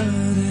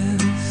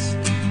notice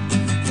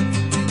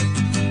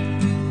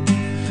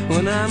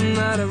when I'm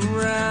not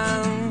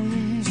around.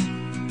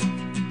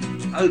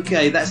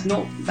 Okay, that's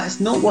not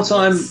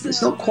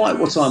quite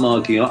what I'm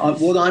arguing.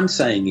 What I'm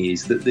saying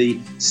is that the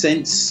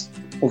sense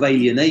of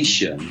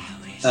alienation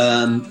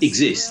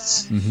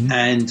exists,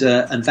 and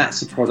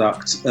that's a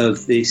product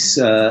of this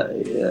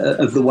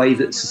of the way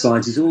that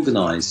society is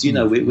organised.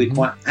 We're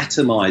quite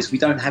atomised. We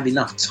don't have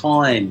enough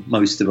time,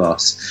 most of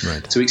us,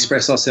 to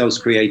express ourselves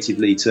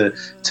creatively, to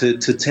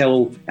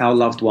tell our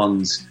loved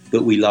ones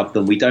that we love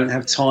them. We don't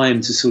have time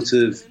to sort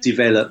of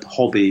develop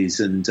hobbies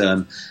and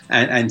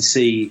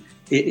see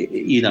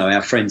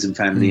our friends and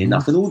family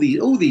enough, and all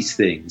these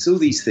things,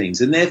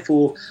 and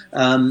therefore.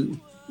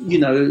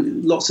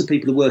 Lots of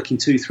people are working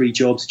 2-3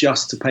 jobs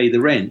just to pay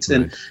the rent,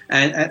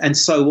 and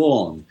so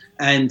on.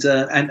 And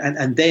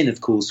then,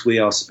 of course, we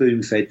are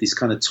spoon-fed this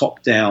kind of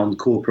top-down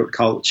corporate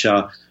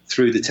culture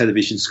through the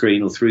television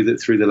screen or through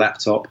the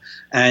laptop,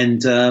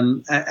 and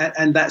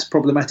that's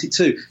problematic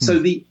too. So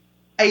the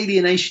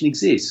alienation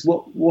exists.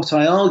 What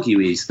I argue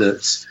is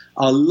that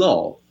a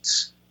lot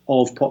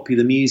of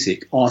popular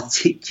music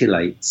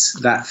articulates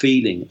that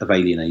feeling of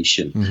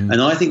alienation,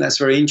 and I think that's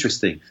very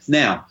interesting.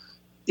 Now,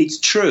 it's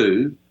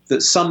true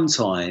that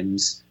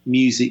sometimes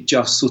music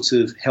just sort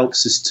of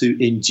helps us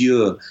to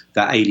endure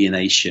that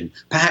alienation,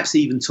 perhaps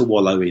even to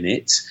wallow in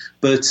it.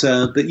 But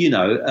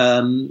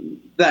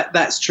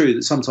that's true,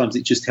 that sometimes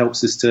it just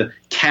helps us to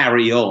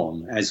carry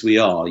on as we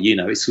are.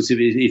 It's sort of,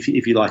 if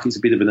you like, it's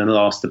a bit of an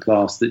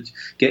elastoplast that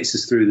gets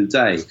us through the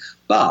day.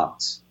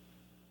 But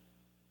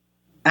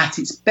at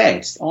its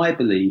best, I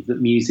believe that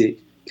music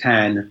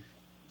can,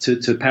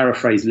 to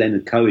paraphrase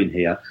Leonard Cohen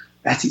here,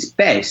 at its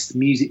best,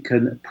 music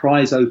can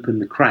prise open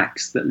the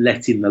cracks that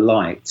let in the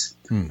light,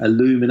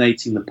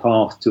 illuminating the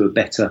path to a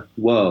better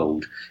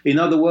world. In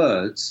other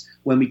words,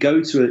 when we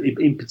go to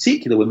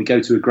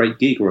a great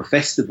gig or a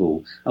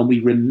festival, and we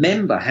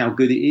remember how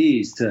good it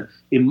is to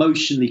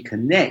emotionally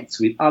connect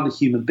with other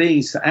human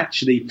beings, to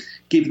actually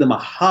give them a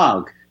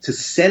hug, to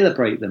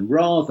celebrate them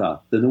rather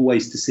than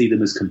always to see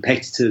them as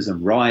competitors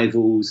and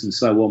rivals and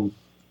so on,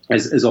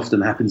 as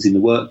often happens in the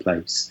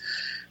workplace.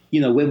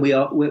 When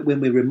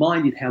we're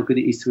reminded how good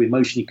it is to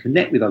emotionally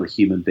connect with other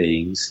human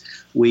beings,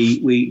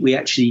 we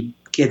actually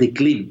get a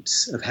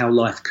glimpse of how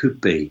life could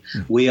be.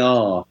 We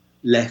are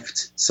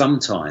left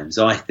sometimes,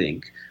 I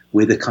think,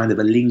 with a kind of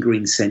a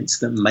lingering sense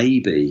that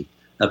maybe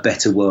a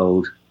better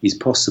world is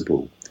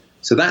possible.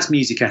 So that's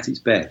music at its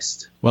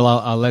best. Well,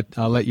 I'll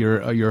let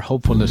your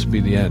hopefulness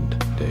be the end,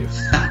 Dave.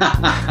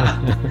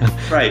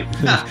 Right.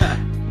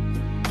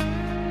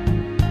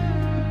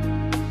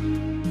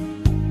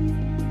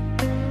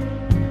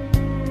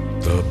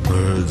 The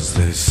birds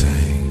they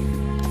sang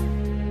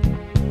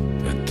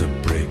at the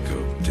break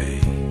of day.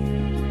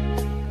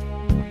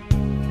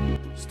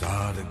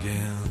 Start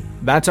again.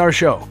 That's our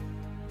show.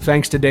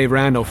 Thanks to Dave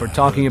Randall for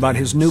talking about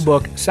his new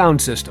book, Sound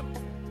System: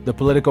 The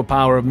Political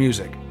Power of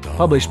Music,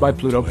 published by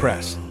Pluto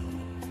Press.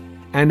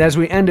 And as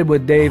we ended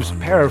with Dave's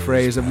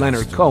paraphrase of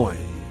Leonard Cohen,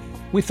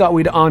 we thought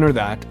we'd honor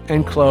that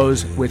and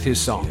close with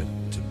his song.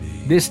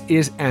 This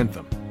is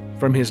Anthem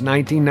from his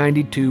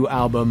 1992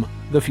 album,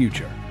 The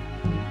Future.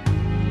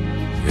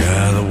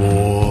 Yeah, the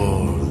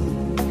war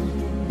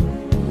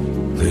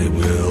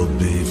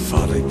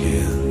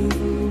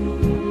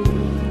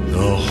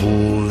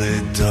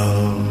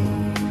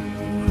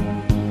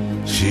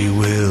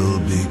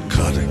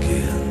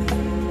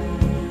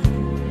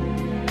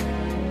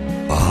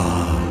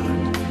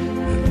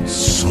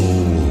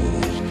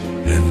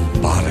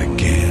spot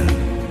again.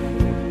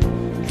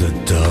 The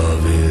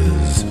dove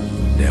is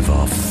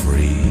never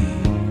free.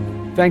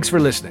 Thanks for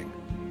listening.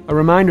 A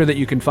reminder that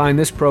you can find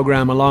this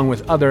program along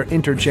with other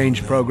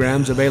Interchange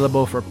programs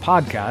available for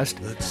podcast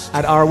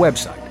at our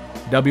website,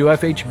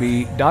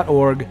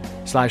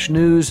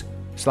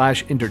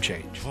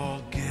 wfhb.org/news/interchange.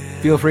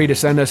 Feel free to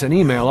send us an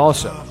email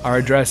also. Our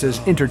address is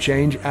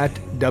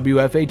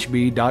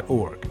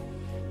interchange@wfhb.org.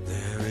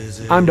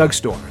 I'm Doug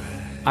Storm.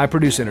 I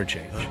produce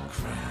Interchange.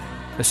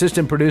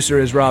 Assistant producer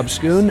is Rob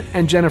Schoon,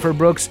 and Jennifer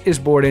Brooks is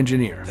board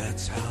engineer.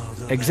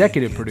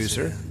 Executive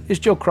producer is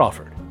Joe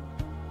Crawford.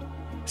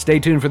 Stay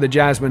tuned for the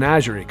Jazz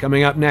Menagerie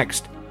coming up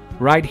next,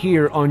 right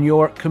here on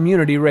your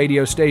community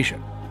radio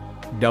station,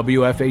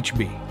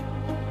 WFHB.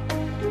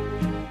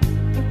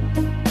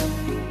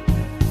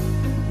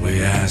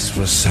 We asked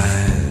for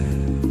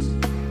signs,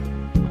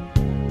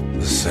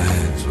 the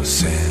signs were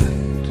sent.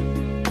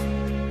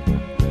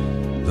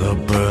 The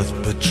birth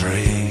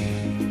betrayed,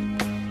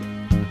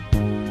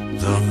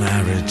 the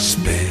marriage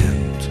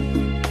spent.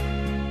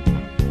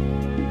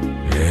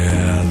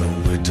 Yeah, the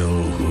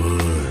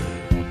widowhood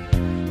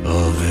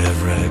of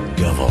every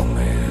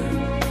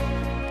government.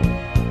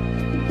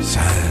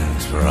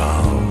 Signs for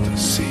all to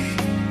see.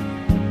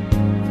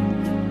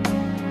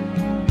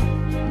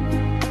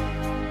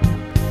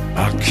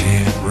 I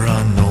can't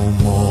run no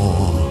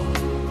more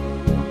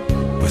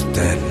with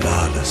that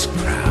lawless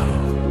crowd,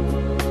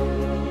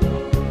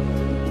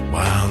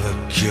 while the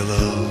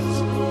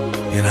killers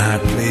in high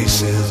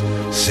places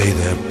say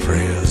their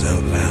prayers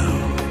out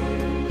loud.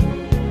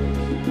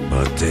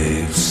 But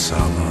they've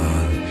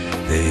summoned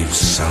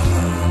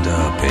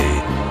up a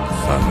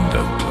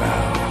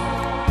thundercloud.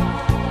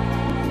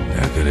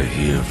 They're gonna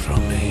hear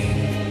from me.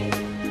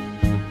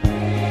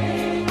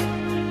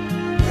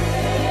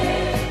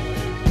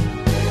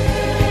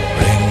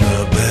 Ring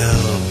the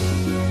bell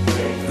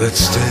that's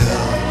still to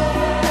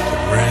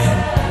ring.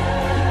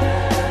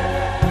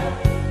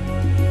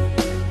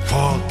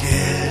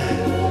 Forget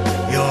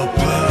your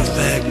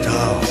perfect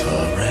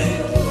offering.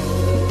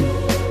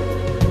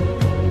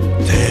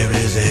 There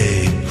is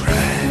a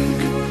crack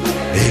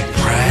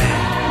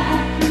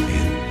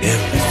in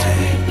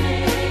everything.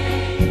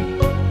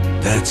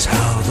 That's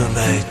how the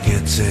light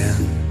gets in.